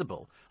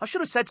invisible. I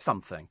should have said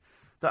something.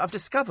 That I've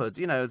discovered,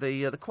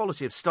 the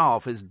quality of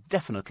staff is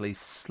definitely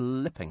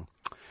slipping.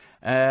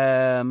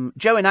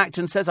 Joe in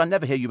Acton says, I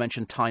never hear you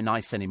mention Thai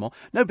Nice anymore.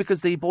 No,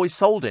 because the boys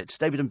sold it.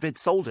 David and Vid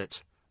sold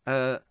it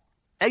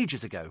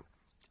ages ago.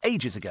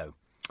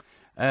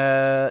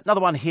 Another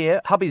one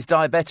here. Hubby's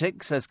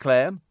diabetic, says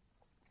Claire.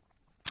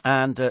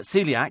 And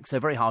celiac, so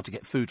very hard to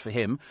get food for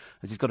him,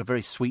 as he's got a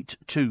very sweet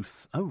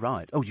tooth. Oh,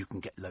 right. Oh, you can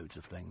get loads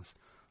of things.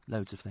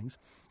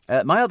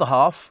 My other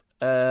half,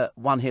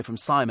 one here from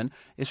Simon,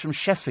 is from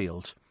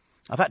Sheffield.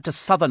 I've had to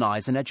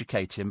southernize and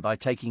educate him by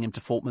taking him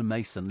to Fortman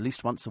Mason at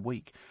least once a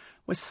week.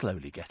 We're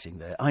slowly getting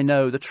there. I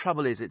know, the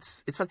trouble is,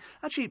 it's fun.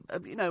 Actually,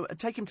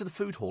 take him to the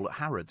food hall at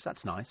Harrods.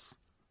 That's nice.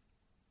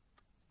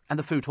 And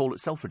the food hall at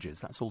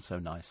Selfridges. That's also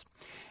nice.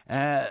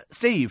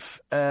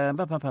 Steve, I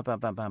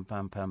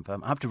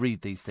have to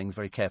read these things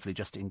very carefully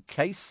just in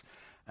case.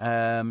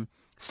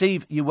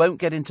 Steve, you won't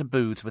get into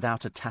booths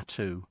without a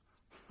tattoo.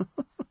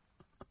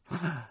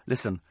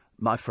 Listen,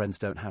 my friends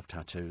don't have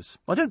tattoos.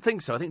 Well, I don't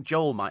think so. I think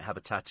Joel might have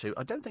a tattoo.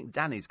 I don't think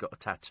Danny's got a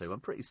tattoo. I'm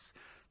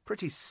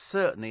pretty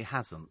certain he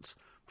hasn't.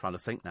 I'm trying to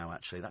think now,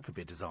 actually. That could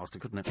be a disaster,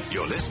 couldn't it?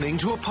 You're listening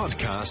to a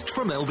podcast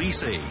from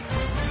LBC.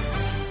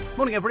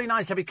 Morning, everybody.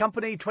 Nice to have your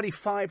company.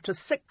 25 to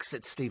 6.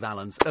 It's Steve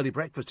Allen's Early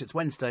Breakfast. It's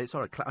Wednesday.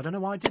 Sorry, I don't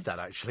know why I did that,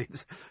 actually.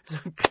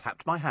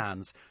 Clapped my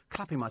hands.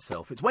 Clapping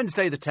myself. It's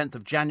Wednesday, the 10th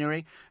of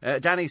January.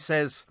 Danny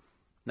says,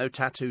 no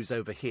tattoos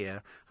over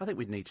here. I think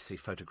we'd need to see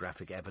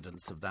photographic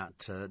evidence of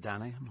that,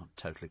 Danny. I'm not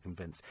totally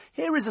convinced.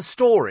 Here is a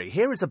story.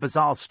 Here is a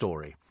bizarre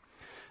story.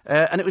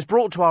 And it was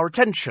brought to our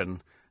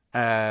attention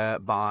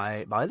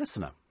by a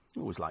listener.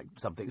 Always like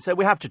something. So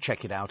we have to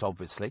check it out,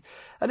 obviously.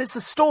 And it's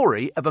a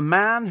story of a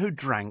man who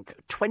drank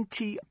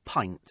 20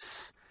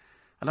 pints.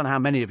 I don't know how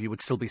many of you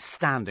would still be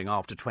standing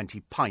after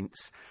 20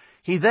 pints.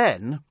 He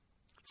then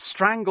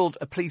strangled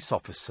a police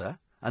officer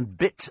and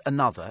bit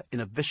another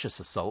in a vicious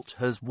assault,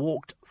 has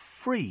walked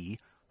free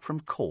from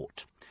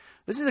court.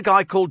 This is a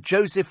guy called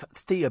Joseph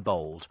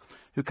Theobald,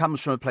 who comes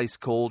from a place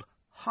called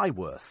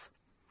Highworth.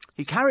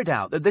 He carried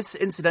out, this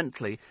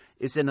incidentally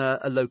is in a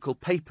local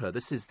paper.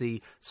 This is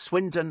the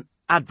Swindon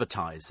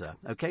Advertiser,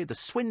 OK? The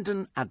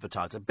Swindon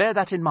Advertiser. Bear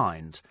that in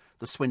mind,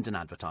 the Swindon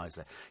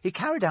Advertiser. He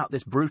carried out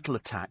this brutal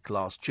attack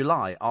last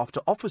July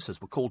after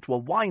officers were called to a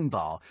wine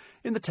bar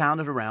in the town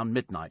at around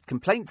midnight.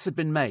 Complaints had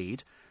been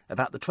made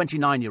about the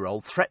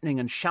 29-year-old threatening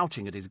and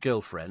shouting at his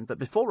girlfriend, but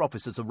before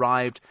officers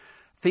arrived,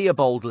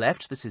 Theobald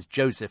left, this is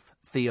Joseph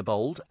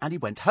Theobald, and he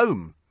went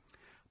home.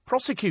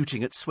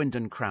 Prosecuting at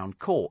Swindon Crown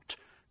Court,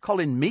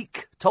 Colin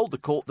Meek told the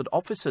court that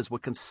officers were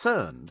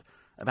concerned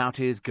about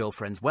his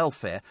girlfriend's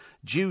welfare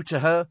due to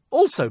her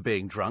also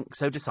being drunk,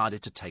 so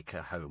decided to take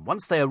her home.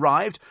 Once they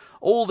arrived,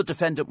 all the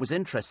defendant was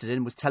interested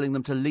in was telling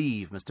them to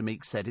leave, Mr.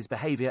 Meek said. His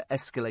behaviour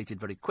escalated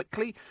very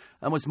quickly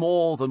and was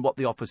more than what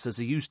the officers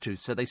are used to,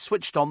 so they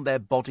switched on their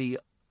body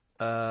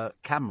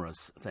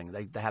cameras thing.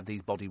 They have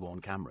these body-worn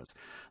cameras.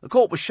 The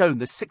court was shown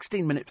this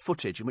 16-minute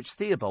footage in which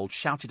Theobald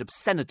shouted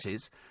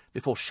obscenities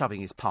before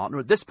shoving his partner.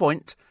 At this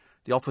point,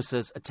 the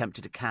officers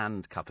attempted to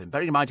handcuff him.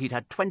 Bearing in mind he'd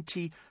had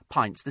 20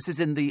 pints. This is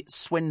in the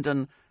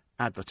Swindon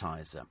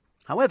Advertiser.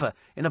 However,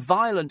 in a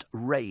violent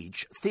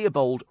rage,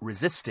 Theobald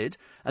resisted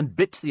and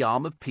bit the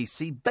arm of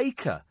PC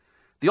Baker.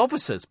 The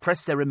officers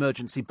pressed their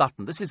emergency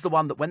button. This is the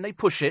one that when they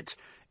push it,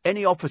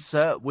 any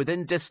officer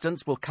within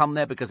distance will come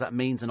there because that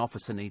means an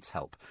officer needs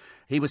help.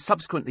 He was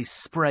subsequently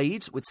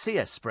sprayed with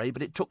CS spray,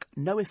 but it took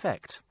no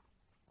effect.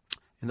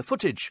 In the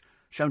footage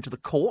shown to the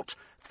court,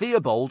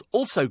 Theobald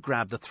also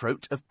grabbed the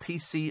throat of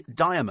PC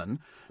Diamond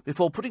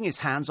before putting his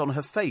hands on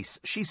her face.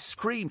 She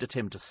screamed at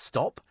him to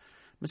stop.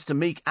 Mr.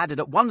 Meek added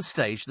at one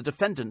stage the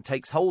defendant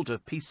takes hold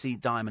of PC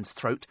Diamond's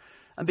throat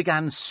and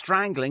began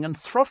strangling and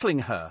throttling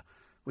her,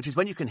 which is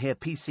when you can hear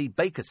PC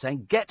Baker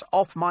saying, "Get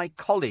off my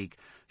colleague."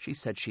 She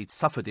said she'd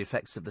suffered the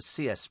effects of the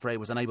CS spray,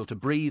 was unable to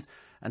breathe,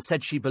 and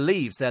said she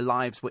believes their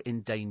lives were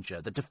in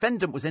danger. The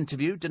defendant was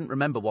interviewed, didn't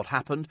remember what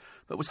happened,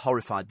 but was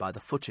horrified by the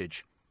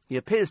footage. He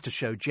appears to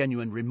show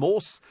genuine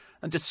remorse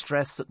and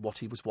distress at what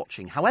he was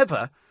watching.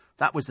 However,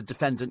 that was the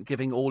defendant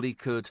giving all he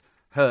could,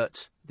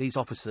 hurt these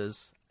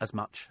officers as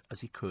much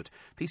as he could.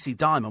 PC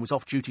Diamond was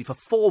off duty for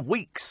 4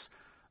 weeks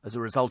as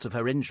a result of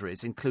her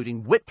injuries,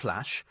 including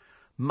whiplash,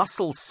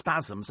 muscle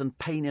spasms and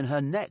pain in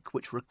her neck,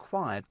 which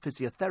required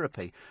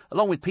physiotherapy.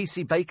 Along with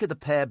PC Baker, the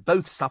pair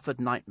both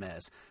suffered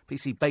nightmares.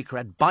 PC Baker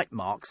had bite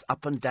marks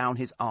up and down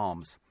his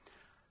arms.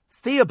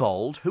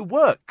 Theobald, who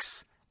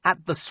works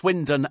at the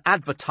Swindon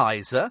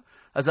Advertiser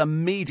as a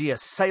media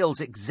sales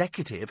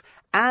executive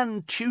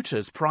and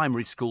tutors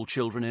primary school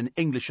children in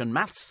English and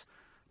maths,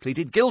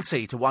 pleaded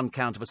guilty to 1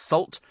 count of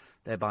assault,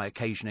 thereby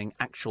occasioning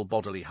actual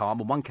bodily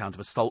harm, and 1 count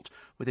of assault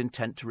with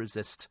intent to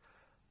resist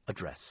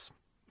address.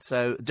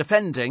 So,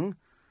 defending,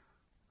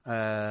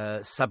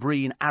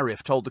 Sabrine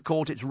Arif told the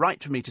court, "It's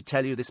right for me to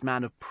tell you this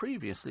man of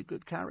previously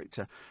good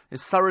character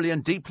is thoroughly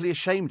and deeply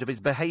ashamed of his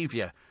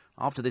behaviour.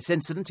 After this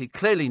incident, he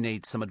clearly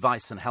needs some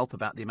advice and help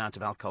about the amount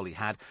of alcohol he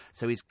had,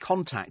 so he's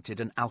contacted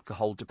an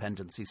alcohol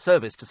dependency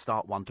service to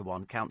start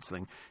one-to-one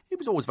counselling. He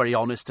was always very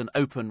honest and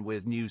open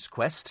with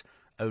NewsQuest,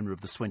 owner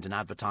of the Swindon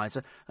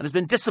Advertiser, and has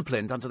been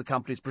disciplined under the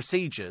company's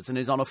procedures and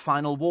is on a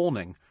final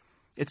warning.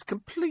 It's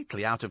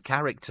completely out of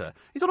character.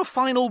 He's on a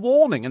final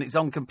warning and it's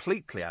on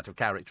completely out of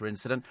character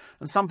incident,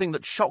 and something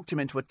that shocked him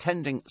into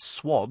attending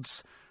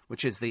SWADS,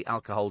 which is the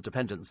Alcohol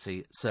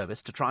Dependency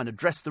Service, to try and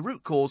address the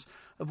root cause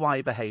of why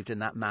he behaved in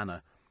that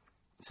manner.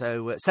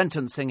 So,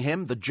 sentencing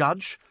him, the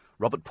judge,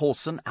 Robert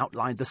Pawson,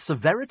 outlined the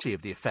severity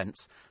of the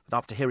offence, but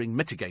after hearing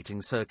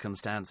mitigating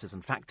circumstances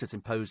and factors,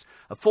 imposed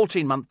a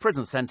 14-month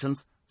prison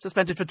sentence,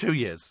 suspended for 2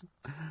 years.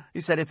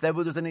 He said if there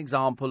was an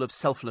example of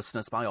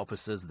selflessness by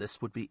officers,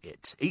 this would be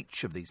it.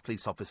 Each of these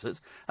police officers,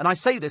 and I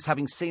say this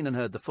having seen and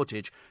heard the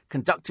footage,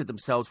 conducted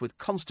themselves with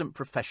constant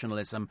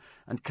professionalism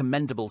and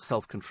commendable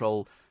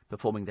self-control,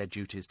 performing their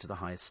duties to the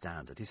highest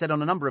standard. He said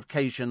on a number of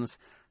occasions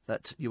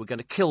that you were going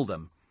to kill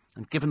them,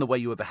 and given the way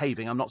you were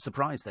behaving, I'm not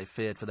surprised they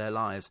feared for their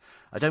lives.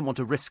 I don't want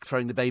to risk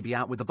throwing the baby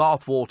out with the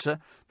bathwater,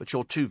 but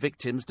your 2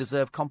 victims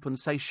deserve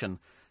compensation.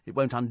 It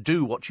won't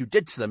undo what you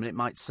did to them, and it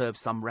might serve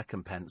some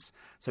recompense.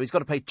 So he's got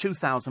to pay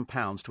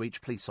 £2,000 to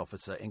each police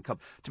officer.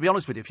 To be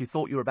honest with you, if you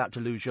thought you were about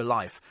to lose your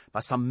life by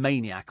some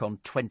maniac on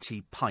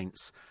 20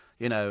 pints,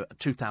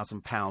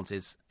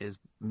 £2,000 is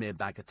mere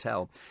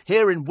bagatelle.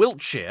 Here in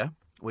Wiltshire,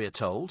 we are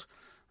told,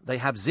 they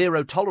have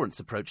zero tolerance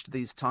approach to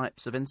these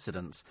types of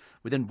incidents.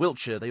 Within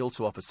Wiltshire, they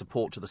also offer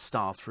support to the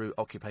staff through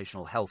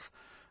occupational health,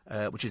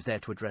 which is there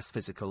to address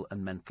physical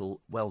and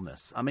mental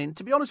wellness. I mean,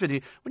 to be honest with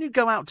you, when you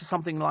go out to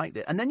something like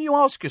this, and then you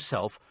ask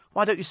yourself,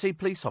 why don't you see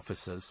police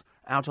officers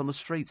out on the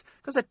streets?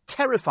 Because they're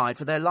terrified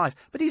for their life.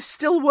 But he's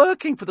still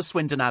working for the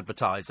Swindon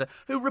Advertiser,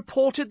 who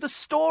reported the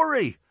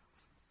story.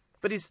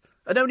 But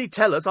and only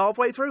tell us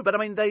halfway through. But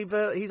I mean,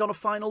 he's on a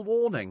final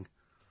warning.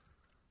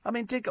 I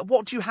mean, Dick,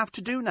 what do you have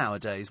to do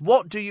nowadays?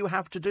 What do you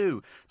have to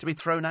do to be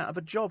thrown out of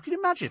a job? Can you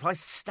imagine if I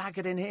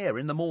staggered in here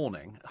in the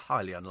morning?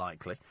 Highly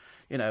unlikely.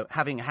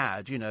 Having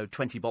had,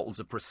 20 bottles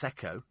of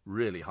Prosecco,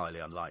 really highly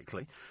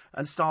unlikely,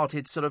 and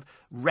started sort of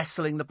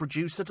wrestling the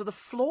producer to the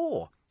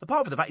floor.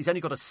 Apart from the fact he's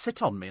only got to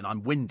sit on me and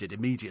I'm winded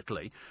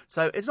immediately.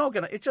 So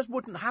it just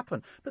wouldn't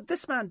happen. But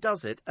this man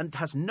does it and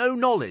has no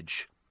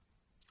knowledge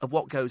of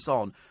what goes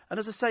on. And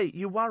as I say,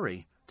 you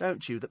worry,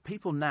 don't you, that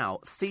people now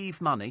thieve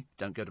money,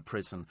 don't go to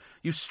prison.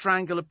 You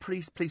strangle a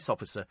police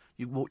officer,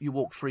 you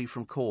walk free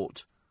from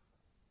court.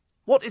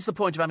 What is the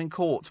point of having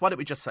courts? Why don't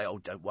we just say, oh,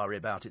 don't worry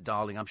about it,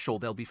 darling, I'm sure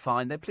they'll be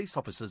fine. They're police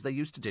officers, they're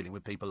used to dealing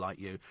with people like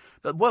you.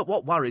 But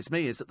what worries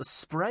me is that the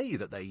spray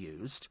that they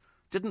used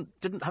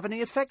didn't have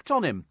any effect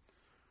on him.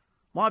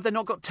 Why have they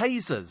not got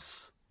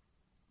tasers?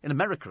 In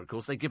America, of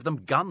course, they give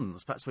them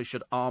guns. Perhaps we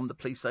should arm the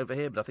police over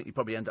here, but I think you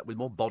probably end up with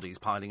more bodies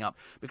piling up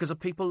because of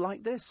people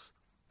like this.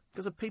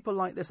 Because of people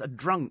like this, a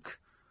drunk,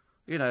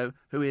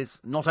 who is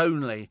not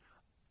only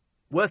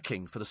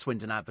working for the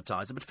Swindon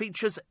Advertiser, but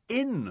features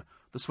in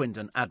the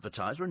Swindon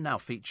Advertiser and now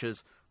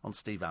features on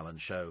Steve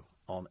Allen's show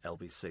on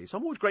LBC. So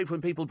I'm always grateful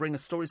when people bring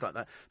us stories like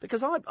that,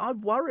 because I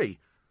worry,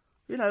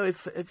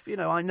 if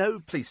I know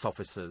police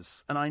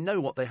officers and I know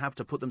what they have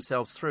to put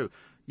themselves through,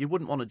 you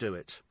wouldn't want to do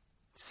it.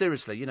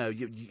 Seriously,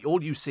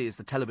 all you see is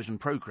the television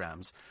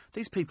programmes.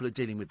 These people are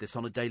dealing with this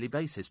on a daily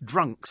basis.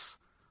 Drunks.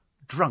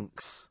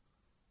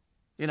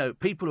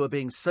 People who are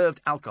being served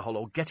alcohol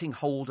or getting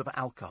hold of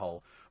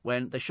alcohol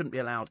when they shouldn't be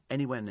allowed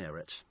anywhere near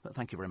it. But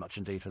thank you very much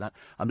indeed for that.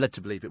 I'm led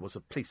to believe it was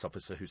a police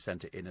officer who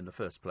sent it in the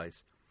first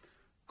place.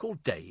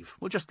 Called Dave.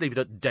 We'll just leave it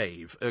at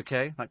Dave,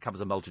 OK? That covers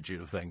a multitude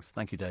of things.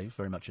 Thank you, Dave,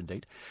 very much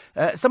indeed.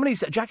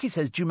 Jackie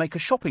says, do you make a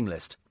shopping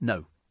list?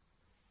 No.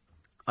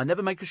 I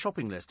never make a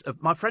shopping list.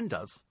 My friend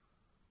does.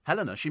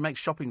 Helena, she makes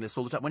shopping lists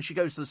all the time. When she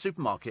goes to the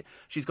supermarket,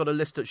 she's got a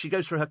list. She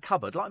goes through her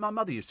cupboard, like my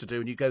mother used to do,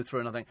 and you go through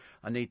and I think,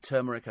 I need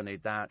turmeric, I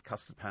need that,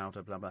 custard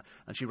powder, blah, blah,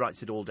 and she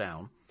writes it all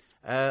down.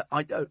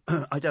 I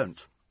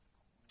don't.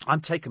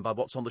 I'm taken by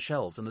what's on the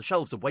shelves, and the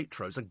shelves of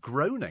Waitrose are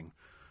groaning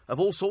of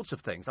all sorts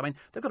of things. I mean,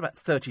 they've got about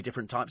 30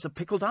 different types of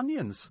pickled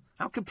onions.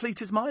 How complete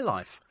is my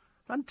life?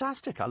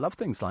 Fantastic. I love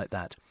things like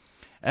that.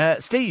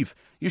 Steve,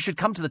 you should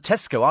come to the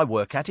Tesco I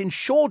work at in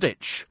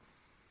Shoreditch.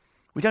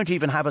 We don't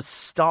even have a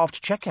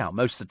staffed checkout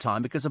most of the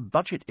time because of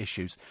budget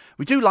issues.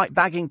 We do like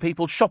bagging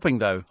people shopping,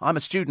 though. I'm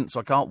a student, so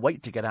I can't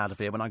wait to get out of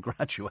here when I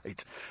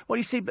graduate. Well,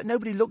 you see, but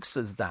nobody looks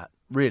as that,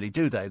 really,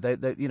 do they?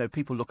 They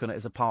people look on it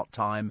as a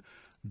part-time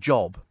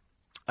job.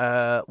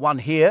 One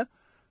here,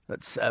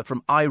 that's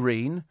from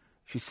Irene.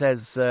 She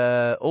says,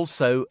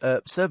 also,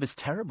 service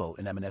terrible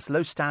in M&S.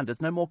 Low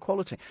standards, no more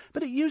quality.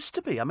 But it used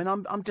to be. I mean,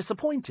 I'm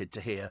disappointed to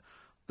hear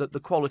that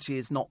the quality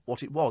is not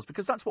what it was,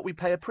 because that's what we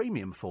pay a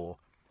premium for.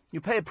 You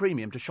pay a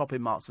premium to shop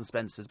in Marks and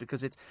Spencer's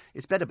because it's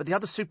better, but the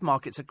other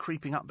supermarkets are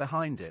creeping up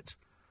behind it.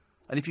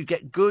 And if you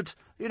get good,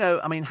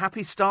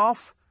 happy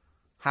staff,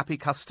 happy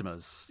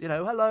customers.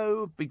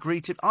 Hello, be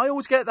greeted. I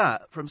always get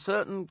that from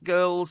certain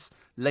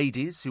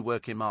ladies who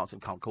work in Marks.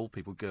 Can't call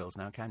people girls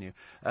now, can you?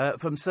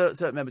 From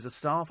certain members of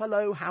staff.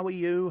 Hello, how are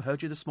you?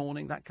 Heard you this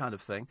morning, that kind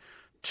of thing.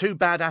 Two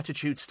bad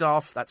attitude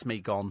staff, that's me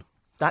gone.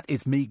 That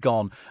is me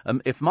gone.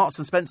 If Marks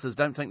and Spencers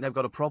don't think they've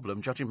got a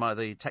problem, judging by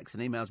the texts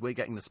and emails we're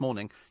getting this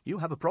morning, you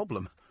have a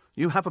problem.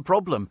 You have a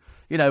problem.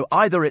 You know,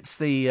 either it's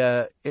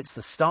the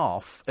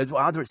staff,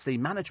 either it's the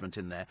management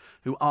in there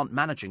who aren't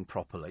managing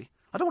properly.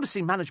 I don't want to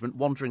see management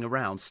wandering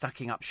around,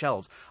 stacking up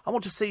shelves. I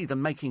want to see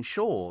them making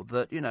sure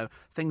that, you know,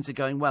 things are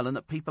going well and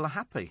that people are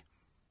happy.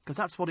 Because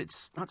that's what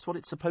it's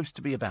supposed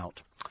to be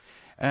about.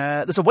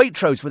 There's a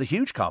Waitrose with a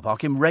huge car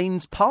park in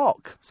Rains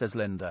Park, says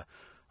Linda.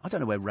 I don't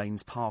know where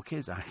Rains Park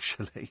is,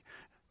 actually.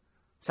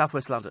 South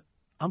West London.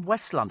 I'm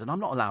West London. I'm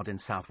not allowed in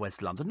South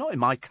West London. Not in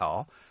my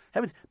car.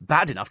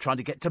 Bad enough trying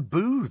to get to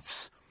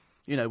booths,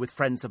 you know, with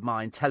friends of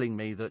mine telling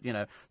me that, you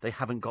know, they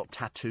haven't got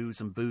tattoos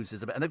and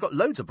boozes. And they've got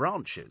loads of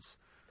branches.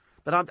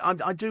 But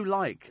I do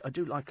like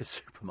a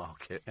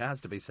supermarket, it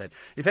has to be said.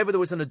 If ever there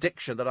was an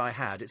addiction that I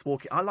had, it's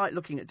walking. I like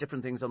looking at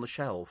different things on the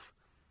shelf.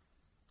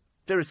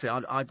 Seriously,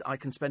 I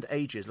can spend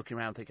ages looking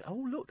around thinking,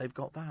 oh, look, they've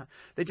got that.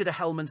 They did a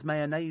Hellmann's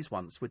mayonnaise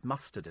once with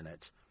mustard in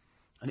it.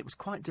 And it was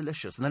quite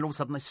delicious. And then all of a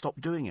sudden they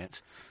stopped doing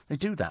it. They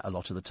do that a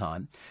lot of the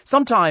time.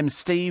 Sometimes,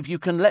 Steve, you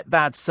can let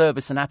bad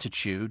service and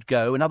attitude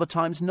go and other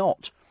times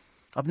not.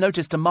 I've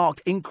noticed a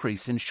marked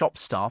increase in shop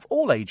staff,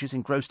 all ages,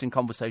 engrossed in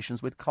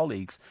conversations with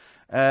colleagues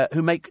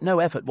who make no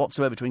effort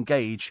whatsoever to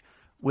engage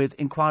with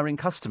inquiring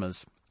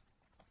customers.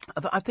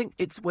 I think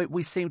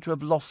we seem to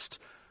have lost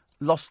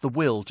the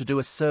will to do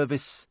a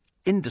service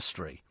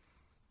industry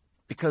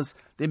because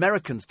the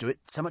Americans do it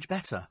so much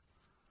better.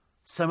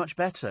 So much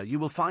better. You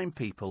will find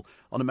people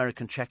on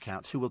American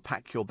checkouts who will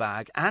pack your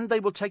bag and they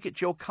will take it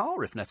to your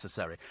car if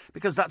necessary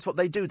because that's what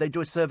they do. They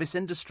do a service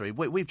industry.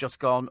 We've just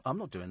gone, I'm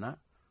not doing that.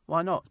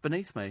 Why not? It's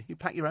beneath me. You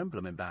pack your own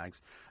blooming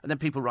bags. And then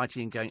people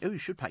writing in going, oh, you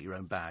should pack your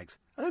own bags.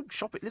 I don't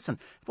shop it. Listen,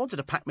 if I wanted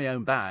to pack my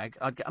own bag,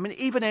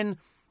 even in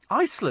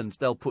Iceland,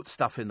 they'll put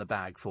stuff in the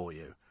bag for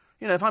you.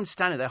 You know, if I'm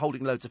standing there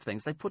holding loads of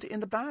things, they put it in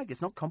the bag.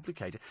 It's not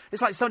complicated.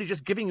 It's like somebody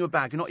just giving you a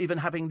bag and not even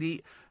having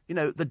the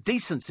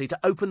decency to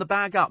open the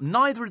bag up.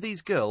 Neither of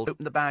these girls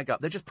open the bag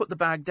up. They just put the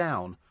bag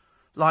down.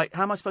 Like,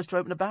 how am I supposed to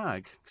open a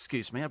bag?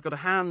 Excuse me. I've got a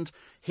hand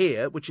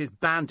here, which is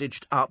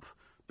bandaged up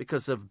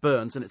because of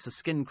burns and it's a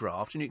skin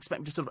graft, and you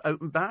expect me to sort of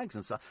open bags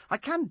and stuff. I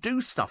can do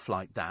stuff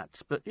like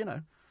that, but, you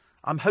know,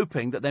 I'm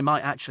hoping that they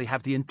might actually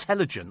have the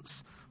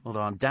intelligence,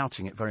 although I'm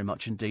doubting it very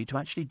much indeed, to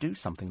actually do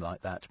something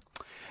like that.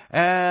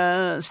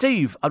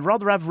 Steve, I'd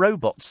rather have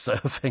robots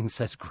serving,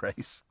 says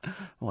Grace.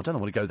 Well, I don't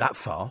want to go that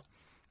far.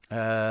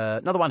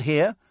 Another one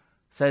here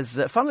says,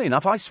 funnily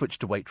enough, I switched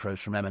to Waitrose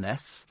from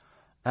M&S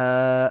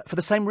for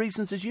the same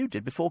reasons as you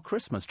did before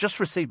Christmas. Just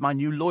received my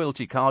new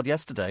loyalty card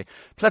yesterday.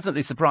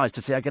 Pleasantly surprised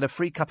to see I get a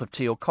free cup of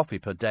tea or coffee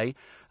per day.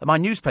 And my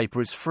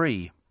newspaper is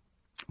free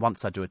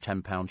once I do a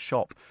 £10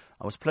 shop.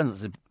 I was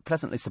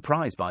pleasantly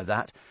surprised by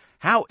that.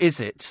 How is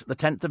it the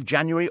 10th of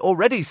January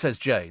already, says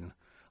Jane?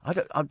 I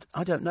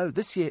don't know.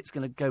 This year it's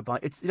going to go by.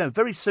 It's, you know,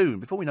 very soon,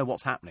 before we know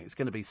what's happening, it's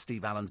going to be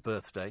Steve Allen's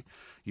birthday.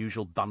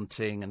 Usual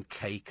bunting and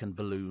cake and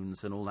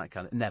balloons and all that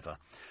kind of... Never.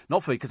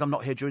 Not for me, because I'm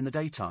not here during the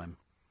daytime.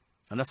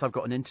 Unless I've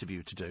got an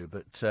interview to do.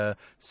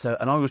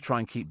 And I always try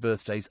and keep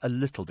birthdays a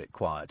little bit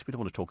quiet. We don't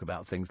want to talk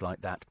about things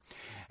like that.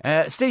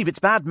 Steve, it's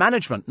bad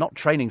management, not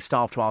training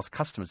staff to ask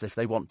customers if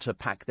they want to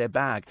pack their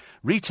bag.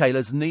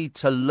 Retailers need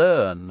to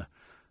learn,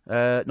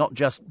 not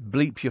just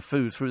bleep your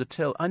food through the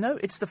till. I know,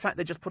 it's the fact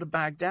they just put a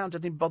bag down,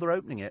 didn't even bother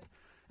opening it.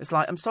 It's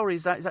like, I'm sorry,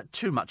 is that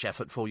too much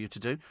effort for you to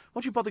do?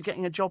 What do you bother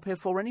getting a job here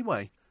for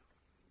anyway?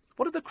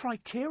 What are the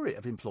criteria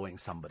of employing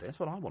somebody? That's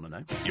what I want to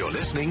know. You're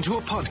listening to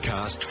a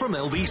podcast from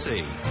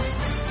LBC.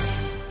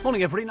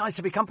 Morning, everybody. Nice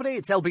to be company.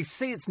 It's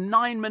LBC. It's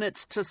 9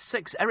 minutes to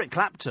 6. Eric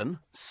Clapton,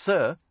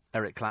 Sir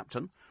Eric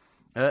Clapton,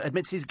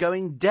 admits he's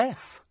going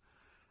deaf.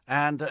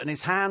 And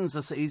his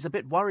hands, he's a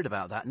bit worried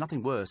about that.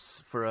 Nothing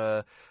worse for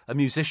a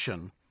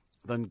musician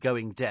than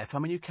going deaf. I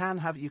mean, you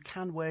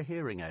can wear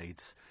hearing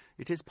aids.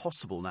 It is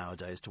possible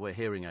nowadays to wear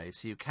hearing aids,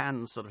 so you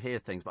can sort of hear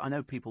things. But I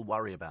know people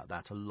worry about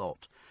that a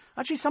lot.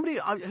 Actually,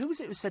 who was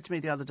it who said to me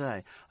the other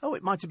day, oh,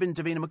 it might have been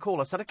Davina McCall.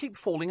 I said, I keep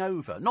falling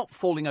over. Not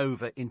falling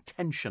over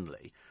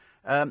intentionally,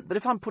 but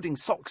if I'm putting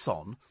socks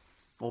on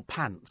or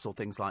pants or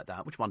things like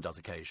that, which one does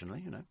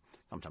occasionally, you know,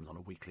 sometimes on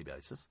a weekly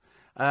basis,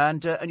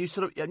 and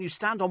you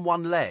stand on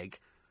one leg,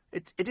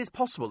 it is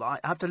possible. I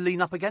have to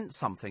lean up against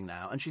something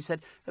now. And she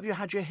said, have you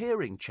had your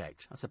hearing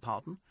checked? I said,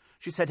 pardon?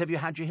 She said, have you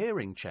had your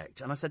hearing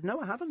checked? And I said,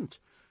 no, I haven't.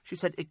 She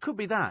said, it could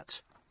be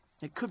that.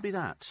 It could be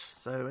that.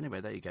 So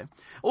anyway, there you go.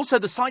 Also,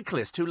 the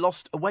cyclist who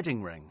lost a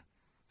wedding ring.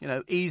 You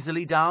know,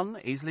 easily done.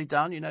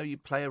 You know, you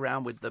play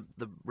around with the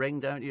ring,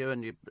 don't you?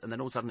 And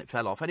then all of a sudden it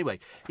fell off. Anyway,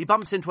 he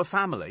bumps into a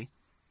family.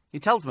 He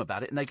tells them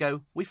about it and they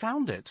go, we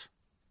found it.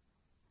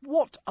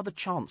 What are the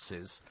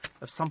chances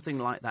of something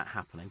like that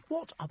happening?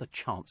 What are the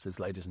chances,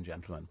 ladies and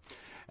gentlemen?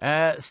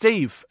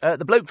 Steve,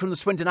 the bloke from the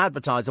Swindon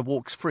Advertiser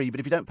walks free,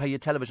 but if you don't pay your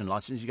television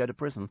licence, you go to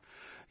prison.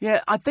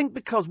 Yeah, I think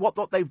because what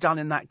they've done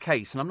in that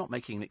case, and I'm not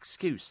making an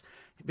excuse,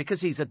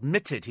 because he's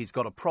admitted he's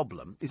got a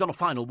problem. He's on a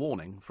final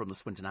warning from the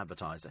Swindon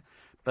Advertiser,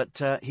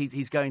 but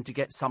he's going to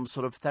get some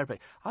sort of therapy.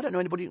 I don't know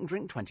anybody who can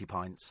drink 20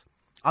 pints.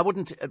 I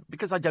wouldn't,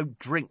 because I don't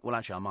drink, well,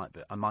 actually,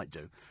 I might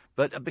do,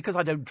 but because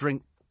I don't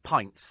drink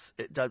pints,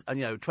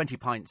 20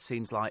 pints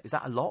seems like, is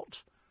that a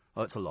lot?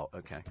 Oh, it's a lot,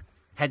 okay.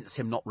 Hence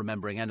him not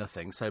remembering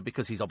anything. So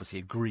because he's obviously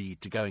agreed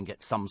to go and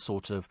get some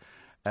sort of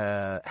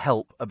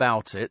help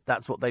about it,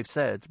 that's what they've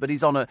said. But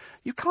he's on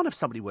you can't have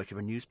somebody working for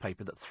a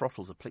newspaper that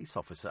throttles a police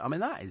officer. I mean,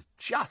 that is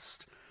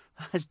just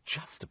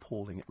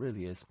appalling. It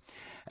really is.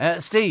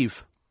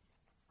 Steve,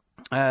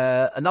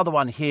 another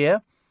one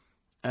here.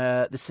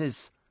 This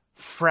is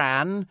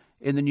Fran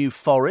in the New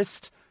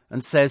Forest.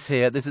 And says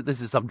here, this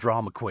is some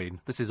drama queen.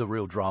 This is a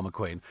real drama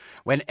queen.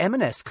 When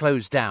M&S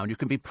closed down, you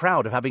can be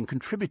proud of having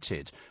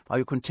contributed by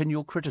your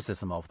continual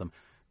criticism of them.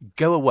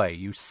 Go away,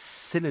 you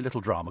silly little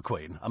drama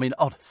queen. I mean,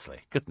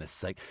 honestly, goodness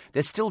sake.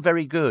 They're still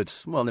very good.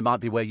 Well, they might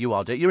be where you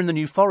are, dear. You're in the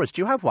New Forest.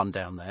 You have one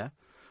down there.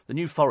 The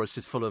New Forest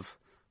is full of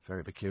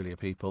very peculiar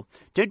people.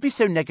 Don't be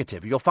so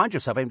negative. You'll find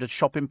yourself having to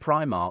shop in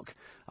Primark.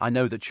 I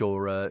know that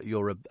you're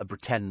a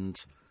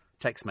pretend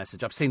text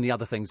message. I've seen the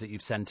other things that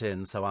you've sent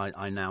in, so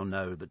I now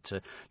know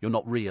that you're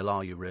not real,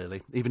 are you,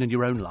 really? Even in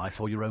your own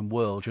life or your own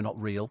world, you're not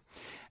real.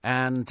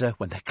 And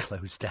when they're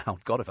closed down,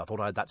 God, if I thought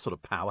I had that sort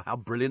of power, how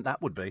brilliant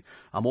that would be.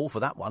 I'm all for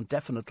that one,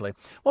 definitely.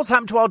 What's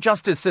happened to our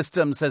justice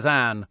system, says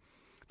Anne?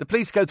 The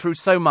police go through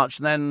so much,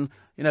 and then,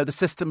 the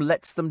system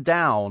lets them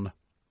down.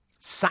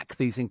 Sack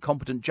these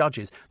incompetent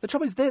judges. The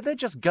trouble is, they're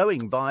just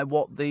going by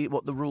what the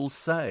rules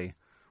say.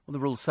 Well, the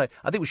rules say.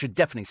 I think we should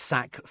definitely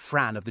sack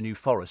Fran of the New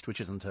Forest,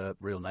 which isn't her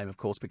real name, of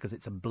course, because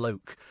it's a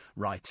bloke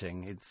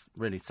writing. It's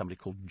really somebody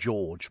called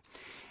George.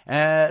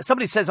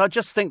 Somebody says, I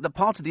just think that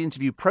part of the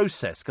interview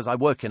process, because I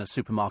work in a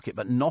supermarket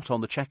but not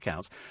on the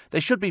checkouts, they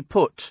should be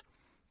put,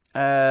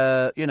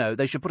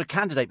 they should put a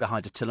candidate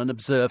behind a till and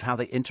observe how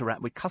they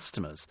interact with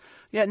customers.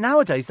 Yeah,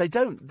 nowadays they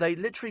don't. They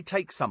literally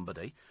take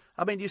somebody.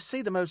 I mean, you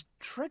see the most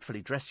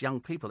dreadfully dressed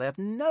young people. They have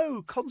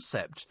no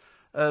concept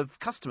of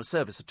customer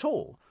service at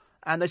all.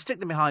 And they stick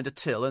them behind a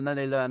till, and then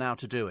they learn how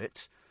to do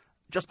it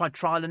just by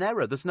trial and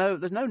error. There's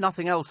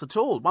nothing else at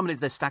all. 1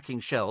 minute they're stacking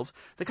shelves.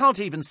 They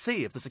can't even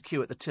see if there's a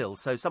queue at the till.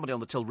 So somebody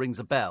on the till rings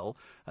a bell,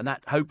 and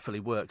that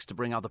hopefully works to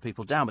bring other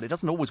people down. But it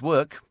doesn't always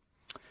work.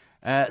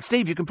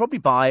 Steve, you can probably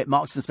buy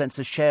Marks &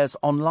 Spencer shares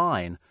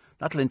online.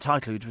 That'll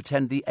entitle you to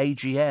attend the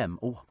AGM.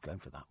 Oh, I'm going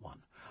for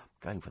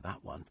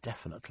that one.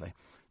 Definitely.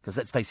 Because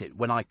let's face it,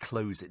 when I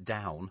close it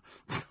down...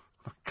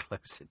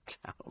 Close it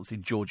down. Honestly,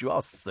 George, you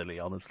are silly,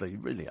 honestly. You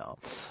really are.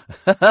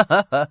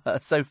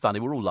 So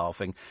funny. We're all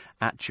laughing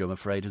at you, I'm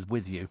afraid, as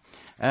with you.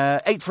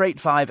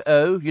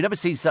 84850. You never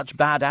see such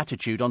bad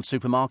attitude on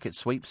supermarket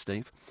sweeps,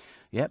 Steve.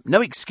 Yep.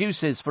 No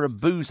excuses for a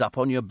booze up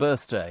on your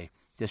birthday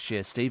this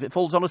year, Steve. It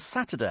falls on a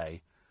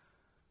Saturday.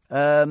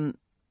 It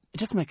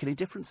doesn't make any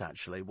difference,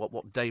 actually,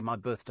 what day my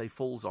birthday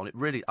falls on. It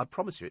really, I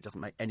promise you, it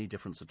doesn't make any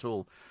difference at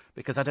all.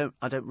 Because I don't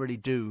really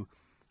do...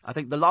 I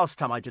think the last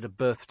time I did a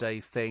birthday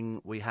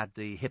thing, we had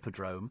the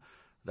Hippodrome.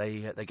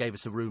 They gave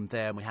us a room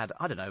there, and we had,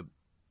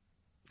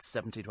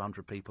 70 to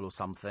 100 people or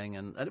something,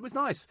 and it was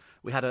nice.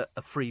 We had a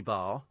free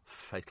bar,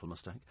 fatal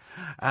mistake,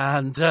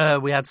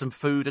 and we had some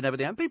food and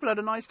everything, and people had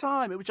a nice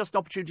time. It was just an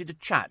opportunity to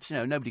chat.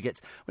 Nobody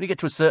gets... When you get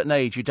to a certain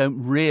age, you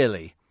don't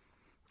really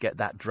get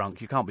that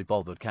drunk. You can't be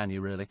bothered, can you,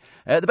 really?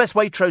 The best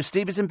Waitrose,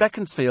 Steve, is in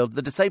Beaconsfield.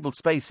 The disabled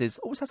spaces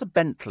always has a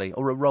Bentley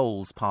or a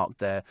Rolls parked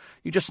there.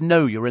 You just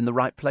know you're in the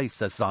right place,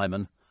 says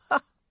Simon.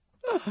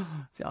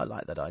 See, I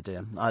like that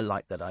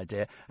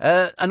idea.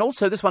 And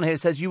also, this one here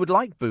says, you would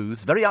like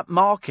booths, very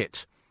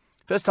upmarket.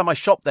 First time I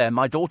shopped there,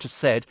 my daughter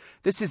said,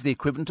 this is the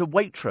equivalent of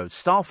Waitrose.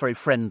 Staff very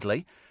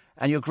friendly,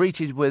 and you're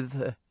greeted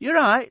with, you're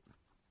right.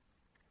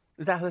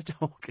 Is that how they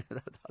talk?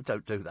 I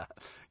don't do that.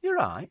 You're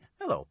right.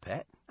 Hello,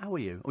 pet. How are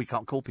you? Oh, you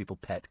can't call people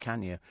pet,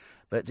 can you?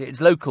 But it's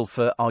local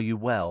for are you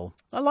well?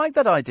 I like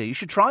that idea. You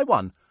should try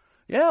one.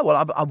 Yeah,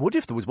 well, I would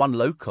if there was one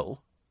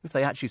local. If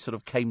they actually sort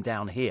of came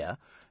down here.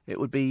 It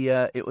would be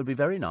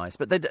very nice.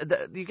 But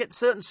you get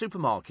certain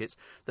supermarkets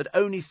that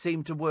only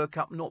seem to work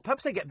up north.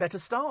 Perhaps they get better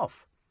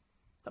staff.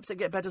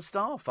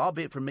 Far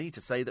be it from me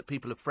to say that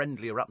people are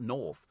friendlier up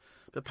north.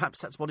 But perhaps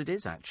that's what it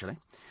is, actually.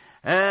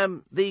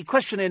 The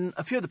question in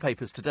a few of the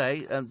papers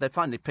today, they're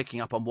finally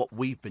picking up on what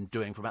we've been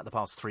doing for about the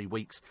past 3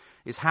 weeks,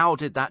 is how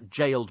did that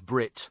jailed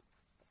Brit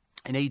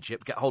in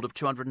Egypt get hold of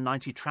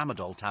 290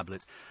 tramadol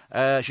tablets?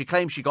 She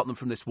claims she got them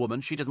from this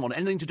woman. She doesn't want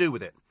anything to do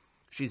with it.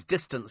 She's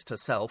distanced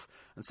herself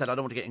and said, I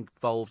don't want to get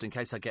involved in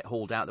case I get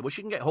hauled out there. Well,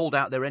 she can get hauled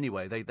out there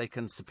anyway. They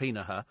can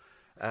subpoena her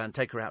and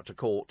take her out to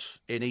court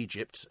in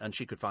Egypt, and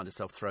she could find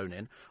herself thrown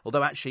in.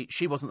 Although, actually,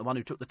 she wasn't the one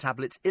who took the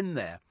tablets in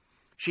there.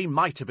 She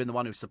might have been the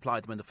one who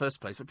supplied them in the first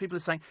place. But people are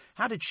saying,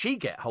 how did she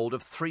get hold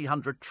of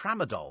 300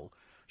 tramadol?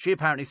 She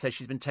apparently says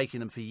she's been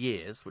taking them for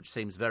years, which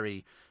seems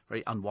very,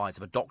 very unwise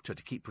of a doctor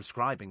to keep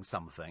prescribing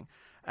something.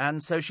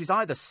 And so she's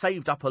either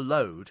saved up a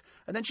load,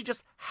 and then she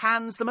just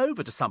hands them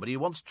over to somebody who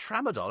wants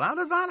tramadol. How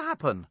does that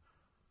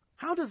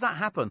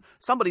happen?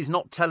 Somebody's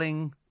not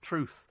telling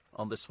truth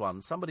on this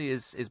one. Somebody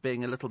is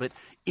being a little bit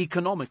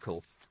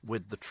economical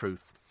with the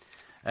truth.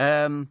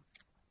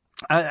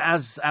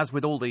 As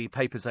with all the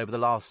papers over the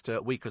last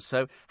week or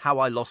so, how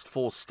I lost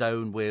 4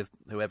 stone with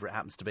whoever it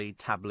happens to be,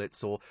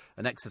 tablets or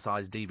an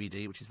exercise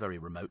DVD, which is very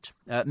remote.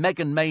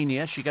 Meghan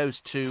Mania, she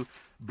goes to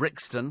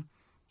Brixton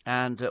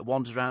and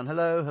wanders around.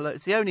 Hello, hello.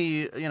 It's the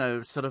only,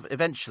 sort of,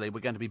 eventually we're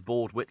going to be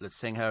bored witless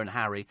seeing her and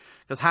Harry,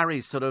 because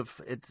Harry's sort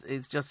of,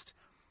 it's just,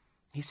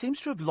 he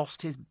seems to have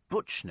lost his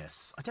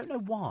butchness. I don't know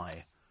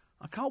why.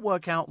 I can't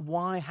work out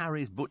why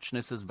Harry's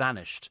butchness has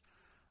vanished.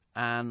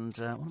 And,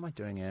 what am I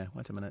doing here?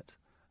 Wait a minute.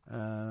 Do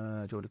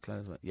you want to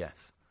close it?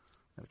 Yes.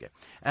 There we go.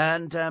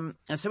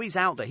 And so he's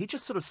out there. He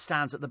just sort of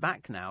stands at the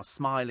back now,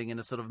 smiling in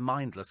a sort of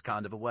mindless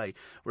kind of a way,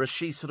 whereas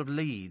she sort of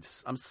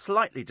leads. I'm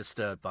slightly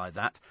disturbed by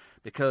that,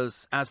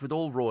 because as with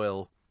all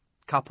royal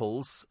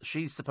couples,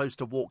 she's supposed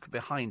to walk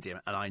behind him.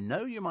 And I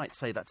know you might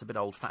say that's a bit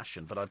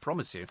old-fashioned, but I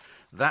promise you,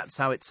 that's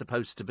how it's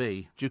supposed to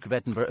be. Duke of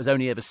Edinburgh has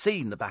only ever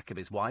seen the back of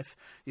his wife.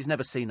 He's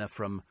never seen her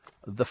from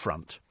the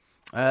front.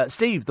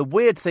 Steve, the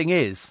weird thing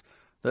is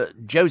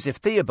that Joseph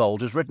Theobald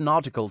has written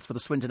articles for the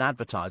Swindon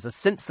Advertiser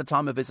since the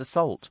time of his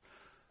assault.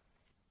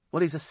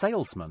 Well, he's a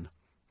salesman.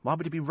 Why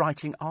would he be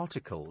writing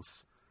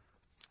articles?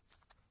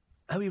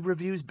 Oh, he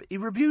reviews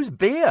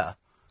beer.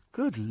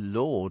 Good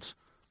Lord,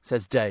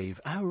 says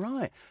Dave. Oh,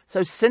 right.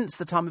 So since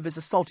the time of his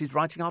assault, he's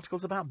writing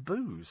articles about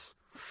booze.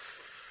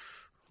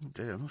 Oh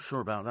dear, I'm not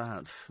sure about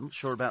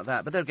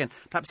that. But then again,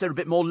 perhaps they're a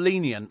bit more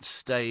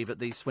lenient, Dave, at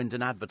the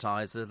Swindon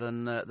Advertiser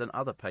than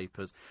other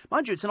papers.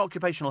 Mind you, it's an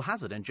occupational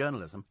hazard in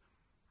journalism.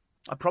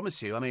 I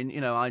promise you. I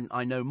mean,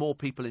 I know more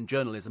people in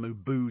journalism who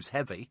booze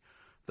heavy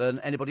than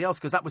anybody else,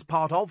 because that was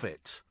part of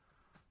it.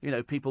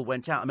 People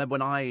went out. I remember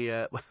when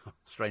I,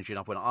 strangely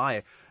enough, when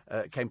I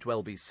came to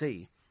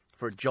LBC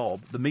for a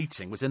job, the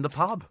meeting was in the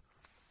pub.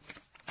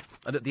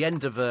 And at the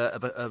end of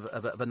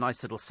a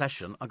nice little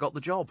session, I got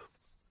the job.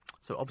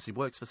 So it obviously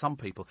works for some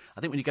people. I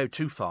think when you go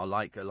too far,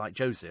 like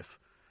Joseph,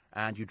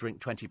 and you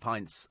drink 20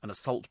 pints and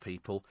assault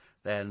people,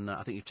 then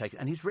I think you've taken...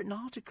 And he's written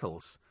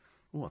articles.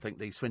 Oh, I think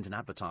the Swindon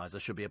Advertiser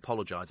should be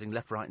apologising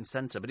left, right and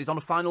centre. But he's on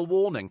a final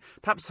warning.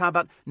 Perhaps how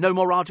about no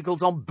more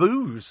articles on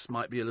booze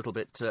might be a little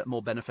bit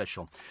more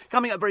beneficial.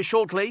 Coming up very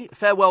shortly,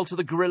 farewell to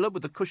the gorilla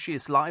with the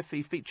cushiest life.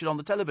 He featured on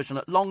the television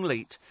at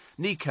Longleat.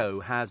 Nico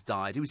has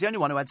died. He was the only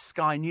one who had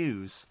Sky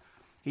News.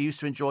 He used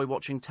to enjoy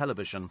watching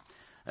television.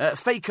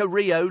 Faker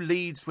Rio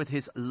leads with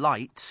his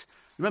light.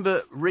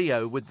 Remember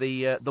Rio with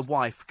the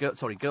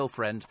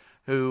girlfriend,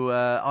 who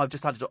I've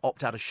decided to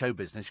opt out of show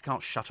business. You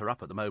can't shut her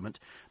up at the moment.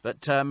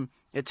 But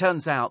it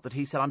turns out that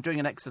he said, I'm doing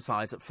an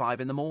exercise at 5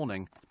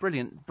 a.m.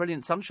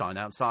 Brilliant sunshine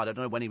outside. I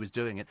don't know when he was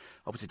doing it.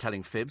 Obviously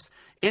telling fibs.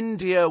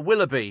 India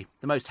Willoughby,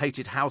 the most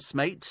hated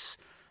housemate,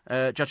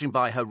 judging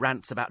by her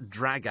rants about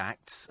drag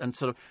acts. And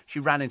sort of, she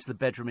ran into the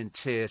bedroom in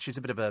tears. She's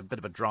a bit of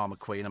a drama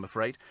queen, I'm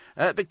afraid.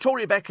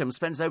 Victoria Beckham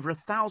spends over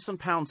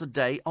 £1,000 a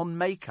day on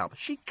makeup.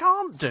 She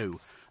can't do.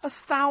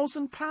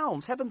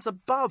 £1,000, heavens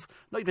above.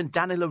 Not even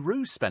Danny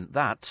LaRue spent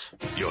that.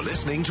 You're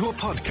listening to a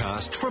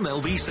podcast from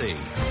LBC.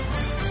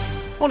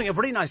 Morning,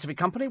 everybody. Nice to be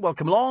company.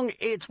 Welcome along.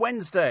 It's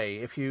Wednesday.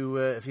 If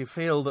you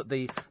feel that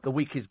the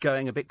week is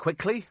going a bit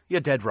quickly,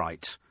 you're dead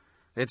right.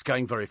 It's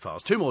going very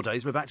fast. 2 more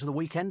days, we're back to the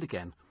weekend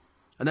again.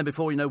 And then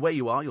before you know where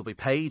you are, you'll be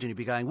paid and you'll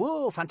be going,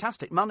 whoa,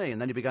 fantastic money. And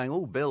then you'll be going,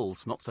 oh,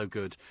 bills, not so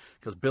good.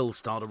 Because bills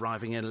start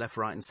arriving in left,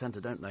 right and centre,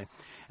 don't they?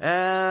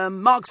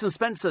 Marks and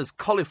Spencer's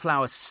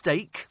cauliflower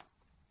steak.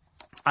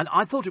 And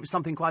I thought it was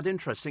something quite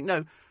interesting.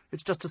 No,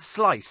 it's just a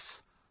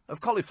slice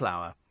of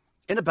cauliflower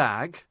in a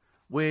bag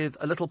with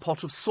a little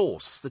pot of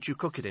sauce that you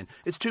cook it in.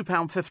 It's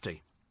 £2.50.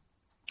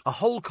 A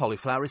whole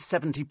cauliflower is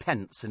 70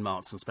 pence in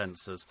Marks and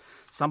Spencer's.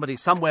 Somebody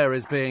somewhere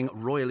is being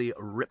royally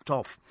ripped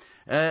off.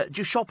 Do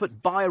you shop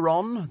at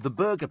Byron, the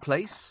burger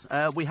place?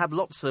 We have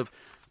lots of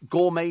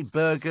gourmet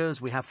burgers.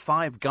 We have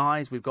Five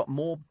Guys. We've got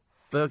more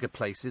burger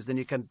places than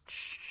you can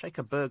shake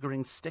a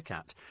burgering stick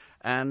at.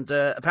 And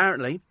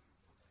apparently...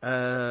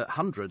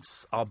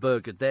 hundreds are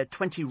burgered there.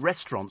 20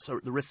 restaurants are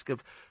at the risk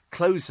of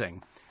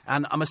closing.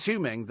 And I'm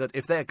assuming that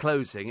if they're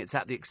closing, it's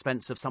at the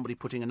expense of somebody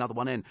putting another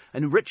one in.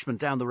 And in Richmond,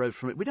 down the road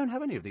from it, we don't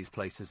have any of these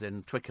places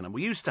in Twickenham.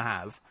 We used to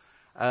have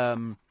a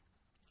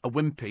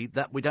Wimpy.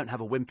 That we don't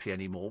have a Wimpy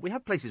anymore. We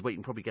have places where you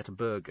can probably get a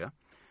burger.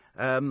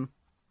 And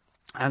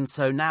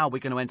so now we're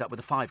going to end up with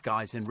the Five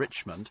Guys in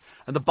Richmond.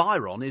 And the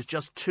Byron is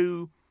just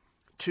two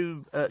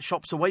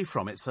shops away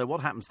from it. So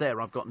what happens there,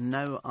 I've got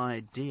no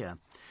idea.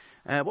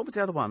 What was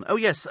the other one? Oh,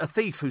 yes, a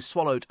thief who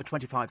swallowed a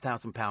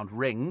 £25,000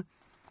 ring.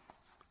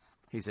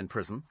 He's in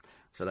prison,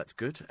 so that's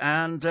good.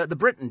 And the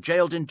Briton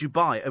jailed in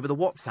Dubai over the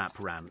WhatsApp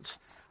rant.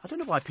 I don't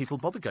know why people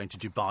bother going to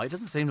Dubai. It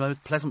doesn't seem a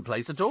pleasant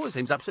place at all. It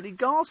seems absolutely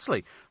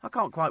ghastly. I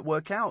can't quite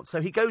work out. So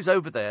he goes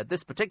over there.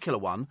 This particular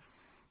one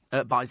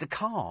buys a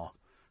car.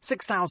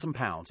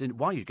 £6,000.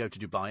 Why you go to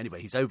Dubai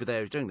anyway? He's over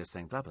there, he's doing this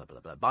thing, blah, blah, blah,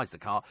 blah, buys the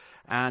car,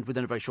 and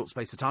within a very short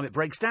space of time it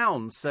breaks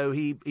down. So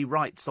he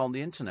writes on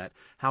the internet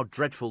how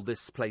dreadful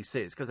this place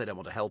is, because they don't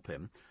want to help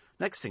him.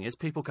 Next thing is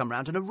people come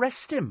round and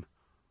arrest him.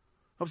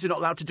 Obviously not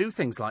allowed to do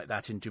things like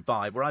that in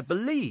Dubai, where I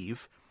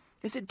believe...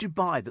 Is it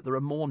Dubai that there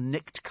are more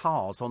nicked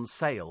cars on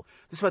sale?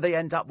 This is where they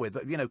end up with,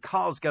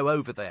 cars go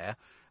over there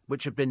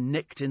which have been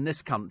nicked in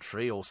this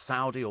country or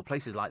Saudi or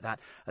places like that,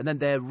 and then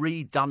they're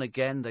redone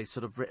again. They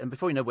sort of, and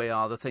before you know where you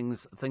are, the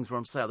things were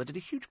on sale. They did a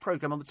huge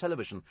programme on the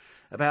television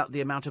about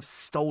the amount of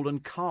stolen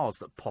cars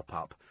that pop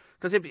up.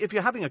 Because if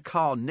you're having a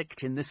car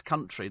nicked in this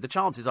country, the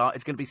chances are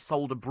it's going to be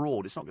sold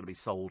abroad. It's not going to be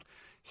sold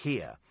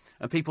here.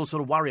 And people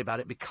sort of worry about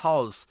it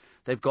because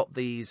they've got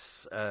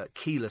these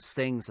keyless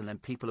things, and then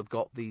people have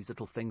got these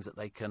little things that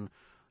they can,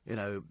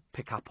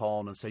 pick up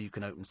on, and so you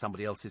can open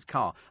somebody else's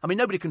car. I mean,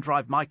 nobody can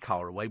drive my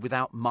car away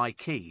without my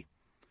key.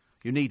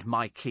 You need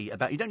my key.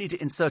 You don't need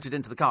to insert it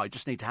into the car. You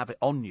just need to have it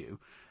on you.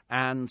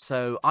 And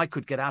so I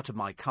could get out of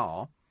my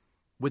car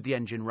with the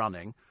engine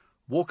running,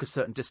 walk a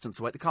certain distance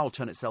away. The car will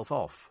turn itself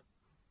off.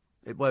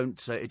 It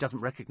won't. It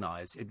doesn't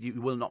recognise.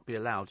 You will not be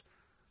allowed.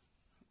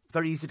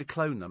 Very easy to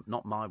clone them.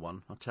 Not my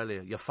one. I'll tell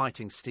you. You're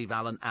fighting Steve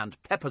Allen and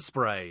pepper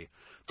spray.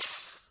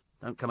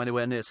 Don't come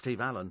anywhere near Steve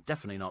Allen.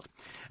 Definitely not.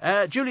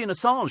 Julian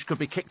Assange could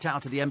be kicked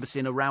out of the embassy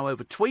in a row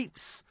over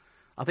tweets.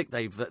 I think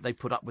they've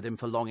put up with him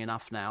for long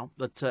enough now.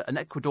 But an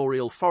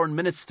Ecuadorial foreign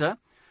minister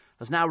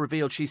has now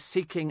revealed she's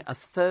seeking a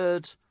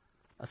third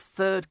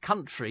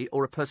country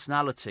or a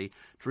personality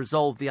to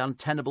resolve the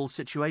untenable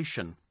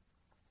situation.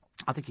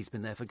 I think he's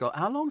been there for God.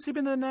 How long's he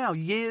been there now?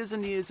 Years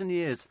and years and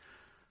years.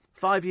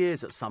 5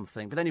 years at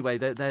something. But anyway,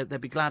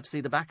 they'd be glad to see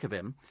the back of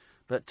him.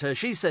 But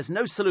she says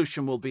no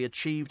solution will be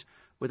achieved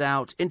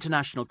without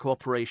international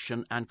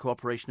cooperation and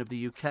cooperation of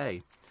the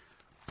UK.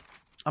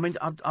 I mean,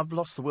 I've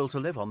lost the will to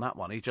live on that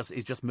one. He's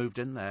just moved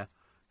in there.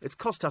 It's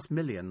cost us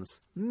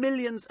millions and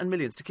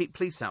millions to keep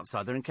police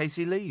outside there in case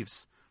he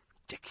leaves.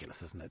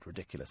 Ridiculous, isn't it?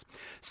 Ridiculous.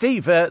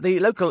 Steve, the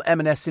local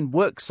M&S in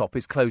Worksop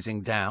is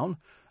closing down.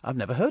 I've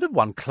never heard of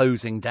one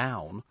closing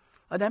down.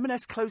 An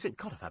M&S closing?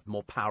 God, I've had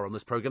more power on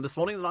this programme this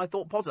morning than I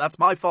thought possible. That's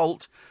my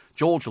fault.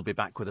 George will be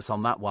back with us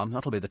on that one.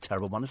 That'll be the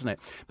terrible one, isn't it?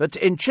 But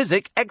in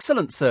Chiswick,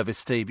 excellent service,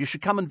 Steve. You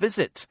should come and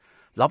visit.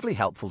 Lovely,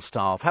 helpful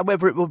staff.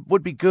 However, it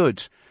would be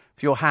good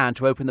for your hand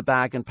to open the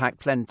bag and pack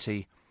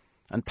plenty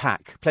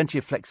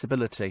of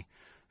flexibility,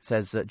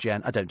 says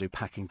Jen. I don't do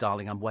packing,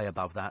 darling. I'm way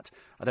above that.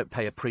 I don't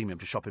pay a premium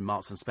to shop in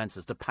Marks and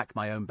Spencer's to pack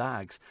my own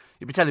bags.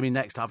 You'd be telling me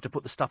next I have to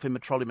put the stuff in my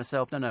trolley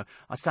myself. No.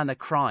 I stand there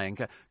crying.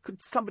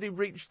 Could somebody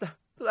reach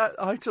that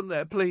item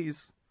there,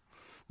 please?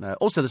 No.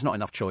 Also, there's not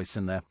enough choice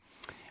in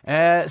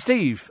there.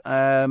 Steve,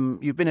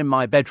 you've been in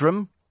my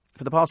bedroom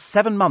for the past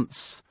 7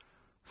 months,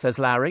 says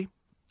Larry.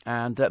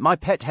 And my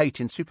pet hate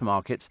in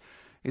supermarkets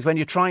is when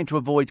you're trying to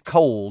avoid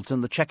colds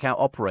and the checkout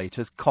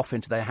operators cough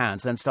into their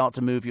hands and then start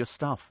to move your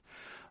stuff.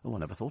 Oh, I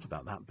never thought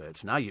about that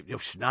bit. Now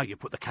you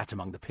put the cat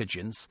among the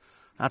pigeons.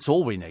 That's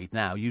all we need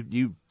now.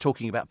 You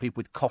talking about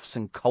people with coughs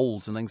and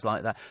colds and things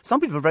like that. Some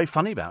people are very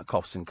funny about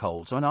coughs and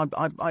colds. I mean,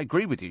 I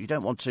agree with you. You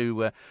don't want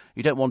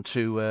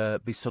to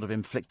be sort of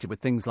inflicted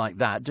with things like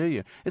that, do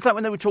you? It's like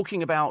when they were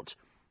talking about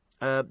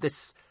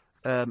this.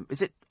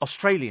 Is it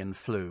Australian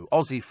flu,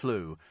 Aussie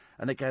flu?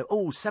 And they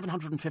go,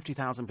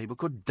 750,000 people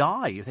could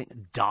die. You think,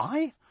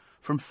 die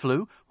from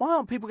flu? Why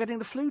aren't people getting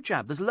the flu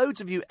jab? There's loads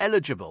of you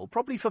eligible,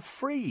 probably for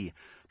free,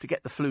 to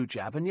get the flu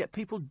jab, and yet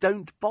people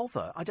don't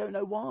bother. I don't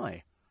know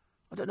why.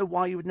 I don't know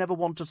why you would never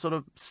want to sort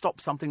of stop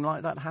something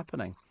like that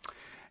happening.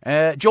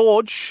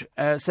 George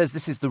says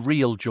this is the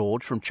real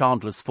George from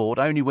Chandler's Ford.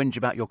 I only whinge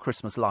about your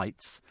Christmas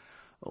lights.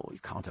 Oh, you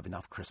can't have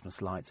enough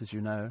Christmas lights, as you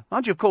know.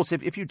 Mind you, of course,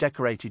 if you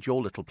decorated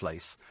your little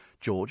place,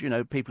 George,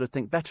 people would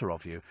think better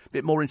of you. A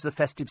bit more into the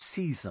festive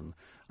season,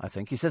 I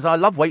think. He says, I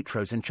love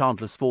Waitrose in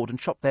Chandler's Ford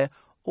and shop there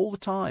all the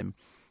time.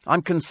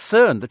 I'm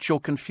concerned that you're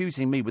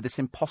confusing me with this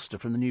imposter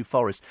from the New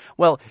Forest.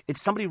 Well,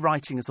 it's somebody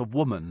writing as a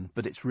woman,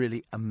 but it's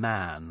really a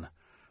man.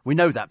 We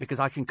know that because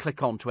I can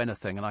click on to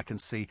anything and I can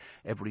see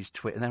everybody's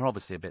tweet. And they're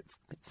obviously a bit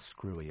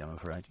screwy, I'm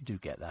afraid. You do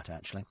get that,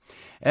 actually.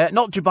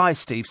 Not Dubai,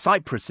 Steve.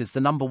 Cyprus is the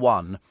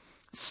 #1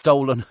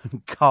 stolen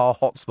car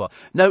hotspot.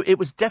 No, it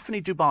was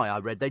definitely Dubai, I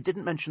read. They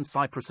didn't mention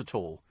Cyprus at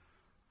all.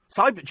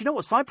 Do you know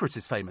what Cyprus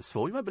is famous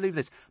for? You won't believe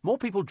this. More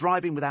people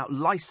driving without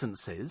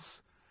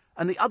licences.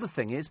 And the other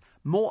thing is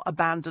more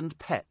abandoned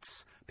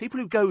pets.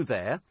 People who go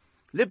there,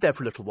 live there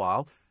for a little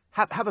while,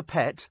 have a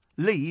pet,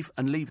 leave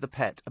the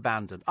pet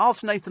abandoned.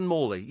 Ask Nathan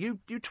Morley. You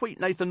tweet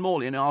Nathan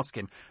Morley and ask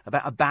him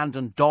about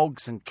abandoned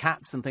dogs and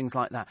cats and things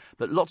like that.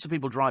 But lots of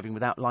people driving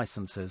without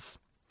licences.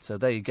 So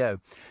there you go.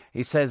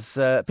 He says,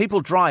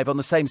 people drive on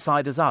the same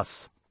side as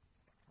us.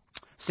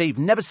 Steve,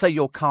 never say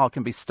your car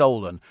can be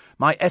stolen.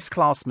 My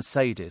S-Class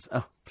Mercedes.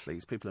 Oh,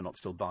 please, people are not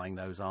still buying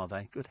those, are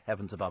they? Good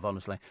heavens above,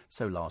 honestly.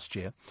 So last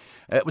year.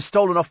 It was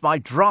stolen off my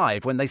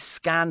drive when they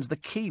scanned the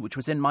key, which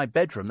was in my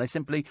bedroom. They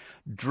simply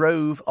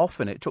drove off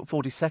in it. It took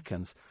 40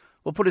 seconds.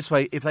 Well, put it this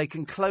way, if they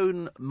can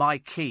clone my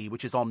key,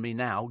 which is on me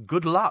now,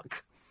 good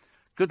luck.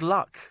 Good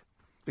luck.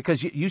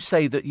 Because you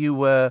say that you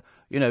were,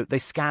 they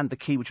scanned the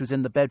key which was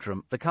in the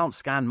bedroom. They can't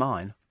scan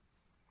mine.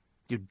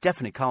 You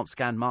definitely can't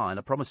scan mine,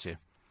 I promise you.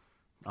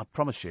 I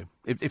promise you.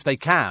 If they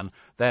can,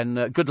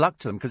 then good luck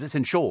to them, because it's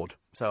insured.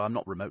 So I'm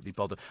not remotely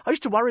bothered. I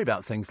used to worry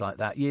about things like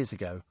that years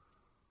ago.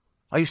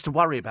 I used to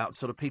worry about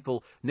sort of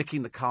people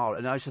nicking the car,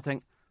 and I used to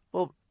think,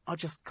 well, I'll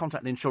just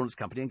contact the insurance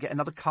company and get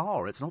another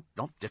car. It's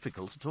not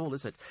difficult at all,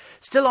 is it?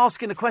 Still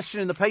asking a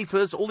question in the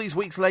papers all these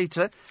weeks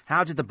later.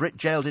 How did the Brit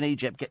jailed in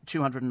Egypt get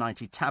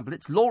 290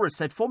 tablets? Laura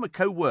said former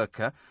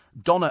co-worker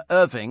Donna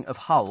Irving of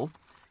Hull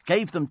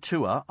gave them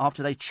to her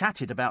after they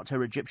chatted about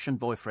her Egyptian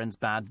boyfriend's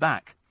bad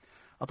back.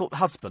 I thought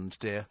husband,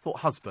 dear. Thought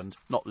husband.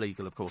 Not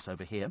legal, of course,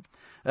 over here.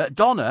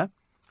 Donna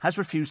has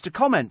refused to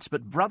comment,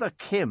 but brother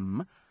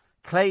Kim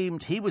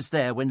claimed he was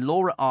there when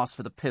Laura asked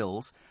for the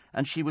pills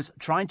and she was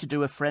trying to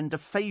do a friend a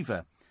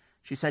favour.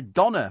 He said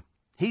Donna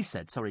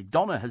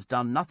has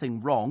done nothing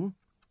wrong.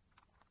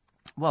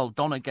 Well,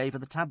 Donna gave her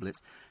the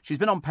tablets. She's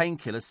been on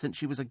painkillers since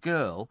she was a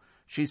girl.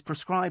 She's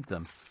prescribed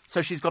them.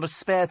 So she's got a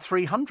spare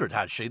 300,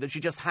 has she, that she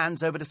just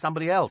hands over to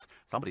somebody else.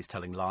 Somebody's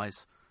telling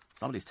lies.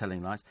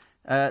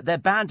 They're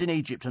banned in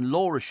Egypt and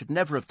Laura should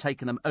never have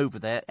taken them over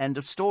there. End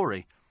of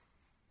story.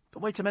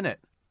 But wait a minute.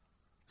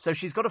 So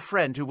she's got a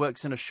friend who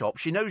works in a shop.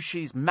 She knows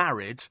she's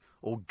married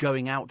or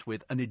going out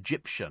with an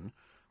Egyptian.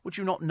 Would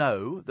you not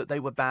know that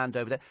they were banned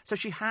over there? So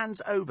she hands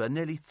over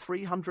nearly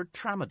 300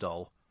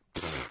 tramadol.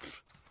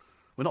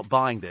 We're not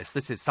buying this.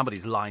 This is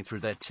somebody's lying through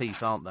their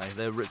teeth, aren't they?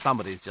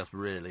 Somebody's just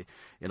really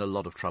in a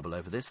lot of trouble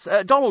over this.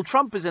 Donald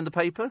Trump is in the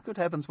paper. Good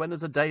heavens, when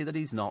there's a day that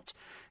he's not.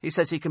 He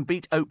says he can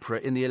beat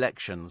Oprah in the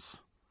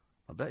elections.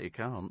 I bet you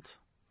can't.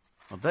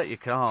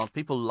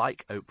 People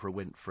like Oprah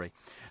Winfrey.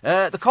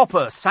 The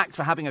copper sacked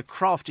for having a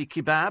crafty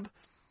kebab.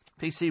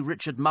 PC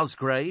Richard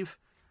Musgrave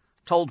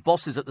told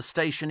bosses at the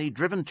station he'd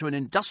driven to an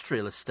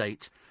industrial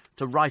estate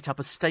to write up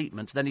a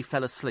statement. Then he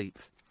fell asleep.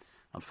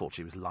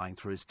 Unfortunately, he was lying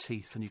through his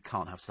teeth, and you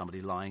can't have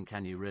somebody lying,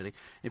 can you, really?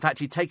 In fact,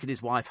 he'd taken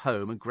his wife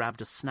home and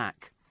grabbed a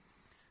snack.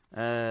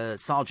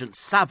 Sergeant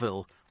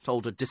Saville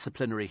told a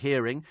disciplinary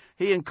hearing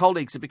he and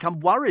colleagues had become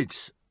worried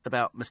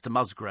about Mr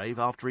Musgrave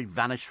after he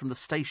vanished from the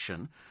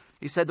station.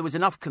 He said there was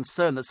enough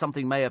concern that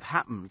something may have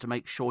happened to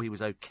make sure he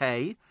was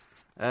OK.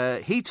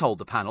 He told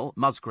the panel,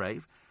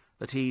 Musgrave,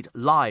 that he'd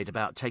lied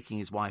about taking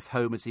his wife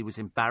home as he was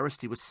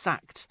embarrassed. He was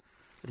sacked.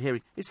 At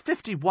hearing, he's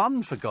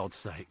 51, for God's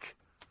sake.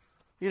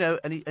 You know,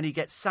 and he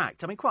gets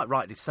sacked. I mean, quite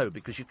rightly so,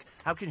 because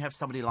how can you have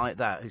somebody like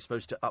that who's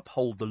supposed to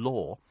uphold the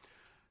law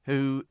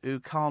who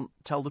can't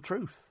tell the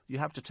truth? You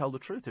have to tell the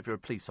truth if you're a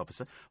police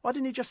officer. Why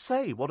didn't he just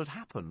say what had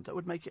happened? That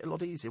would make it a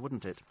lot easier,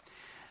 wouldn't it?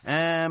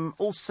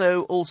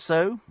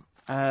 Also,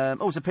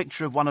 it's a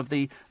picture of one of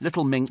the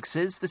little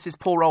minxes. This is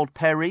poor old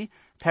Perry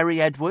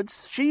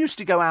Edwards. She used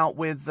to go out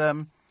with...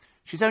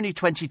 she's only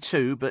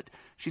 22, but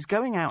she's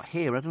going out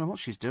here. I don't know what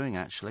she's doing,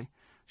 actually.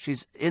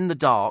 She's in the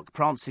dark,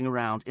 prancing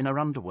around in her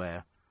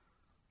underwear.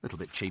 A little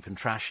bit cheap and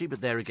trashy,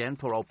 but there again,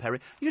 poor old Perry.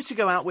 Used to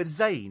go out with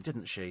Zayn,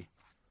 didn't she?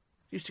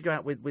 Used to go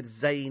out with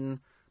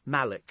Zayn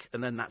Malik,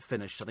 and then that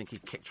finished. I think he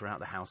kicked her out of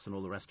the house and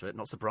all the rest of it.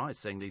 Not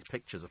surprised seeing these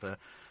pictures of her,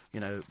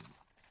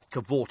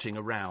 cavorting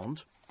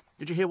around.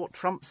 Did you hear what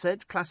Trump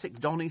said? Classic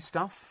Donny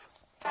stuff.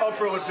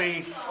 Oprah would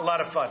be a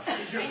lot of fun.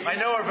 I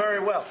know her very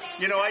well.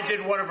 You know, I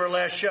did one of her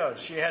last shows.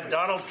 She had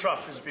Donald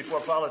Trump, this is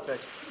before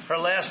politics, her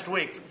last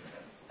week.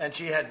 And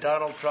she had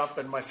Donald Trump,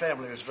 and my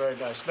family was very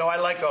nice. No, I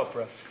like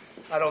Oprah.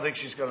 I don't think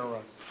she's going to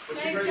run.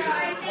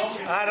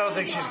 I don't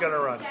think she's going to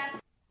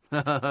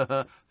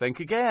run.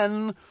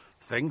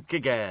 Think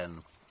again.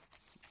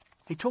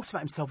 He talks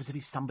about himself as if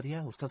he's somebody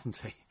else, doesn't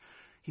he?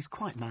 He's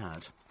quite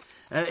mad.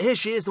 Here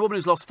she is, the woman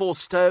who's lost 4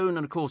 stone,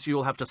 and of course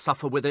you'll have to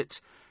suffer with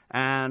it.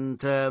 And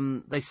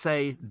they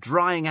say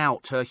drying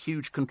out her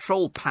huge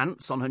control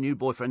pants on her new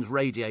boyfriend's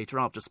radiator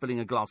after spilling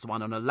a glass of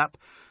wine on her lap.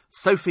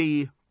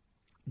 Sophie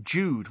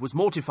Jude was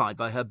mortified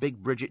by her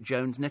big Bridget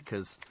Jones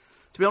knickers.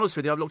 To be honest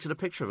with you, I've looked at a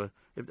picture of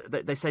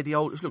her. They say the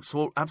old looks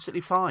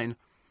absolutely fine.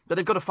 But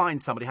they've got to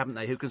find somebody, haven't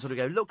they, who can sort of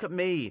go, look at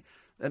me.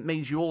 That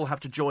means you all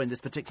have to join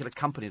this particular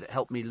company that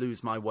helped me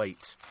lose my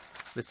weight.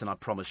 Listen, I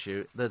promise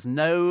you, there's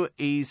no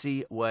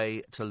easy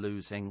way to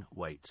losing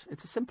weight.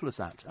 It's as simple as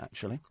that,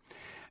 actually.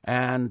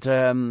 And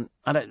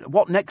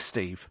what next,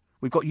 Steve?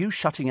 We've got you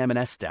shutting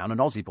M&S down and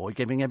Aussie Boy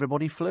giving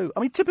everybody flu. I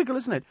mean, typical,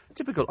 isn't it?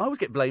 Typical. I always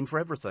get blamed for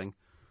everything,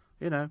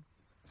 there'll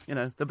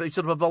be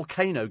sort of a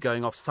volcano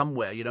going off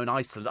somewhere, in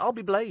Iceland. I'll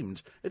be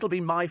blamed. It'll be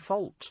my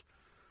fault.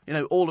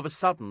 All of a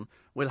sudden,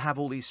 we'll have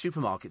all these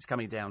supermarkets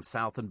coming down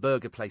south and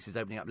burger places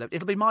opening up.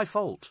 It'll be my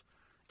fault.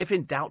 If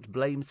in doubt,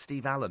 blame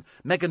Steve Allen.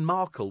 Meghan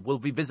Markle will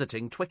be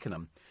visiting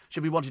Twickenham.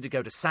 She'll be wanting to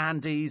go to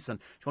Sandy's, and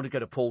she wanted to go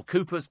to Paul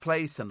Cooper's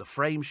place and the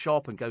frame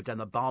shop and go down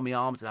the Barmy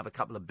Arms and have a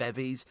couple of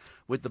bevies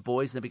with the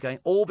boys. And they'll be going,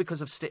 all because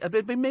of Steve.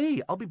 It'll be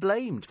me. I'll be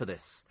blamed for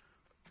this.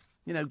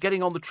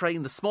 Getting on the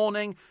train this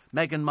morning,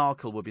 Meghan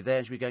Markle will be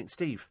there. She'll be going,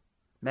 Steve,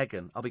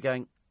 Meghan. I'll be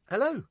going,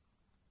 hello.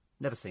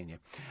 Never seen you.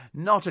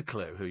 Not a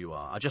clue who you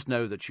are. I just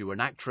know that you were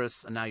an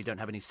actress and now you don't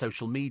have any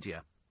social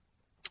media.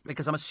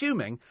 Because I'm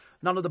assuming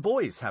none of the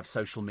boys have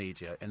social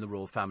media in the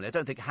royal family. I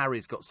don't think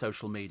Harry's got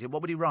social media.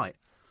 What would he write?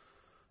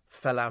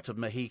 Fell out of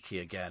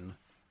Mahiki again.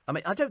 I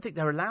mean, I don't think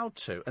they're allowed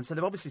to. And so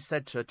they've obviously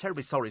said to her,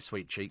 terribly sorry,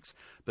 sweet cheeks,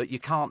 but you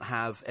can't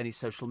have any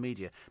social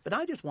media. But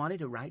I just wanted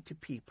to write to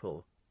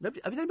people. Have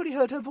anybody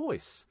heard her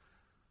voice?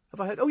 Have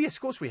I heard? Oh, yes,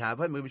 of course we have,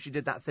 haven't we? She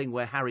did that thing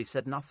where Harry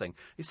said nothing.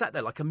 He sat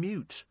there like a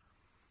mute.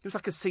 It was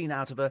like a scene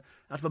out of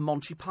a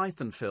Monty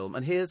Python film.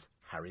 And here's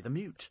Harry the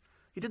Mute.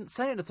 He didn't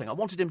say anything. I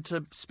wanted him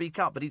to speak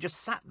up, but he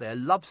just sat there,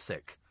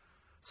 lovesick.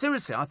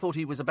 Seriously, I thought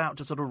he was about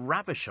to sort of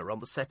ravish her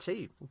on the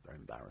settee. Oh, very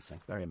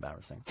embarrassing, very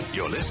embarrassing.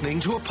 You're listening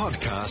to a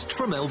podcast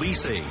from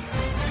LBC.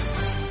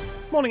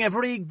 Morning,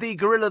 everybody. The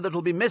gorilla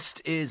that'll be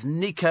missed is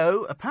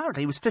Nico.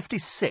 Apparently, he was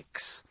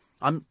 56.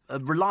 I'm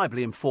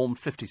reliably informed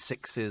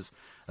 56 is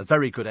a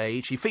very good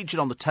age. He featured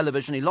on the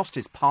television. He lost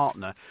his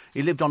partner.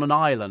 He lived on an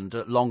island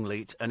at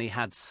Longleat, and he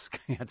had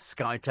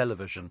Sky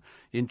Television.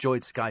 He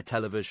enjoyed Sky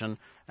Television,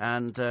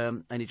 and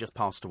he just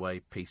passed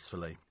away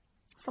peacefully.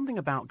 Something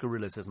about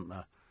gorillas, isn't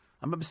there?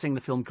 I remember seeing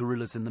the film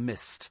Gorillas in the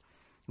Mist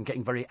and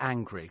getting very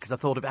angry, because I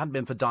thought if it hadn't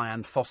been for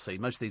Diane Fossey,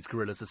 most of these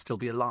gorillas would still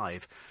be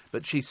alive.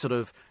 But she sort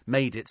of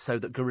made it so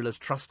that gorillas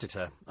trusted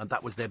her, and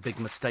that was their big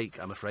mistake,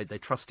 I'm afraid. They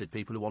trusted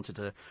people who wanted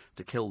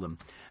to kill them.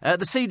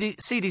 The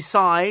seedy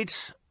side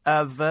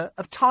of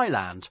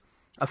Thailand,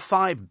 a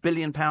 £5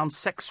 billion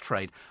sex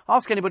trade.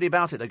 Ask anybody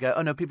about it, they go,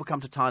 oh no, people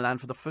come to Thailand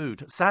for the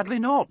food. Sadly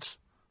not.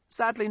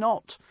 Sadly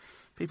not.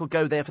 People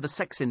go there for the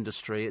sex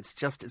industry.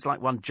 It's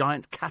like one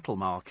giant cattle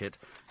market.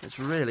 It's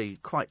really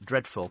quite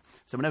dreadful.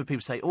 So whenever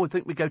people say, oh, I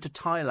think we go to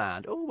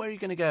Thailand. Oh, where are you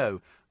going to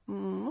go?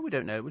 Well, we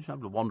don't know. We just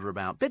have to wander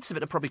about. Bits of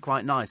it are probably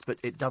quite nice, but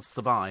it does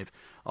survive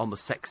on the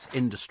sex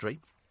industry.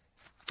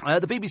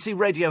 The BBC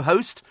radio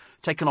host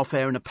taken off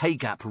air in a pay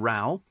gap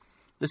row.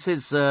 This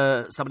is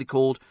somebody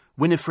called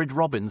Winifred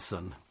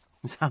Robinson.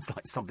 It sounds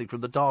like something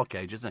from the Dark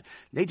Age, isn't it?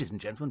 Ladies and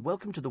gentlemen,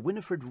 welcome to the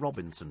Winifred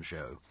Robinson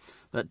Show.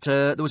 But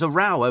there was a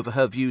row over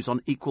her views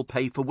on equal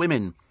pay for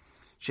women.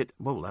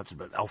 Well, that's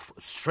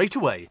straight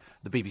away.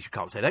 The BBC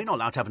can't say they're not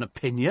allowed to have an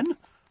opinion.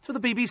 It's for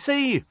the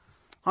BBC.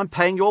 I'm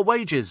paying your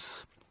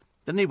wages.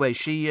 But anyway,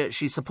 she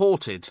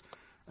supported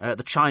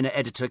the China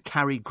editor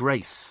Carrie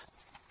Grace.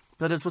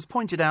 But as was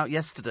pointed out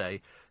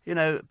yesterday, you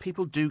know,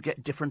 people do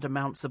get different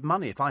amounts of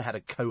money. If I had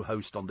a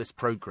co-host on this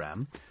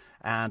programme,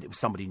 and it was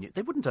somebody new,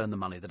 they wouldn't earn the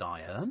money that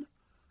I earn,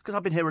 because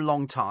I've been here a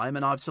long time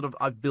and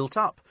I've built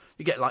up.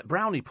 You get like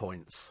brownie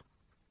points.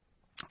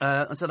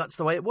 And so that's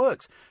the way it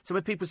works. So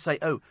when people say,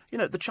 oh, you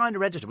know, the China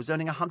editor was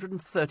earning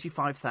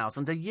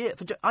 $135,000 a year.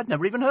 I'd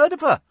never even heard of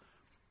her.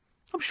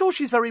 I'm sure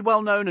she's very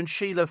well known, and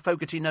Sheila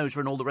Fogarty knows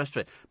her and all the rest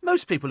of it.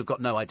 Most people have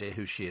got no idea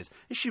who she is.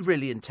 Is she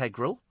really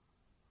integral?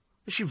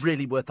 Is she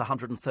really worth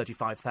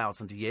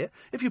 $135,000 a year?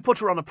 If you put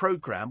her on a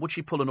programme, would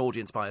she pull an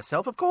audience by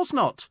herself? Of course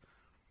not.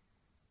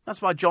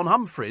 That's why John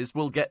Humphreys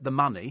will get the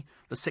money,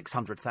 the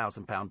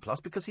 £600,000 plus,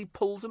 because he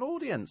pulls an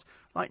audience.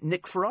 Like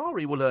Nick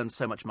Ferrari will earn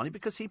so much money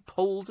because he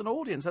pulls an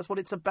audience. That's what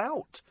it's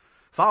about.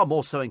 Far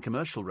more so in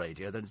commercial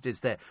radio than it is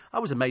there. I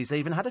was amazed they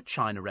even had a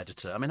China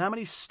editor. I mean, how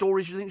many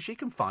stories do you think she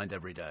can find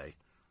every day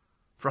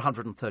for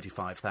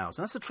 $135,000?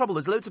 That's the trouble.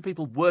 There's loads of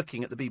people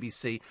working at the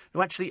BBC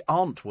who actually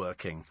aren't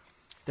working.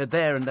 They're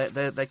there and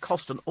they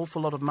cost an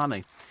awful lot of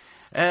money.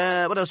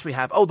 What else do we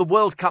have? Oh, the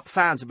World Cup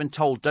fans have been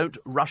told, don't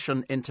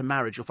Russian into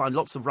marriage. You'll find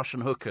lots of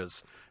Russian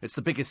hookers. It's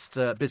the biggest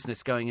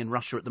business going in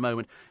Russia at the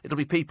moment. It'll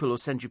be people who'll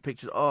send you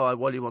pictures. Oh, I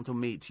really want to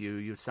meet you.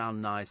 You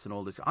sound nice and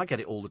all this. I get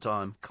it all the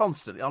time.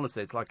 Constantly.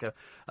 Honestly, it's like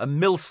a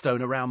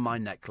millstone around my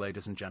neck,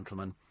 ladies and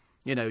gentlemen.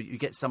 You know, you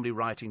get somebody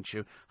writing to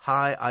you,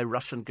 hi, I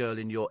Russian girl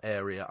in your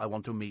area. I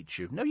want to meet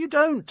you. No, you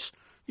don't.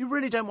 You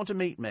really don't want to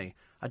meet me.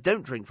 I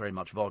don't drink very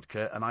much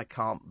vodka and I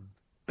can't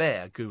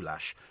bear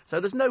goulash. So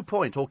there's no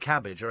point, or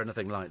cabbage or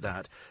anything like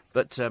that.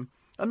 But, and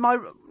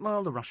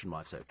the Russian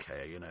wife's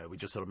okay, you know. We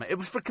just sort of it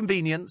was for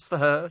convenience for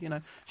her, you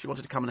know. She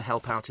wanted to come and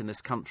help out in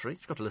this country.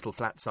 She's got a little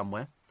flat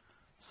somewhere.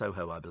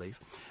 Soho, I believe.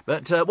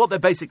 But what they're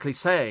basically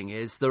saying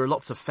is there are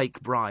lots of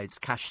fake brides,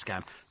 cash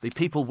scam. The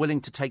people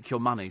willing to take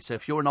your money. So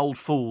if you're an old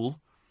fool,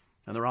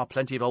 and there are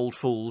plenty of old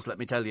fools, let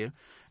me tell you,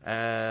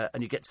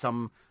 and you get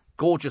some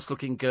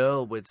gorgeous-looking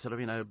girl with sort of,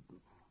 you know,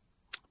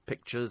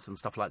 pictures and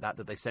stuff like that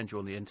they send you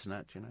on the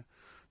internet, you know.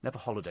 Never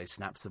holiday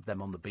snaps of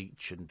them on the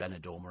beach in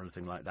Benidorm or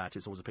anything like that.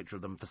 It's always a picture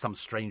of them, for some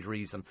strange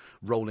reason,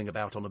 rolling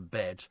about on a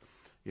bed,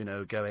 you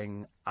know,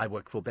 going, I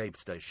work for Babe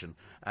Station.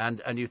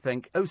 And you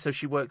think, oh, so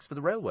she works for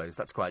the railways.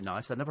 That's quite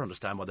nice. I never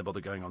understand why they bother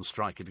going on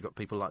strike if you've got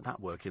people like that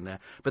working there.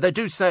 But they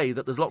do say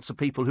that there's lots of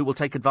people who will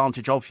take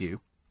advantage of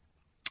you.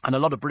 And a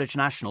lot of British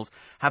nationals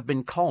have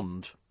been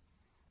conned.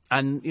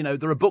 And, you know,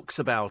 there are books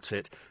about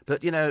it.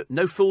 But, you know,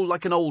 no fool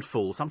like an old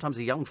fool, sometimes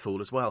a young fool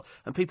as well.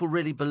 And people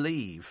really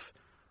believe.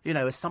 You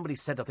know, as somebody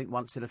said, I think,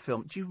 once in a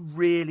film, do you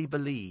really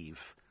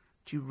believe?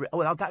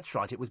 Oh, that's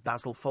right, it was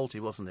Basil Fawlty,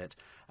 wasn't it?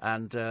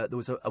 And there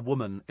was a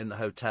woman in the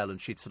hotel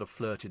and she'd sort of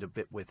flirted a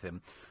bit with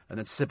him. And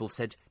then Sybil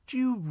said, do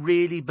you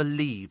really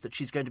believe that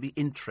she's going to be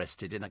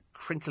interested in a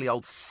crinkly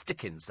old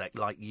stick insect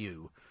like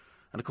you?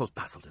 And, of course,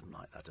 Basil didn't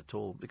like that at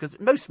all, because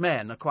most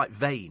men are quite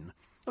vain.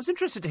 I was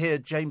interested to hear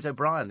James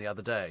O'Brien the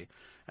other day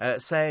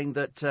saying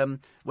that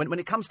when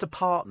it comes to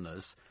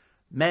partners,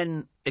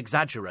 men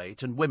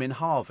exaggerate and women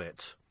halve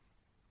it.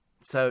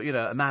 So, you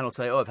know, a man will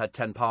say, oh, I've had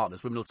 10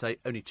 partners. Women will say,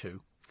 only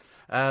 2.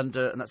 And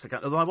that's the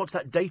kind. Although I watched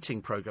that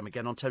dating programme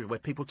again on television where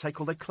people take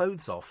all their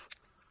clothes off.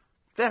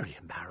 Very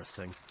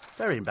embarrassing.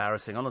 Very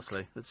embarrassing,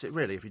 honestly. That's it,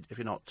 really, if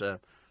you're not...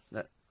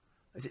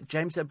 Is it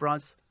James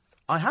O'Brien's?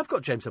 I have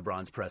got James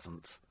O'Brien's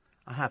present.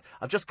 I have.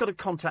 I've just got to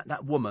contact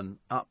that woman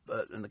up,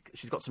 and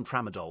she's got some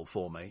tramadol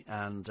for me.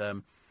 And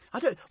I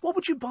don't. What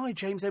would you buy,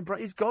 James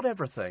O'Brien? He's got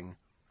everything.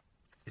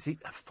 Is he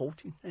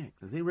 46?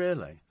 Is he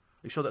really?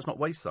 Are you sure that's not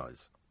waist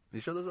size? Are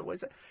you sure that's not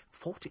waist size?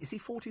 40? Is he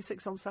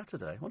 46 on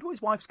Saturday? I wonder what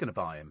his wife's going to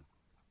buy him.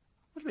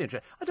 That'd be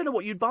interesting. I don't know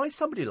what you'd buy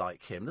somebody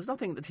like him. There's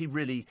nothing that he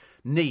really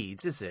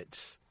needs, is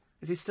it?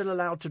 Is he still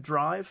allowed to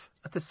drive?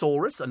 A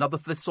thesaurus? Another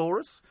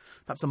thesaurus?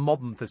 Perhaps a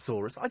modern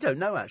thesaurus? I don't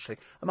know, actually.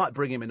 I might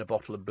bring him in a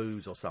bottle of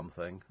booze or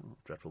something. Oh,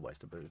 dreadful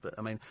waste of booze. But,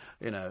 I mean,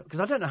 because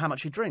I don't know how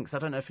much he drinks. I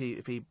don't know if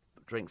he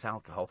drinks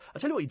alcohol. I'll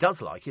tell you what he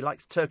does like. He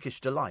likes Turkish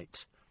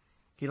Delight.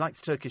 He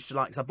likes Turkish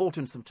Delight, because I bought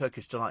him some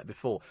Turkish Delight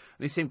before,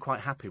 and he seemed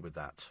quite happy with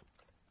that.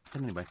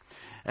 Anyway.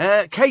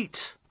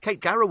 Kate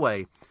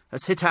Garraway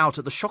has hit out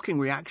at the shocking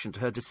reaction to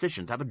her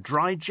decision to have a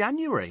dry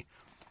January.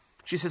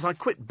 She says, I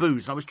quit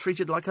booze and I was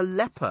treated like a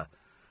leper.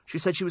 She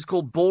said she was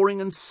called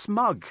boring and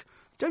smug.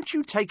 Don't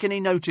you take any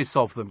notice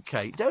of them,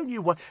 Kate? Don't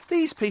you?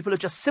 These people are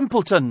just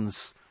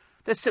simpletons.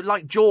 They're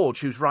like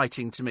George, who's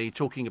writing to me,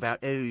 talking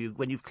about,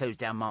 when you've closed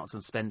down Marks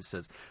and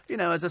Spencer's.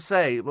 As I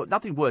say,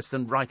 nothing worse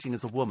than writing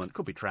as a woman.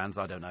 Could be trans,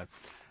 I don't know.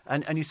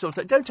 And you sort of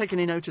think, don't take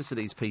any notice of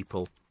these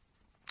people.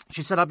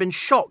 She said, I've been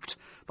shocked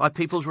by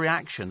people's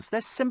reactions. They're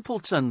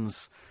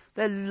simpletons.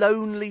 They're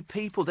lonely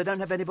people. They don't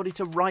have anybody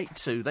to write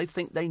to. They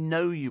think they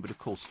know you, but of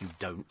course you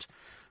don't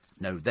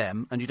know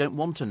them, and you don't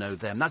want to know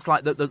them. That's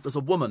like there's a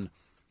woman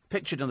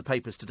pictured in the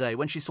papers today.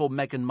 When she saw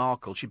Meghan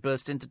Markle, she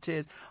burst into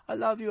tears. I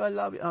love you, I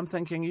love you. I'm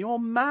thinking, you're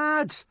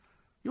mad.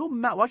 You're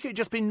mad. Why can't you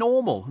just be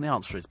normal? And the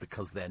answer is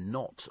because they're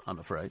not, I'm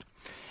afraid.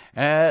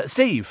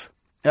 Steve,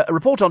 a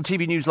report on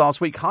TV News last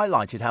week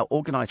highlighted how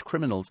organised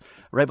criminals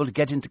are able to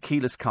get into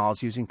keyless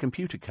cars using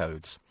computer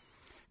codes.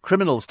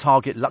 Criminals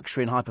target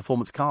luxury and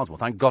high-performance cars. Well,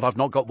 thank God I've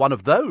not got one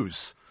of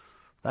those.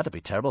 That'd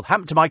be terrible.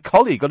 Happened to my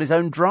colleague on his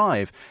own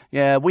drive.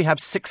 Yeah, we have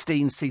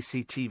 16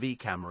 CCTV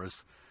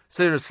cameras.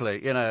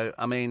 Seriously,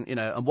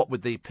 and what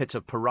with the pit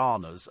of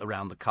piranhas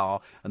around the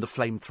car and the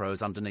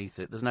flamethrowers underneath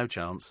it, there's no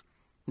chance.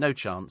 No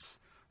chance.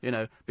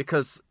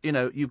 Because,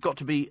 you've got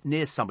to be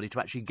near somebody to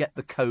actually get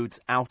the codes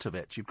out of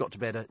it. You've got to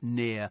be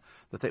near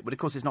the thing. But, of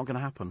course, it's not going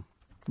to happen.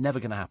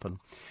 Never going to happen.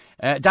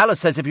 Dallas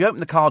says, if you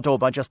open the car door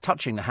by just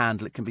touching the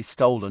handle, it can be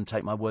stolen.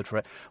 Take my word for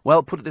it.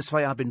 Well, put it this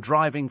way, I've been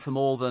driving for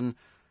more than,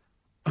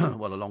 a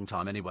long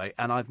time anyway,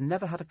 and I've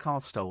never had a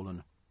car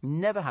stolen.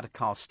 Never had a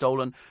car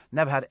stolen.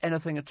 Never had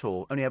anything at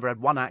all. Only ever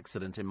had one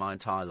accident in my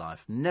entire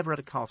life. Never had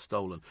a car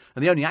stolen.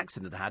 And the only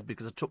accident I had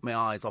because I took my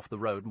eyes off the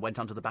road and went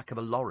under the back of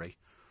a lorry.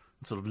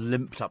 Sort of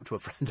limped up to a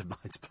friend of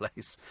mine's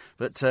place.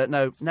 But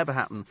no, never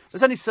happened.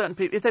 There's only certain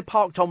people, if they're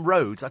parked on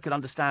roads, I could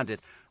understand it.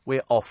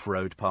 We're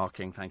off-road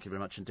parking, thank you very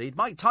much indeed.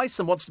 Mike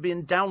Tyson wants to be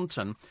in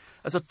Downton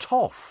as a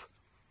toff.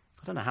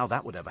 I don't know how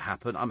that would ever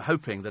happen. I'm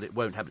hoping that it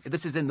won't happen.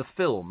 This is in the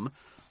film,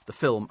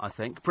 I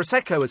think.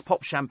 Prosecco has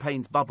popped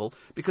champagne's bubble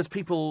because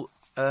people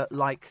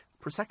like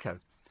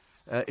Prosecco.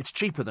 It's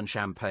cheaper than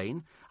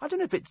champagne. I don't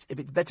know if it's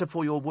better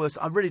for you or worse.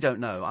 I really don't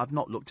know. I've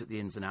not looked at the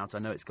ins and outs. I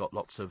know it's got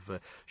lots of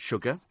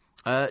sugar.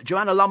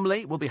 Joanna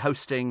Lumley will be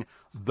hosting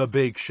The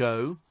Big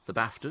Show, the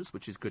BAFTAs,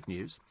 which is good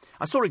news.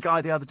 I saw a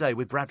guy the other day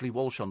with Bradley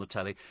Walsh on the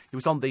telly. He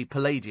was on the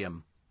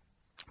Palladium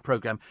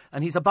programme,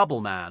 and he's a bubble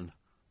man.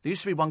 There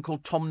used to be one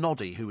called Tom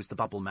Noddy, who was the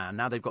bubble man.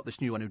 Now they've got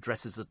this new one who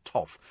dresses as a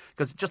toff,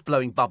 because just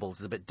blowing bubbles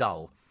is a bit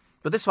dull.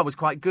 But this one was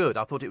quite good.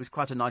 I thought it was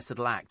quite a nice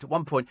little act. At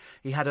one point,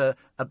 he had a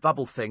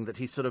bubble thing that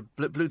he sort of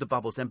blew the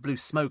bubbles, then blew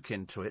smoke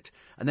into it,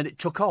 and then it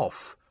took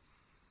off.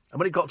 And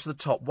when it got to the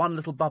top, one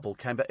little bubble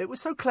came back. It was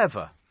so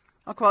clever.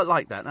 I quite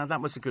like that. Now, that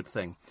was a good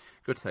thing.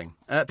 Good thing.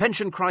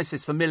 Pension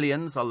crisis for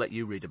millions. I'll let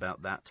you read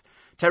about that.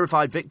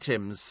 Terrified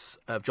victims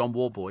of John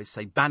Warboys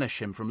say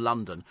banish him from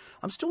London.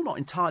 I'm still not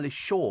entirely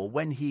sure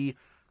when he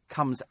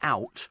comes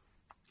out,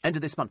 end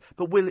of this month.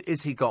 But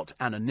is he got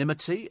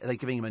anonymity? Are they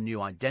giving him a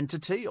new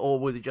identity? Or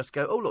will they just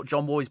go, oh, look,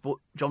 John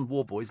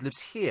Warboys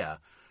lives here?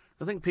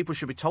 I think people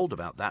should be told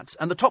about that.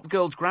 And the Top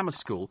Girls Grammar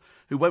School,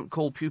 who won't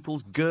call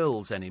pupils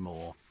girls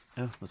anymore.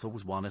 Oh, there's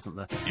always one, isn't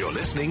there? You're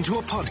listening to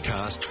a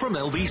podcast from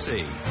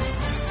LBC.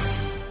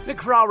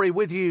 Nick Ferrari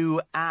with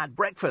you at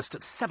breakfast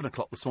at 7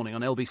 o'clock this morning on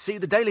LBC.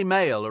 The Daily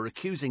Mail are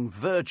accusing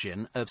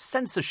Virgin of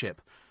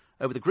censorship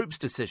over the group's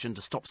decision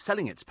to stop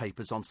selling its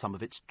papers on some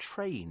of its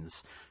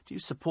trains. Do you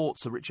support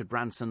Sir Richard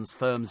Branson's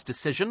firm's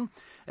decision?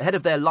 Ahead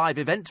of their live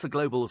event for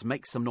Global's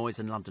Make Some Noise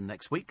in London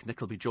next week, Nick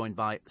will be joined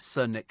by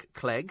Sir Nick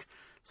Clegg.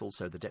 It's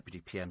also the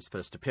Deputy PM's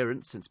first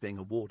appearance since being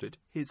awarded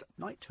his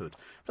knighthood.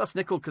 Plus,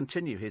 Nick will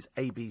continue his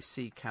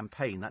ABC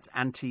campaign. That's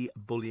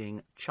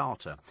Anti-Bullying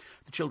Charter.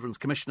 The Children's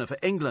Commissioner for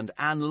England,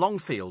 Anne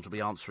Longfield, will be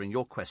answering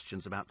your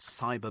questions about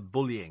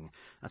cyberbullying.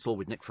 That's all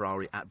with Nick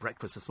Ferrari at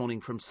breakfast this morning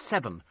from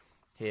 7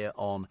 here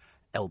on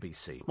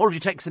LBC. More of your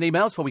texts and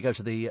emails before we go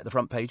to the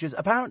front pages.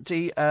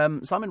 Apparently,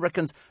 Simon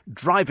reckons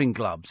driving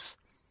gloves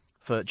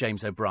for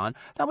James O'Brien.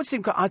 That would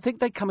seem... I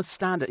think they come as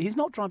standard. He's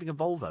not driving a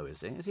Volvo,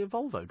 is he? Is he a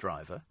Volvo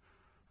driver?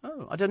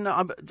 Oh, I don't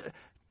know.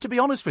 To be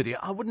honest with you,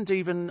 I wouldn't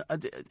even...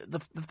 the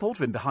thought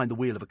of him behind the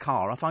wheel of a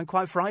car I find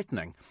quite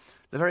frightening.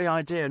 The very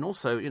idea, and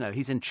also,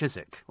 he's in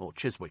Chiswick, or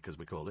Chiswick as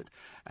we call it,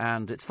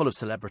 and it's full of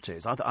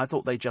celebrities. I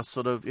thought they just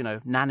sort of,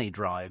 nanny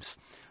drives.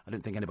 I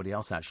didn't think anybody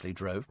else actually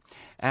drove.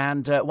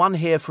 And one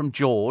here from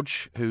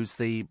George, who's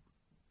the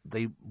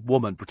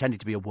woman, pretending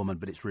to be a woman,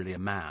 but it's really a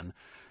man,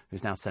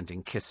 who's now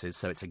sending kisses,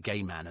 so it's a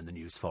gay man in the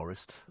News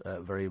Forest.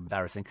 Very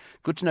embarrassing.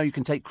 Good to know you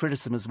can take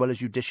criticism as well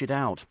as you dish it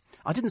out.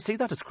 I didn't see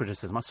that as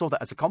criticism. I saw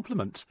that as a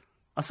compliment.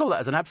 I saw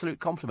that as an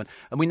absolute compliment.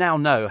 And we now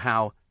know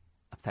how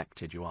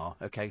affected you are.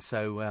 OK,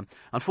 so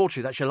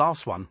unfortunately, that's your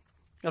last one.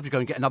 You'll have to go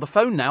and get another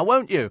phone now,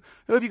 won't you?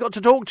 Who have you got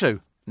to talk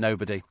to?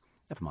 Nobody.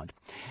 Never mind.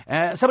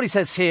 Somebody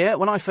says here,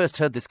 when I first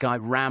heard this guy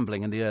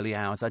rambling in the early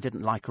hours, I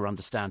didn't like or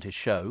understand his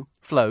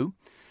flow.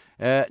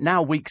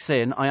 Now, weeks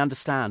in, I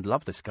understand.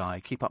 Love this guy.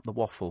 Keep up the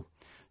waffle.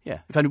 Yeah.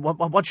 If only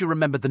once you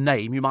remember the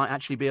name, you might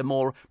actually be a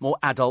more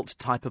adult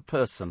type of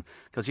person.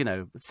 Because,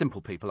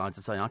 simple people, I'd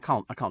say, I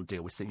can't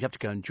deal with it. You have to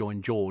go and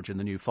join George in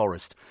the New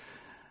Forest.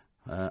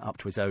 Up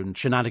to his own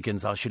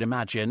shenanigans, I should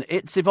imagine.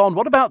 It's Yvonne.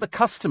 What about the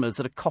customers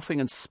that are coughing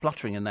and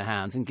spluttering in their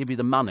hands and give you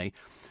the money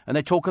and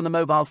they talk on the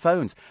mobile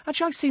phones?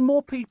 Actually, I see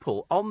more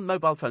people on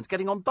mobile phones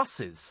getting on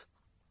buses.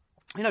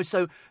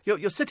 So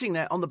you're sitting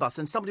there on the bus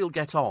and somebody will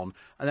get on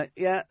and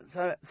then,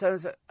 so,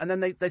 and then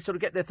they sort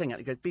of get their thing out.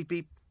 It goes beep,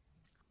 beep,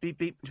 beep,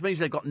 beep, which means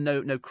they've got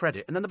no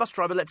credit. And then the bus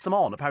driver lets them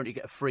on. Apparently you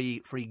get a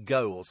free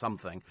go or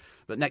something.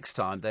 But next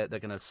time they're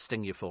going to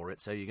sting you for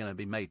it, so you're going to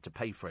be made to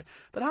pay for it.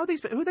 But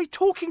who are they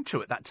talking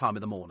to at that time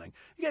of the morning?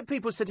 You get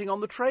people sitting on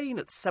the train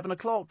at 7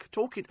 o'clock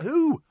talking.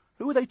 Who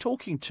are they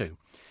talking to?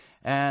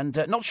 And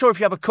not sure if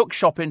you have a cook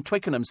shop in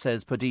Twickenham,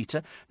 says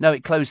Perdita. No,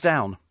 it closed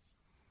down.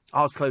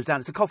 Ours closed down.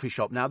 It's a coffee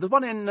shop now. There's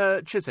one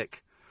in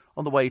Chiswick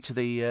on the way to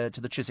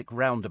the Chiswick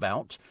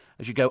roundabout.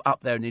 As you go up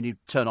there, and then you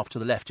turn off to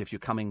the left if you're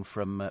coming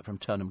from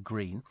Turnham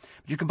Green.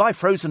 But you can buy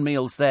frozen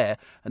meals there,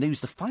 and they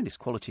use the finest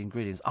quality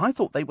ingredients. I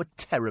thought they were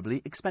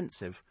terribly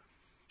expensive.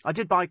 I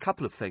did buy a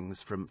couple of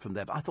things from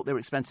there, but I thought they were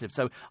expensive.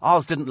 So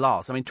ours didn't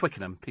last. I mean,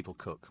 Twickenham, people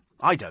cook.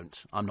 I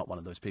don't. I'm not one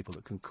of those people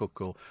that can cook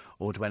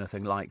or do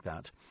anything like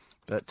that.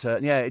 But,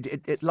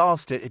 it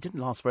lasted. It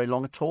didn't last very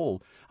long at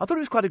all. I thought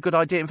it was quite a good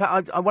idea. In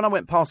fact, when I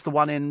went past the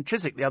one in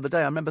Chiswick the other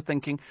day, I remember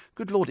thinking,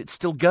 good Lord, it's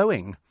still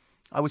going.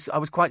 I was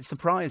quite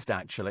surprised,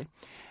 actually.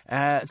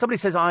 Somebody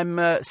says, I'm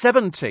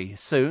 70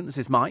 soon. This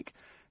is Mike.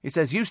 He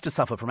says, used to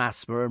suffer from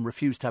asthma and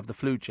refused to have the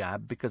flu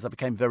jab because I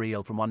became very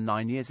ill from one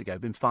 9 years ago.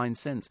 Been fine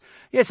since.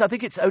 Yes, I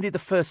think it's only the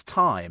first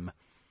time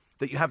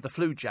that you have the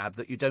flu jab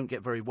that you don't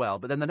get very well.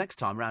 But then the next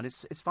time round,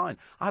 it's fine.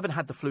 I haven't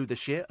had the flu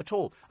this year at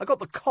all. I got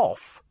the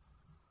cough.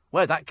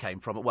 Where that came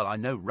from, well, I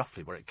know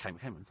roughly where it came.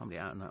 It came from somebody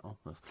out in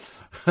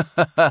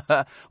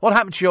that. What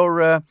happened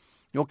to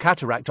your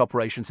cataract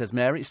operation, says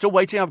Mary? Still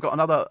waiting. I've got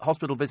another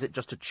hospital visit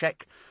just to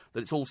check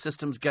that it's all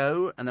systems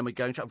go. And then we're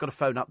going to... I've got to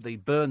phone up the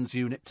burns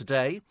unit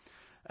today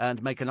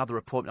and make another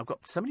appointment. I've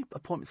got so many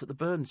appointments at the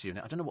burns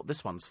unit. I don't know what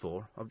this one's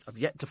for. I've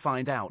yet to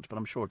find out, but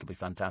I'm sure it'll be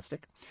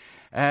fantastic.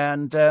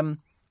 And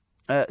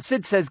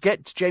Sid says,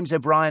 get James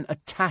O'Brien a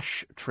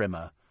tash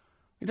trimmer.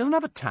 He doesn't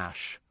have a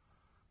tash.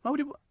 Why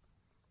would he...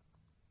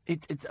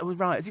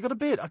 right. Has he got a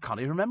beard? I can't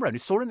even remember. I only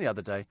saw him the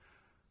other day.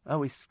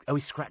 Oh, he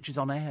scratches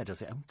on air,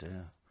 does it? Oh,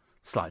 dear.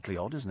 Slightly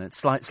odd, isn't it?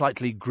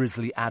 Slightly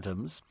Grizzly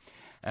Adams.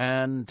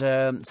 And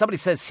somebody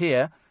says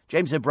here,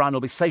 James O'Brien will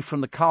be safe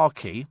from the car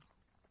key.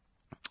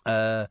 He's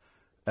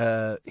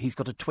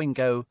got a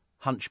Twingo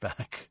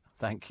hunchback.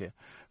 Thank you.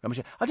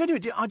 I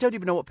don't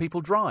even know what people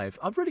drive.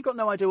 I've really got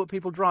no idea what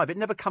people drive. It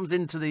never comes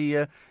into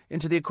the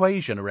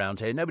equation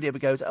around here. Nobody ever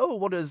goes, oh,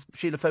 what does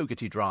Sheila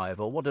Fogarty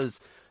drive? Or what does,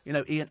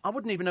 Ian... I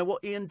wouldn't even know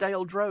what Ian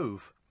Dale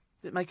drove.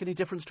 Did it make any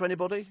difference to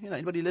anybody?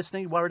 Anybody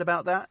listening worried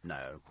about that?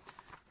 No.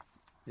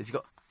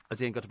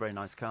 Has Ian got a very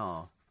nice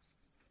car?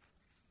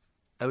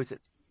 Oh, is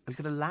it? He's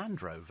got a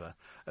Land Rover.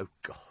 Oh,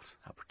 God,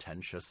 how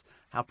pretentious.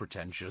 How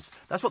pretentious.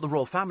 That's what the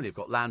royal family have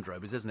got, Land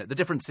Rovers, isn't it? The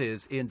difference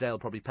is Ian Dale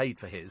probably paid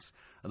for his,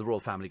 and the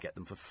royal family get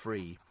them for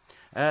free.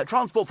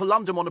 Transport for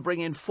London want to bring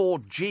in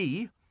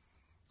 4G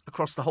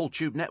across the whole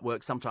tube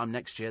network sometime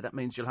next year. That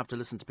means you'll have to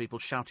listen to people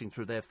shouting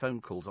through their phone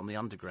calls on the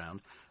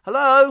underground.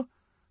 Hello?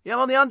 Yeah,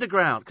 I'm on the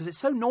underground, because it's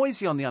so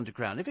noisy on the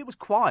underground. If it was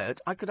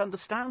quiet, I could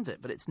understand it,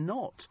 but it's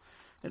not.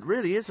 It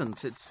really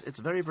isn't. It's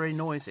very, very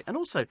noisy. And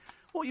also,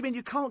 what you mean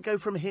you can't go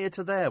from here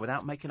to there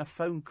without making a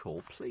phone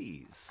call?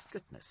 Please.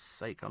 Goodness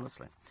sake,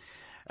 honestly.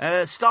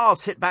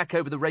 Stars hit back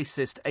over the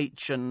racist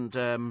H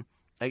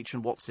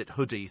and what's it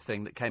hoodie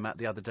thing that came out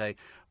the other day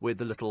with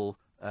the little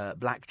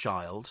black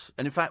child.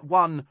 And in fact,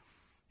 one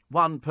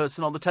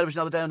person on the television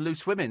the other day on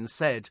Loose Women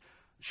said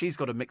she's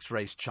got a mixed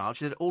race child.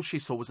 She said all she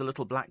saw was a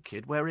little black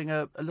kid wearing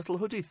a little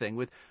hoodie thing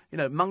with,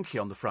 monkey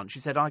on the front. She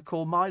said, I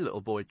call my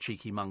little boy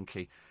Cheeky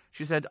Monkey.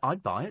 She said,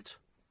 I'd buy it.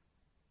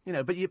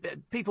 But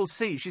people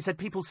see, she said,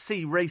 people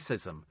see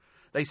racism.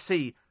 They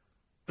see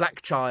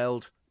black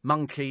child,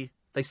 monkey,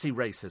 they see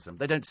racism.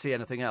 They don't see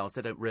anything else.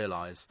 They don't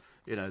realise,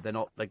 You know, they're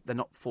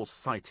not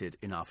foresighted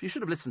enough. You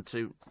should have listened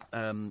to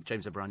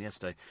James O'Brien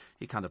yesterday.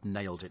 He kind of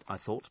nailed it, I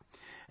thought.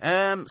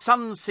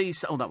 Sun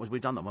sees... Oh,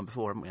 we've done that one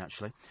before, haven't we,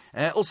 actually?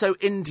 Also,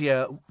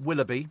 India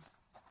Willoughby,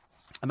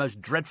 a most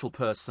dreadful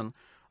person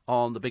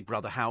on the Big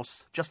Brother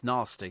house. Just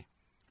nasty.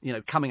 You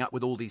know, coming up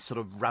with all these sort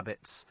of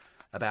rabbits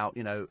about,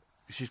 you know,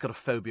 she's got a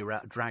phobia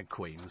about drag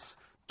queens.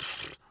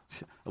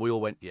 And we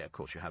all went, yeah, of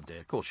course you have, dear,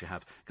 of course you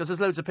have. Because there's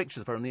loads of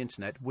pictures of her on the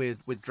internet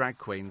with drag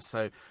queens,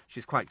 so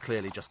she's quite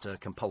clearly just a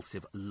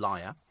compulsive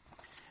liar.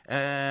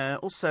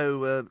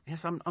 Also,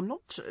 yes, I'm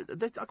not...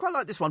 I quite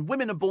like this one.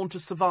 Women are born to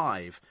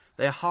survive.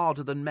 They're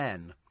harder than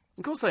men.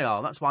 Of course they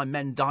are. That's why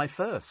men die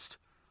first.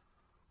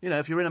 You know,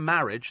 if you're in a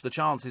marriage, the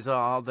chances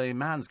are the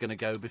man's going to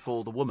go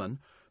before the woman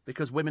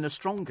because women are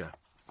stronger.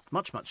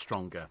 Much, much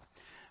stronger.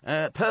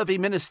 Pervy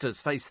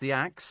ministers face the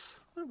axe.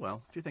 Oh,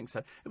 well, do you think so?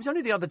 It was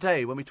only the other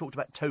day when we talked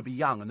about Toby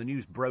Young and the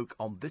news broke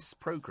on this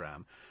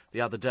programme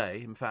the other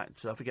day. In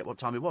fact, I forget what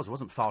time it was. It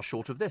wasn't far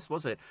short of this,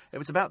 was it? It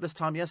was about this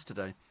time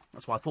yesterday.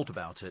 That's why I thought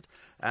about it.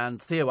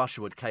 And Theo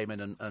Usherwood came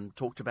in and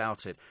talked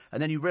about it.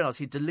 And then you realise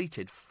he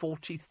deleted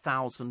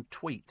 40,000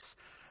 tweets.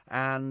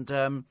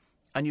 And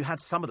you had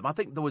some of them. I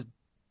think there was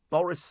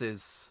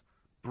Boris's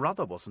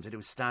brother, wasn't it, who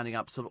was standing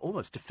up sort of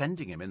almost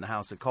defending him in the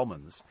House of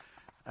Commons.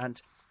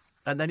 And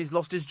then he's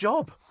lost his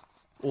job.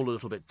 All a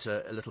little bit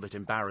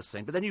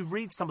embarrassing. But then you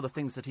read some of the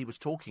things that he was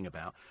talking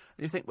about,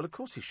 and you think, well, of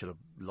course he should have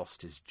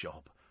lost his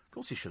job. Of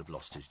course he should have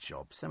lost his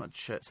job. So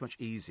much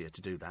easier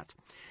to do that.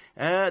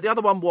 The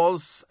other one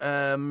was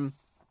the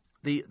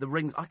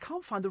ring. I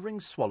can't find the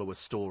ring swallower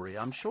story.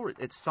 I'm sure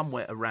it's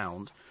somewhere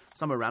around.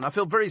 I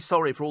feel very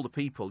sorry for all the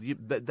people.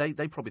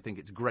 They probably think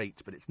it's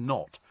great, but it's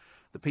not.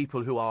 The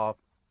people who are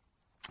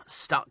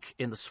stuck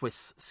in the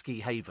Swiss ski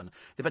haven.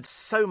 They've had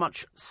so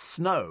much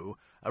snow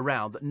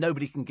around that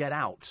nobody can get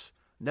out.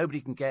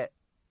 Nobody can get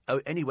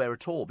anywhere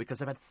at all because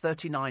they've had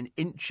 39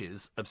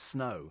 inches of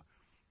snow.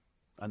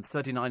 And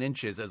 39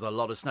 inches is a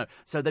lot of snow.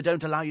 So they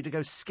don't allow you to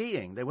go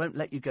skiing. They won't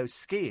let you go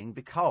skiing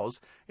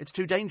because it's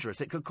too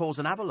dangerous. It could cause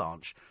an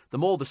avalanche. The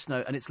more the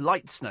snow, and it's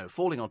light snow,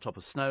 falling on top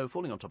of snow,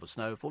 falling on top of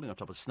snow, falling on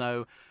top of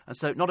snow. And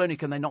so not only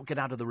can they not get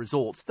out of the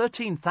resorts,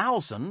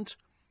 13,000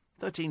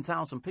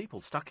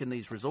 people stuck in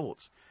these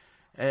resorts.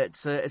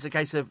 It's a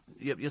case of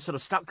you're sort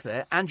of stuck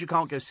there and you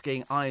can't go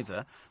skiing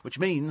either, which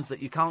means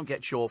that you can't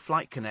get your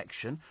flight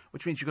connection,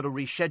 which means you've got to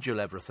reschedule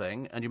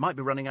everything and you might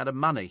be running out of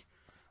money,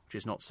 which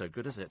is not so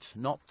good, is it?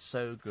 Not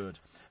so good.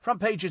 Front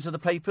pages of the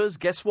papers,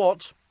 guess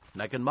what?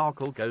 Meghan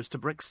Markle goes to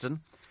Brixton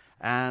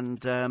and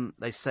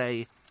they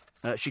say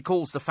she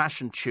calls the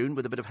fashion tune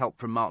with a bit of help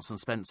from Marks and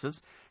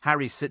Spencer's.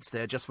 Harry sits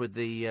there just with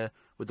the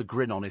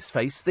grin on his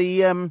face.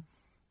 The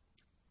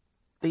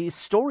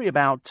story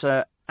about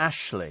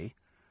Ashley...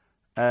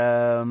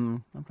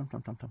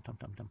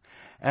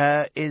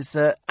 is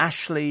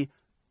Ashley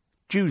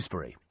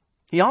Dewsbury.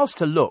 He asked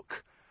to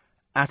look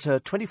at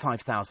a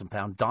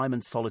 £25,000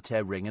 diamond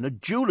solitaire ring in a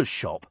jeweller's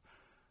shop,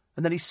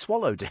 and then he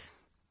swallowed it.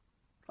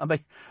 I mean,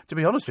 to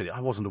be honest with you, I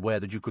wasn't aware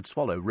that you could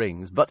swallow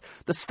rings, but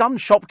the stunned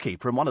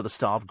shopkeeper and one of the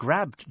staff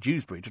grabbed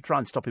Dewsbury to try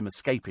and stop him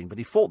escaping, but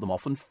he fought them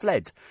off and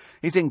fled.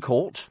 He's in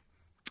court,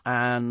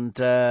 and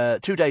 2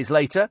 days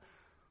later...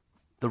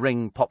 the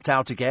ring popped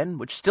out again,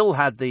 which still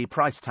had the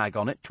price tag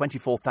on it,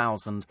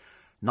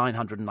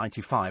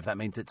 $24,995. That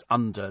means it's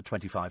under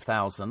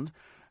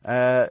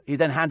 $25,000. He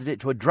then handed it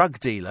to a drug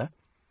dealer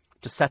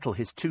to settle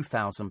his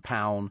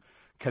 £2,000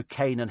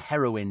 cocaine and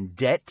heroin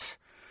debt.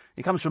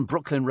 He comes from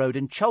Brooklyn Road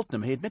in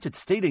Cheltenham. He admitted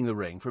stealing the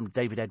ring from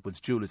David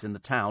Edwards Jewellers in the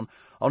town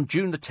on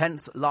June the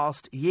 10th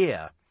last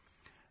year.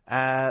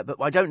 But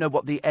I don't know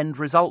what the end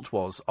result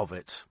was of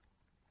it.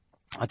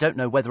 I don't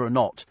know whether or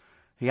not...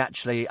 he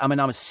actually, I mean,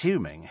 I'm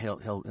assuming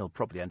he'll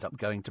probably end up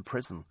going to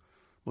prison.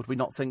 Would we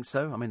not think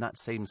so? I mean, that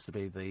seems to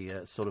be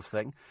the sort of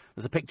thing.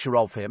 There's a picture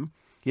of him.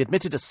 He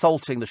admitted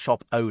assaulting the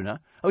shop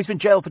owner. Oh, he's been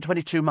jailed for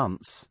 22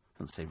 months.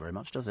 Doesn't seem very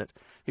much, does it?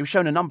 He was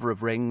shown a number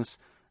of rings,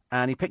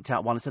 and he picked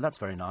out one and said,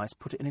 that's very nice,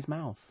 put it in his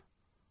mouth.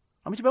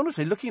 I mean, to be honest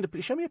with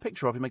you, show me a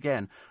picture of him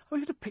again. Oh,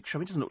 he had a picture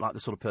of him. He doesn't look like the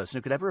sort of person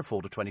who could ever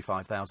afford a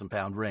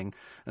 £25,000 ring.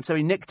 And so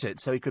he nicked it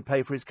so he could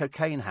pay for his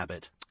cocaine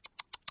habit.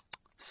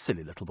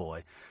 Silly little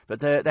boy. But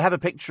they have a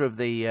picture of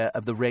the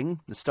ring,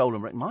 the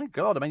stolen ring. My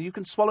God, I mean, you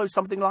can swallow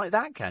something like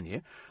that, can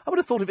you? I would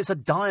have thought if it's a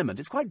diamond,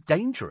 it's quite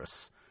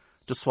dangerous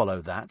to swallow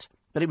that.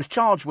 But he was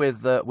charged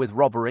with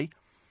robbery.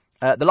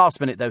 The last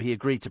minute, though, he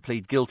agreed to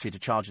plead guilty to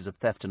charges of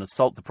theft and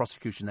assault. The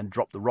prosecution then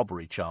dropped the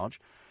robbery charge.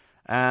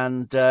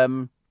 And,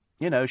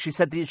 she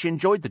said that she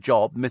enjoyed the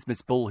job.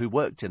 Miss Bull, who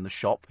worked in the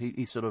shop,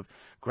 he sort of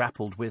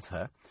grappled with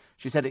her.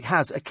 She said it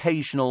has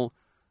occasional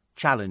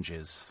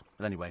challenges.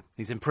 But anyway,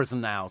 he's in prison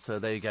now, so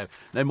there you go.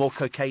 No more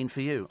cocaine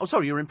for you. Oh,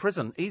 sorry, you're in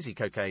prison. Easy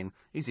cocaine.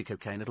 Easy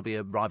cocaine. It'll be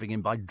arriving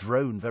in by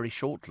drone very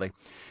shortly.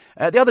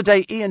 The other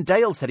day, Ian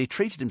Dale said he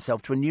treated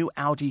himself to a new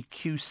Audi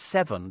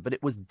Q7, but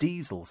it was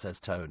diesel, says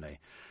Tony.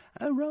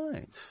 Oh,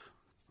 right.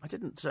 I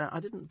didn't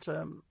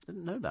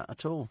know that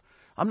at all.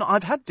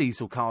 I've had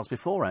diesel cars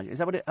before, Andy. Is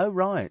that what it... Oh,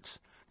 right.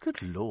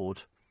 Good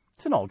Lord.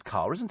 It's an odd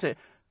car, isn't it?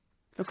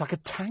 Looks like a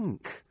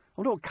tank.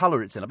 wonder what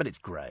colour it's in. I bet it's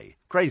grey.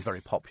 Grey's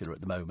very popular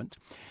at the moment.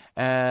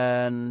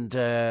 And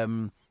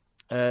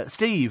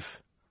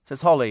Steve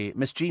says, Holly,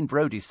 Miss Jean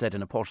Brodie said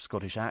in a posh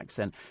Scottish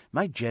accent,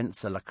 my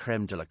gents are la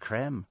creme de la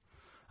creme.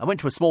 I went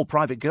to a small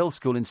private girls'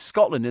 school in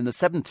Scotland in the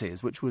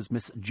 70s, which was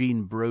Miss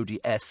Jean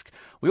Brodie-esque.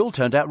 We all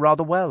turned out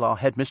rather well. Our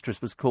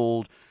headmistress was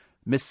called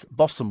Miss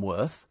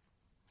Bossomworth.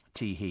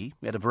 Tee-hee.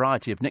 We had a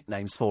variety of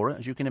nicknames for her,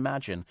 as you can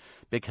imagine.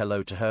 Big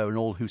hello to her and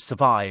all who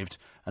survived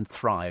and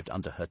thrived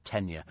under her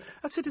tenure.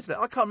 That's it, isn't it?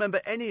 I can't remember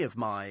any of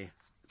my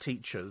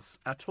teachers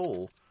at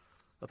all,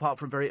 apart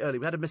from very early.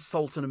 We had a Miss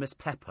Salt and a Miss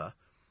Pepper,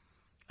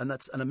 and a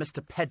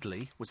Mr.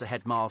 Pedley was the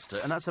headmaster,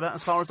 and that's about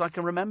as far as I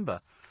can remember,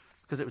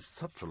 because it was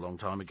such a long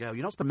time ago.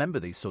 You're not supposed to remember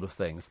these sort of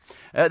things.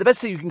 The best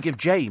thing you can give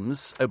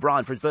James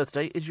O'Brien for his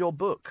birthday is your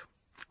book.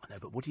 I know,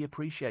 but would he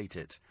appreciate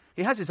it?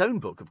 He has his own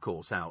book, of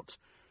course, out.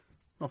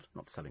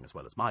 Not selling as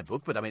well as my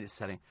book, but I mean, it's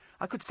selling.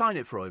 I could sign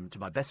it for him to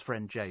my best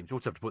friend James. You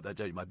also have to put that,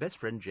 don't you? My best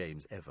friend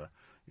James ever.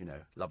 You know,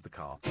 love the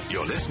car.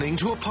 You're listening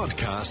to a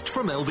podcast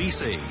from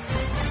LBC.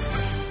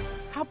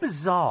 How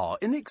bizarre.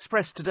 In the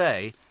Express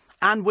today,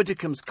 Anne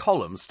Widdecombe's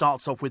column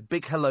starts off with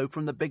big hello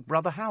from the Big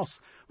Brother house.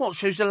 Well,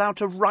 she's allowed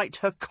to write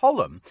her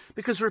column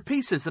because there are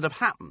pieces that have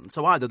happened.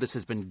 So either this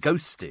has been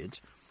ghosted,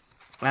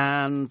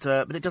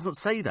 but it doesn't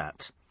say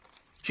that.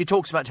 She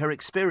talks about her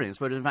experience,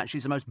 but in fact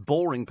she's the most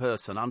boring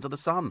person under the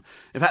sun.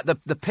 In fact,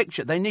 the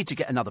picture, they need to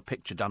get another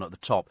picture done at the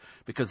top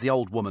because the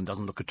old woman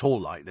doesn't look at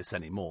all like this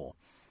anymore.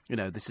 You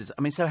know,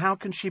 so how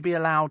can she be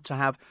allowed to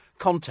have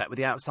contact with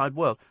the outside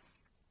world?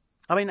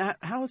 I mean,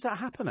 how is that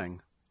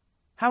happening?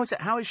 How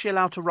is she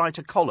allowed to write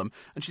a column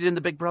and she's in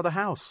the Big Brother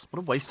house?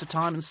 What a waste of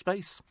time and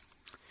space.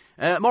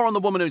 More on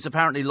the woman who's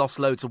apparently lost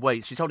loads of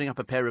weight. She's holding up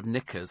a pair of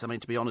knickers. I mean,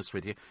 to be honest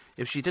with you,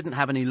 if she didn't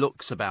have any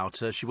looks about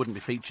her, she wouldn't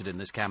be featured in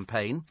this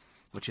campaign,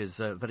 which is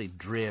very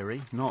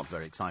dreary, not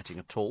very exciting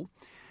at all.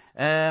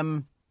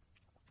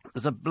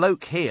 There's a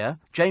bloke here,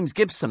 James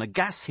Gibson, a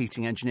gas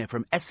heating engineer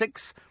from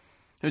Essex,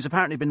 who's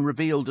apparently been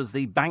revealed as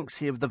the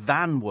Banksy of the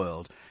van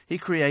world. He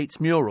creates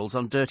murals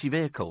on dirty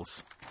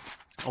vehicles.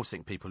 I always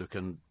think people who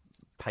can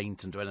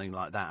paint and do anything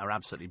like that are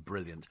absolutely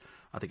brilliant.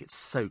 I think it's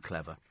so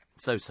clever.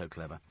 So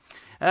clever.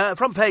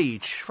 Front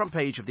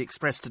page of the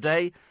Express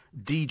today,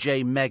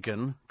 DJ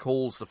Megan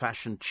calls the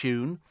fashion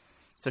tune.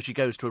 So she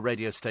goes to a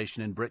radio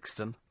station in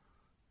Brixton,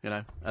 you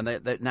know,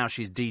 and now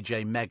she's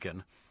DJ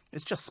Megan.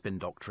 It's just spin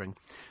doctoring.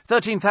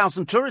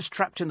 13,000 tourists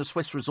trapped in the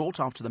Swiss resort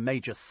after the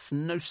major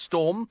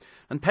snowstorm,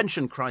 and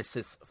pension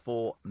crisis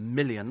for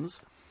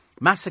millions.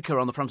 Massacre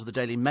on the front of the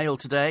Daily Mail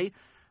today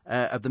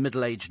of the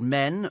middle-aged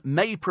men.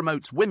 May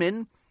promotes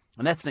women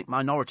and ethnic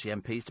minority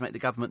MPs to make the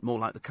government more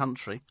like the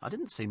country. I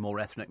didn't see more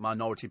ethnic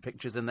minority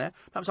pictures in there.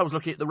 Perhaps I was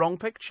looking at the wrong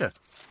picture.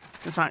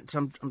 In fact,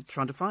 I'm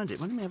trying to find it.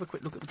 Let me have a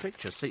quick look at the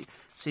picture, see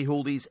who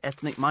all these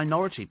ethnic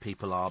minority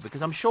people are,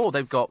 because I'm sure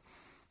they've got,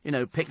 you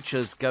know,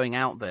 pictures going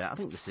out there. I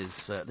think this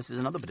is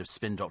another bit of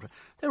spin doctoring.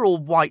 They're all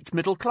white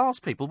middle-class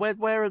people.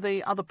 Where are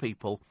the other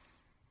people?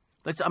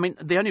 I mean,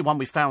 the only one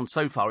we've found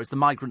so far is the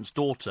migrant's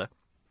daughter,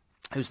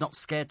 who's not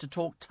scared to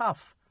talk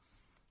tough.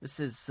 This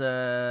is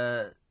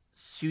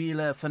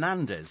Suela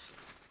Fernandez.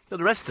 But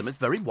the rest of them is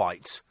very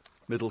white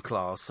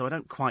middle-class, so I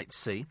don't quite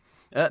see.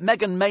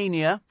 Meghan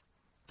Mania.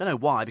 Don't know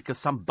why, because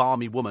some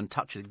balmy woman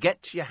touches.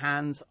 Get your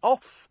hands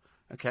off.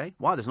 Okay,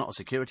 why there's not a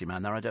security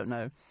man there, I don't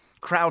know.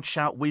 Crowd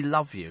shout, we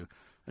love you,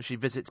 as she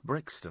visits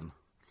Brixton.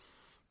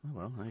 Oh,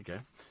 well, there you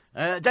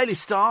go. Daily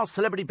Star,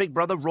 Celebrity Big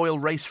Brother, Royal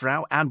Race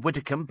Row, Anne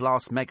Widdecombe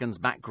blasts Meghan's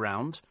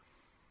background.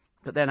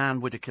 But then Anne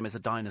Widdecombe is a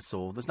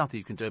dinosaur. There's nothing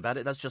you can do about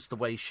it. That's just the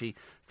way she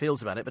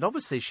feels about it. But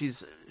obviously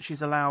she's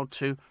allowed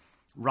to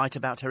write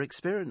about her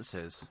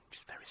experiences. Which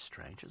is very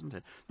strange, isn't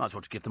it? Might as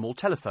well just give them all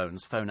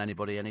telephones. Phone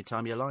anybody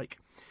anytime you like.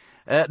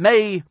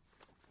 May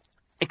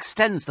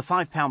extends the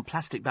 £5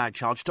 plastic bag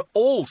charge to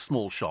all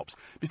small shops.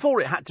 Before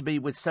it had to be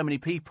with so many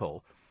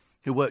people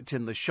who worked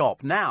in the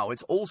shop. Now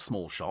it's all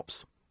small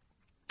shops.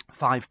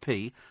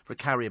 5p for a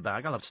carrier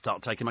bag. I'll have to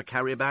start taking my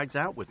carrier bags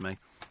out with me.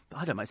 But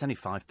I don't know, it's only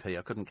 5p.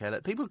 I couldn't care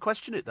less. People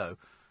question it, though.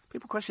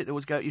 People question it. They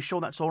always go, are you sure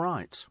that's all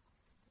right?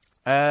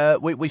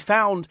 We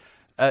found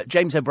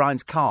James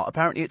O'Brien's car.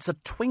 Apparently it's a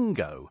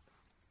Twingo.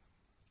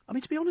 I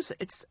mean, to be honest,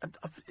 is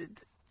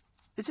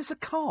this a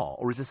car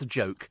or is this a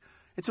joke?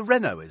 It's a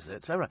Renault, is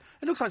it? Oh, right.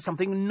 It looks like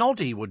something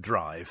Noddy would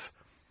drive.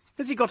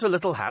 Has he got a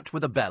little hat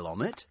with a bell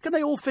on it? Can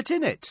they all fit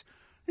in it?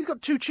 He's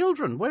got 2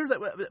 children. Where are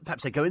they?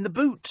 Perhaps they go in the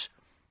boot.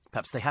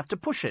 Perhaps they have to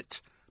push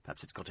it.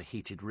 Perhaps it's got a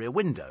heated rear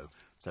window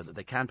so that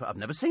they can... I've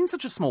never seen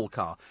such a small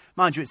car.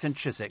 Mind you, it's in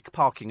Chiswick.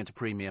 Parking at a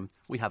premium.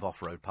 We have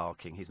off-road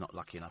parking. He's not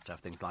lucky enough to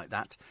have things like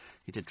that.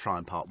 He did try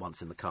and park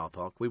once in the car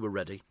park. We were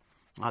ready.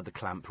 I had the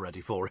clamp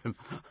ready for him.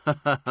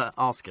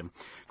 Ask him.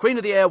 Queen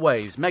of the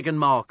Airwaves, Meghan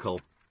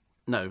Markle.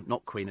 No,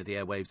 not Queen of the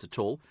Airwaves at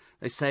all.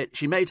 They say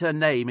she made her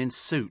name in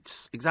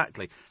Suits.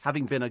 Exactly.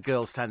 Having been a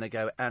girl stand there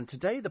go, and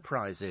today the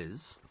prize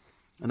is...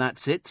 And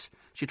that's it.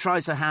 She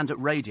tries her hand at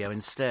radio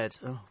instead.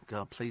 Oh,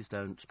 God, please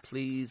don't.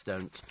 Please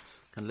don't.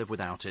 Can live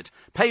without it.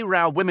 Pay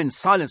row women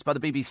silenced by the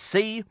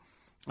BBC.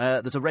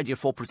 There's a Radio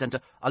 4 presenter,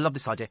 I love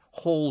this idea,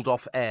 hauled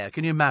off air.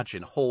 Can you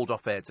imagine, hauled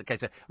off air? It's a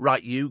case of,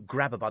 right, you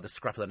grab her by the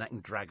scruff of the neck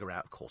and drag her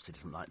out. Of course, it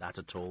isn't like that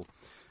at all.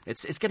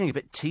 It's getting a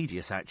bit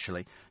tedious,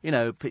 actually. You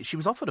know, she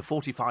was offered a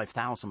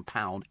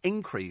 £45,000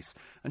 increase,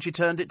 and she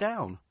turned it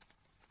down.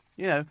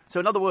 You know, so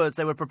in other words,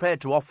 they were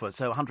prepared to offer,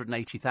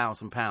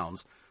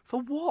 £180,000.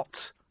 For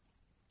what?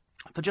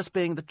 For just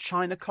being the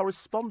China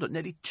correspondent,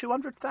 nearly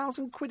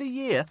 200,000 quid a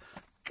year.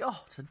 God,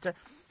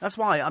 that's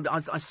why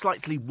I'm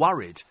slightly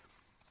worried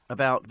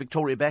about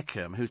Victoria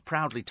Beckham, who's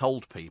proudly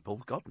told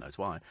people, God knows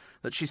why,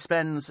 that she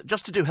spends,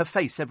 just to do her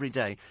face every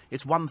day,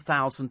 it's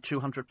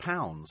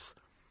 £1,200.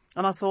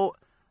 And I thought,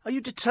 are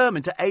you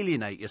determined to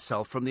alienate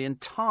yourself from the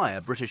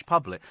entire British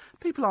public?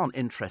 People aren't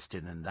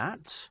interested in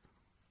that.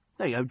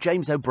 There you go,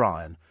 James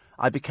O'Brien.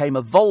 I became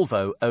a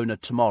Volvo owner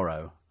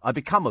tomorrow. I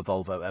become a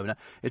Volvo owner.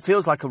 It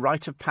feels like a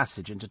rite of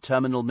passage into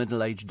terminal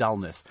middle-aged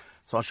dullness,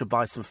 so I should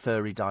buy some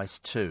furry dice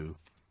too.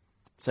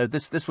 So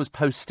this was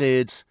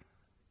posted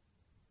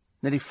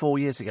nearly 4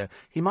 years ago.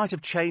 He might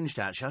have changed,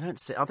 actually.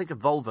 I think a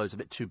Volvo's a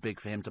bit too big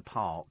for him to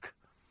park.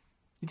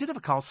 He did have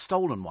a car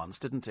stolen once,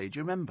 didn't he? Do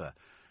you remember?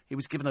 He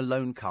was given a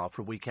loan car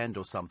for a weekend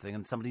or something,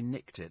 and somebody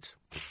nicked it.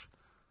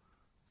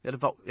 He had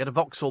a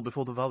Vauxhall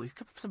before the Volvo. He's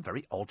got some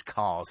very odd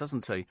cars,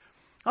 hasn't he?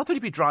 I thought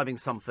he'd be driving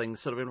something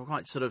sort of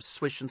quite sort of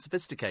swish and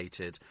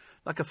sophisticated,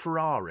 like a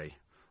Ferrari.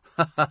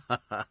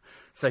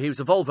 So he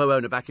was a Volvo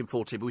owner back in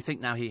 14, but we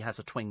think now he has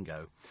a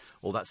Twingo.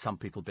 Or that's some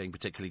people being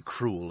particularly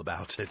cruel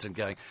about it and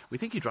going, we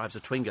think he drives a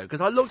Twingo. Because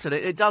I looked at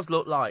it, it does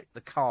look like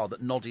the car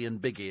that Noddy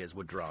and Big Ears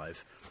would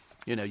drive.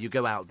 You know, you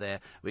go out there,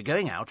 we're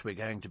going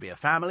to be a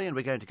family, and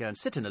we're going to go and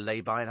sit in a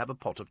lay-by and have a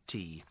pot of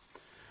tea.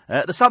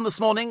 The Sun this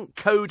morning,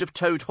 Code of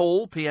Toad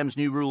Hall, PM's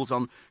new rules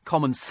on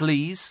common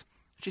sleaze.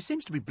 She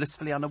seems to be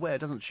blissfully unaware,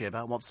 doesn't she,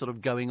 about what's sort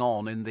of going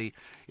on in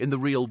the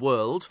real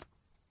world.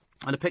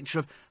 And a picture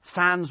of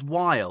fans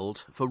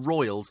wild for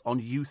Royals on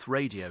youth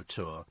radio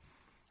tour.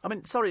 I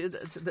mean, sorry,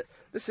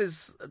 this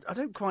is... I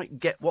don't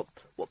quite get what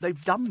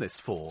they've done this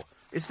for.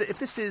 Is that if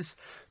this is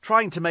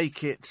trying to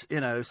make it, you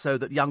know, so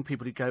that young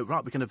people who go,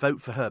 right, we're going to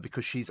vote for her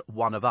because she's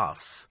one of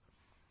us.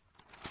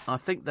 I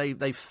think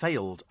they've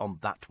failed on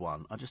that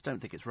one. I just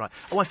don't think it's right.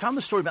 Oh, I found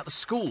the story about the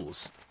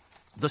schools.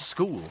 The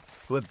school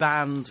who are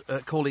banned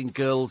calling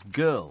girls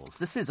girls.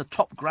 This is a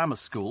top grammar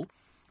school.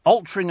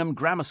 Altrincham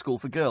Grammar School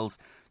for Girls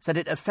said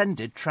it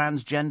offended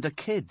transgender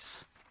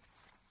kids.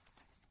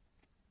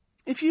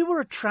 If you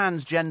were a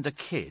transgender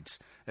kid,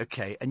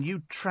 OK, and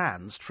you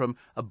transed from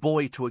a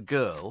boy to a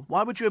girl,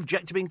 why would you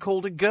object to being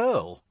called a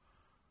girl?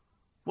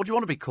 What do you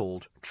want to be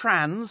called?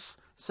 Trans.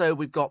 So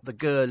we've got the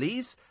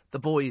girlies, the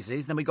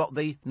boysies, then we've got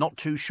the not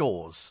too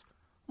shores.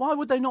 Why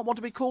would they not want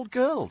to be called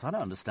girls? I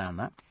don't understand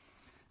that.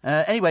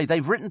 Anyway,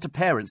 they've written to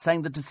parents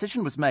saying the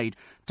decision was made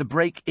to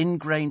break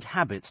ingrained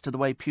habits to the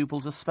way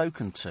pupils are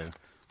spoken to.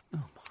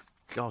 Oh, my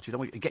God, you don't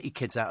want to get your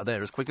kids out of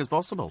there as quick as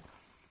possible.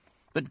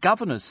 But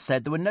governors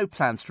said there were no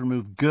plans to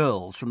remove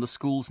girls from the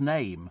school's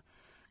name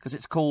because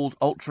it's called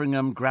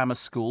Altrincham Grammar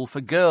School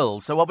for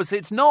Girls. So obviously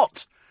it's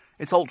not.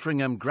 It's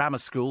Altrincham Grammar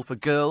School for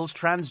girls,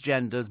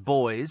 transgenders,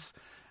 boys,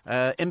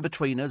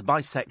 in-betweeners,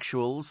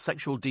 bisexuals,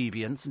 sexual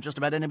deviants, and just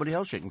about anybody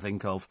else you can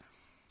think of.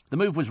 The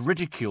move was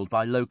ridiculed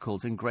by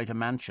locals in Greater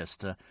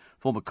Manchester.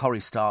 Former Corrie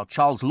star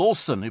Charles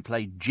Lawson, who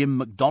played Jim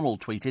McDonnell,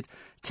 tweeted,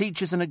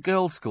 teachers in a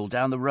girls' school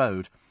down the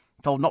road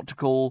told not to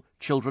call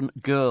children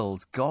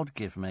girls. God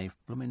give me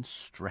blooming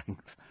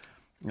strength.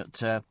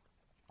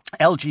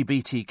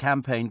 LGBT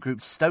campaign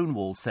group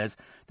Stonewall says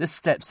this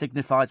step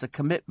signifies a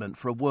commitment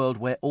for a world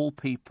where all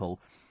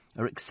people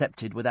are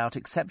accepted without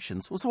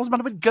exceptions. Well, so what's the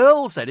matter with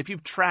girls then? If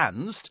you've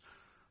transed,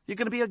 you're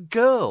going to be a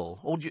girl.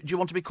 Or do you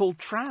want to be called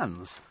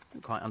trans? I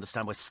don't quite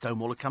understand where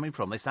Stonewall are coming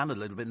from. They sounded a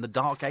little bit in the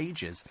dark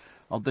ages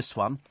on this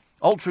one.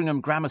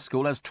 Altrincham Grammar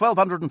School has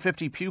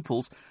 1,250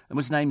 pupils and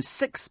was named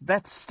sixth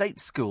best state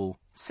school.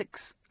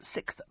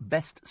 Sixth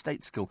best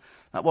state school.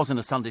 That was in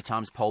a Sunday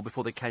Times poll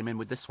before they came in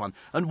with this one.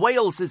 And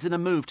Wales is in a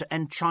move to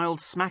end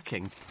child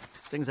smacking.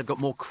 Seeing as they've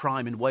got more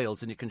crime in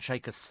Wales than you can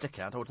shake a stick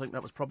at, I would think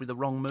that was probably the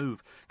wrong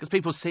move. Because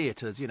people see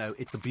it as, you know,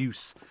 it's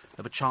abuse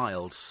of a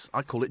child.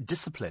 I call it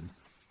discipline.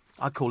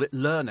 I call it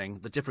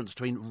learning the difference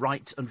between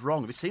right and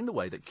wrong. Have you seen the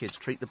way that kids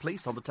treat the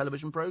police on the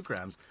television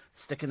programmes?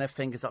 Sticking their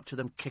fingers up to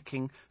them,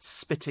 kicking,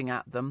 spitting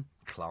at them.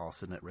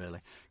 Class, isn't it, really?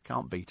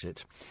 Can't beat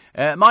it.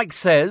 Mike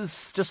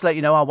says, just to let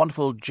you know, our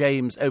wonderful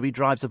James Obi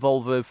drives a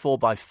Volvo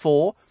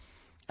 4x4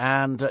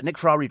 and Nick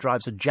Ferrari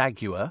drives a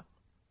Jaguar.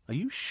 Are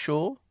you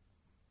sure?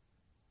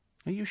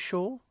 Are you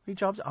sure he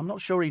drives? I'm not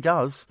sure he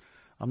does.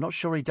 I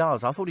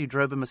thought he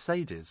drove a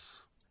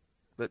Mercedes.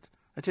 But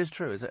it is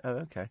true, is it? Oh,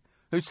 OK.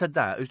 Who said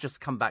that? Who's just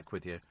come back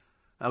with you?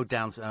 Oh,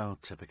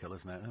 typical,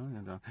 isn't it?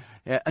 Oh,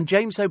 yeah, and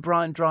James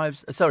O'Brien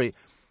drives...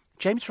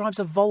 James drives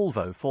a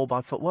Volvo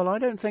 4x4. Well, I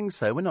don't think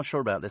so. We're not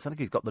sure about this. I think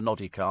he's got the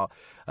noddy car.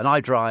 And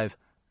I drive...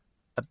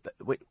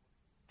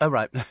 Oh,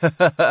 right.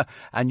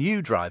 And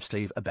you drive,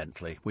 Steve, a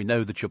Bentley. We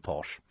know that you're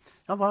posh.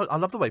 Oh, well, I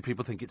love the way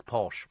people think it's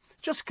posh.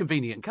 It's just a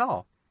convenient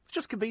car. It's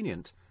just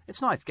convenient.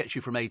 It's nice. It gets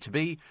you from A to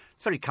B.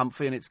 It's very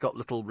comfy and it's got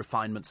little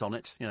refinements on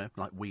it,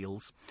 like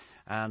wheels.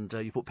 And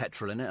you put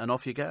petrol in it and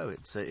off you go.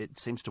 It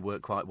seems to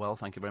work quite well,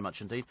 thank you very much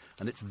indeed.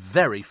 And it's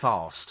very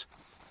fast.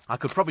 I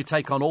could probably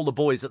take on all the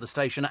boys at the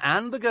station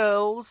and the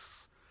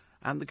girls,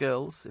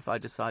 if I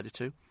decided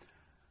to.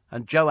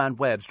 And Joanne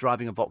Webb's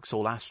driving a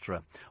Vauxhall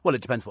Astra. Well,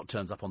 it depends what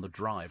turns up on the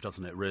drive,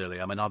 doesn't it, really?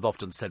 I mean, I've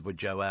often said with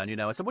Joanne,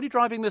 I said, what are you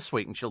driving this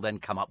week? And she'll then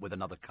come up with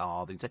another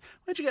car. Then say,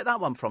 where'd you get that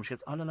one from? She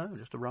goes, I don't know,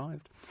 just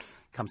arrived.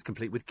 Comes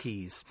complete with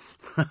keys.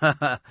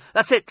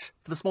 That's it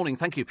for this morning.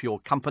 Thank you for your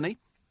company.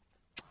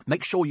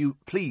 Make sure you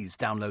please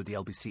download the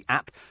LBC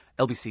app,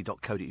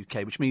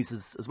 lbc.co.uk, which means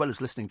as well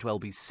as listening to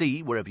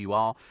LBC, wherever you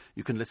are,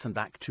 you can listen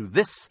back to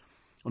this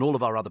and all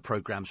of our other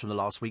programmes from the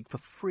last week for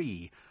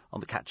free on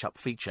the catch-up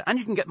feature. And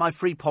you can get my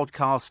free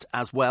podcast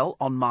as well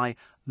on my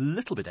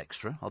little bit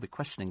extra. I'll be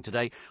questioning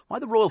today why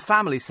the royal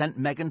family sent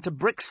Meghan to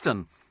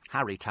Brixton.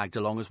 Harry tagged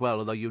along as well,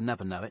 although you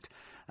never know it.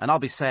 And I'll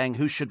be saying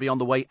who should be on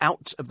the way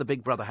out of the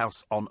Big Brother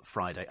house on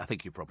Friday. I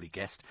think you probably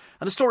guessed.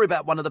 And a story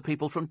about one of the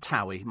people from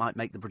Towie might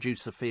make the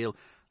producer feel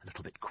a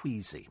little bit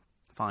queasy.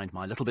 Find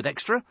my little bit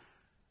extra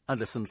and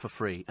listen for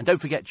free. And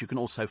don't forget, you can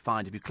also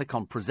find, if you click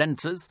on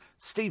presenters,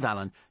 Steve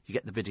Allen, you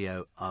get the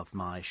video of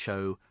my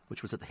show,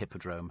 which was at the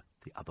Hippodrome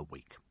the other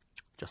week.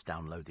 Just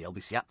download the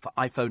LBC app for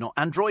iPhone or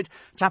Android.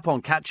 Tap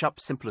on catch up,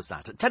 simple as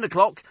that. At 10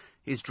 o'clock,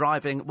 he's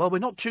driving, well, we're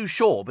not too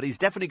sure, but he's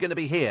definitely going to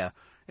be here.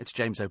 It's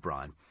James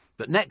O'Brien.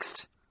 But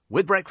next,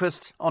 with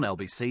breakfast on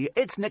LBC,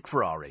 it's Nick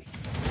Ferrari.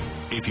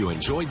 If you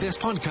enjoyed this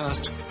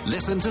podcast,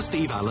 listen to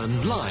Steve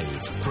Allen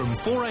live from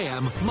 4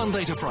 a.m.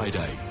 Monday to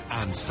Friday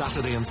and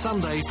Saturday and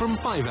Sunday from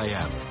 5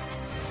 a.m.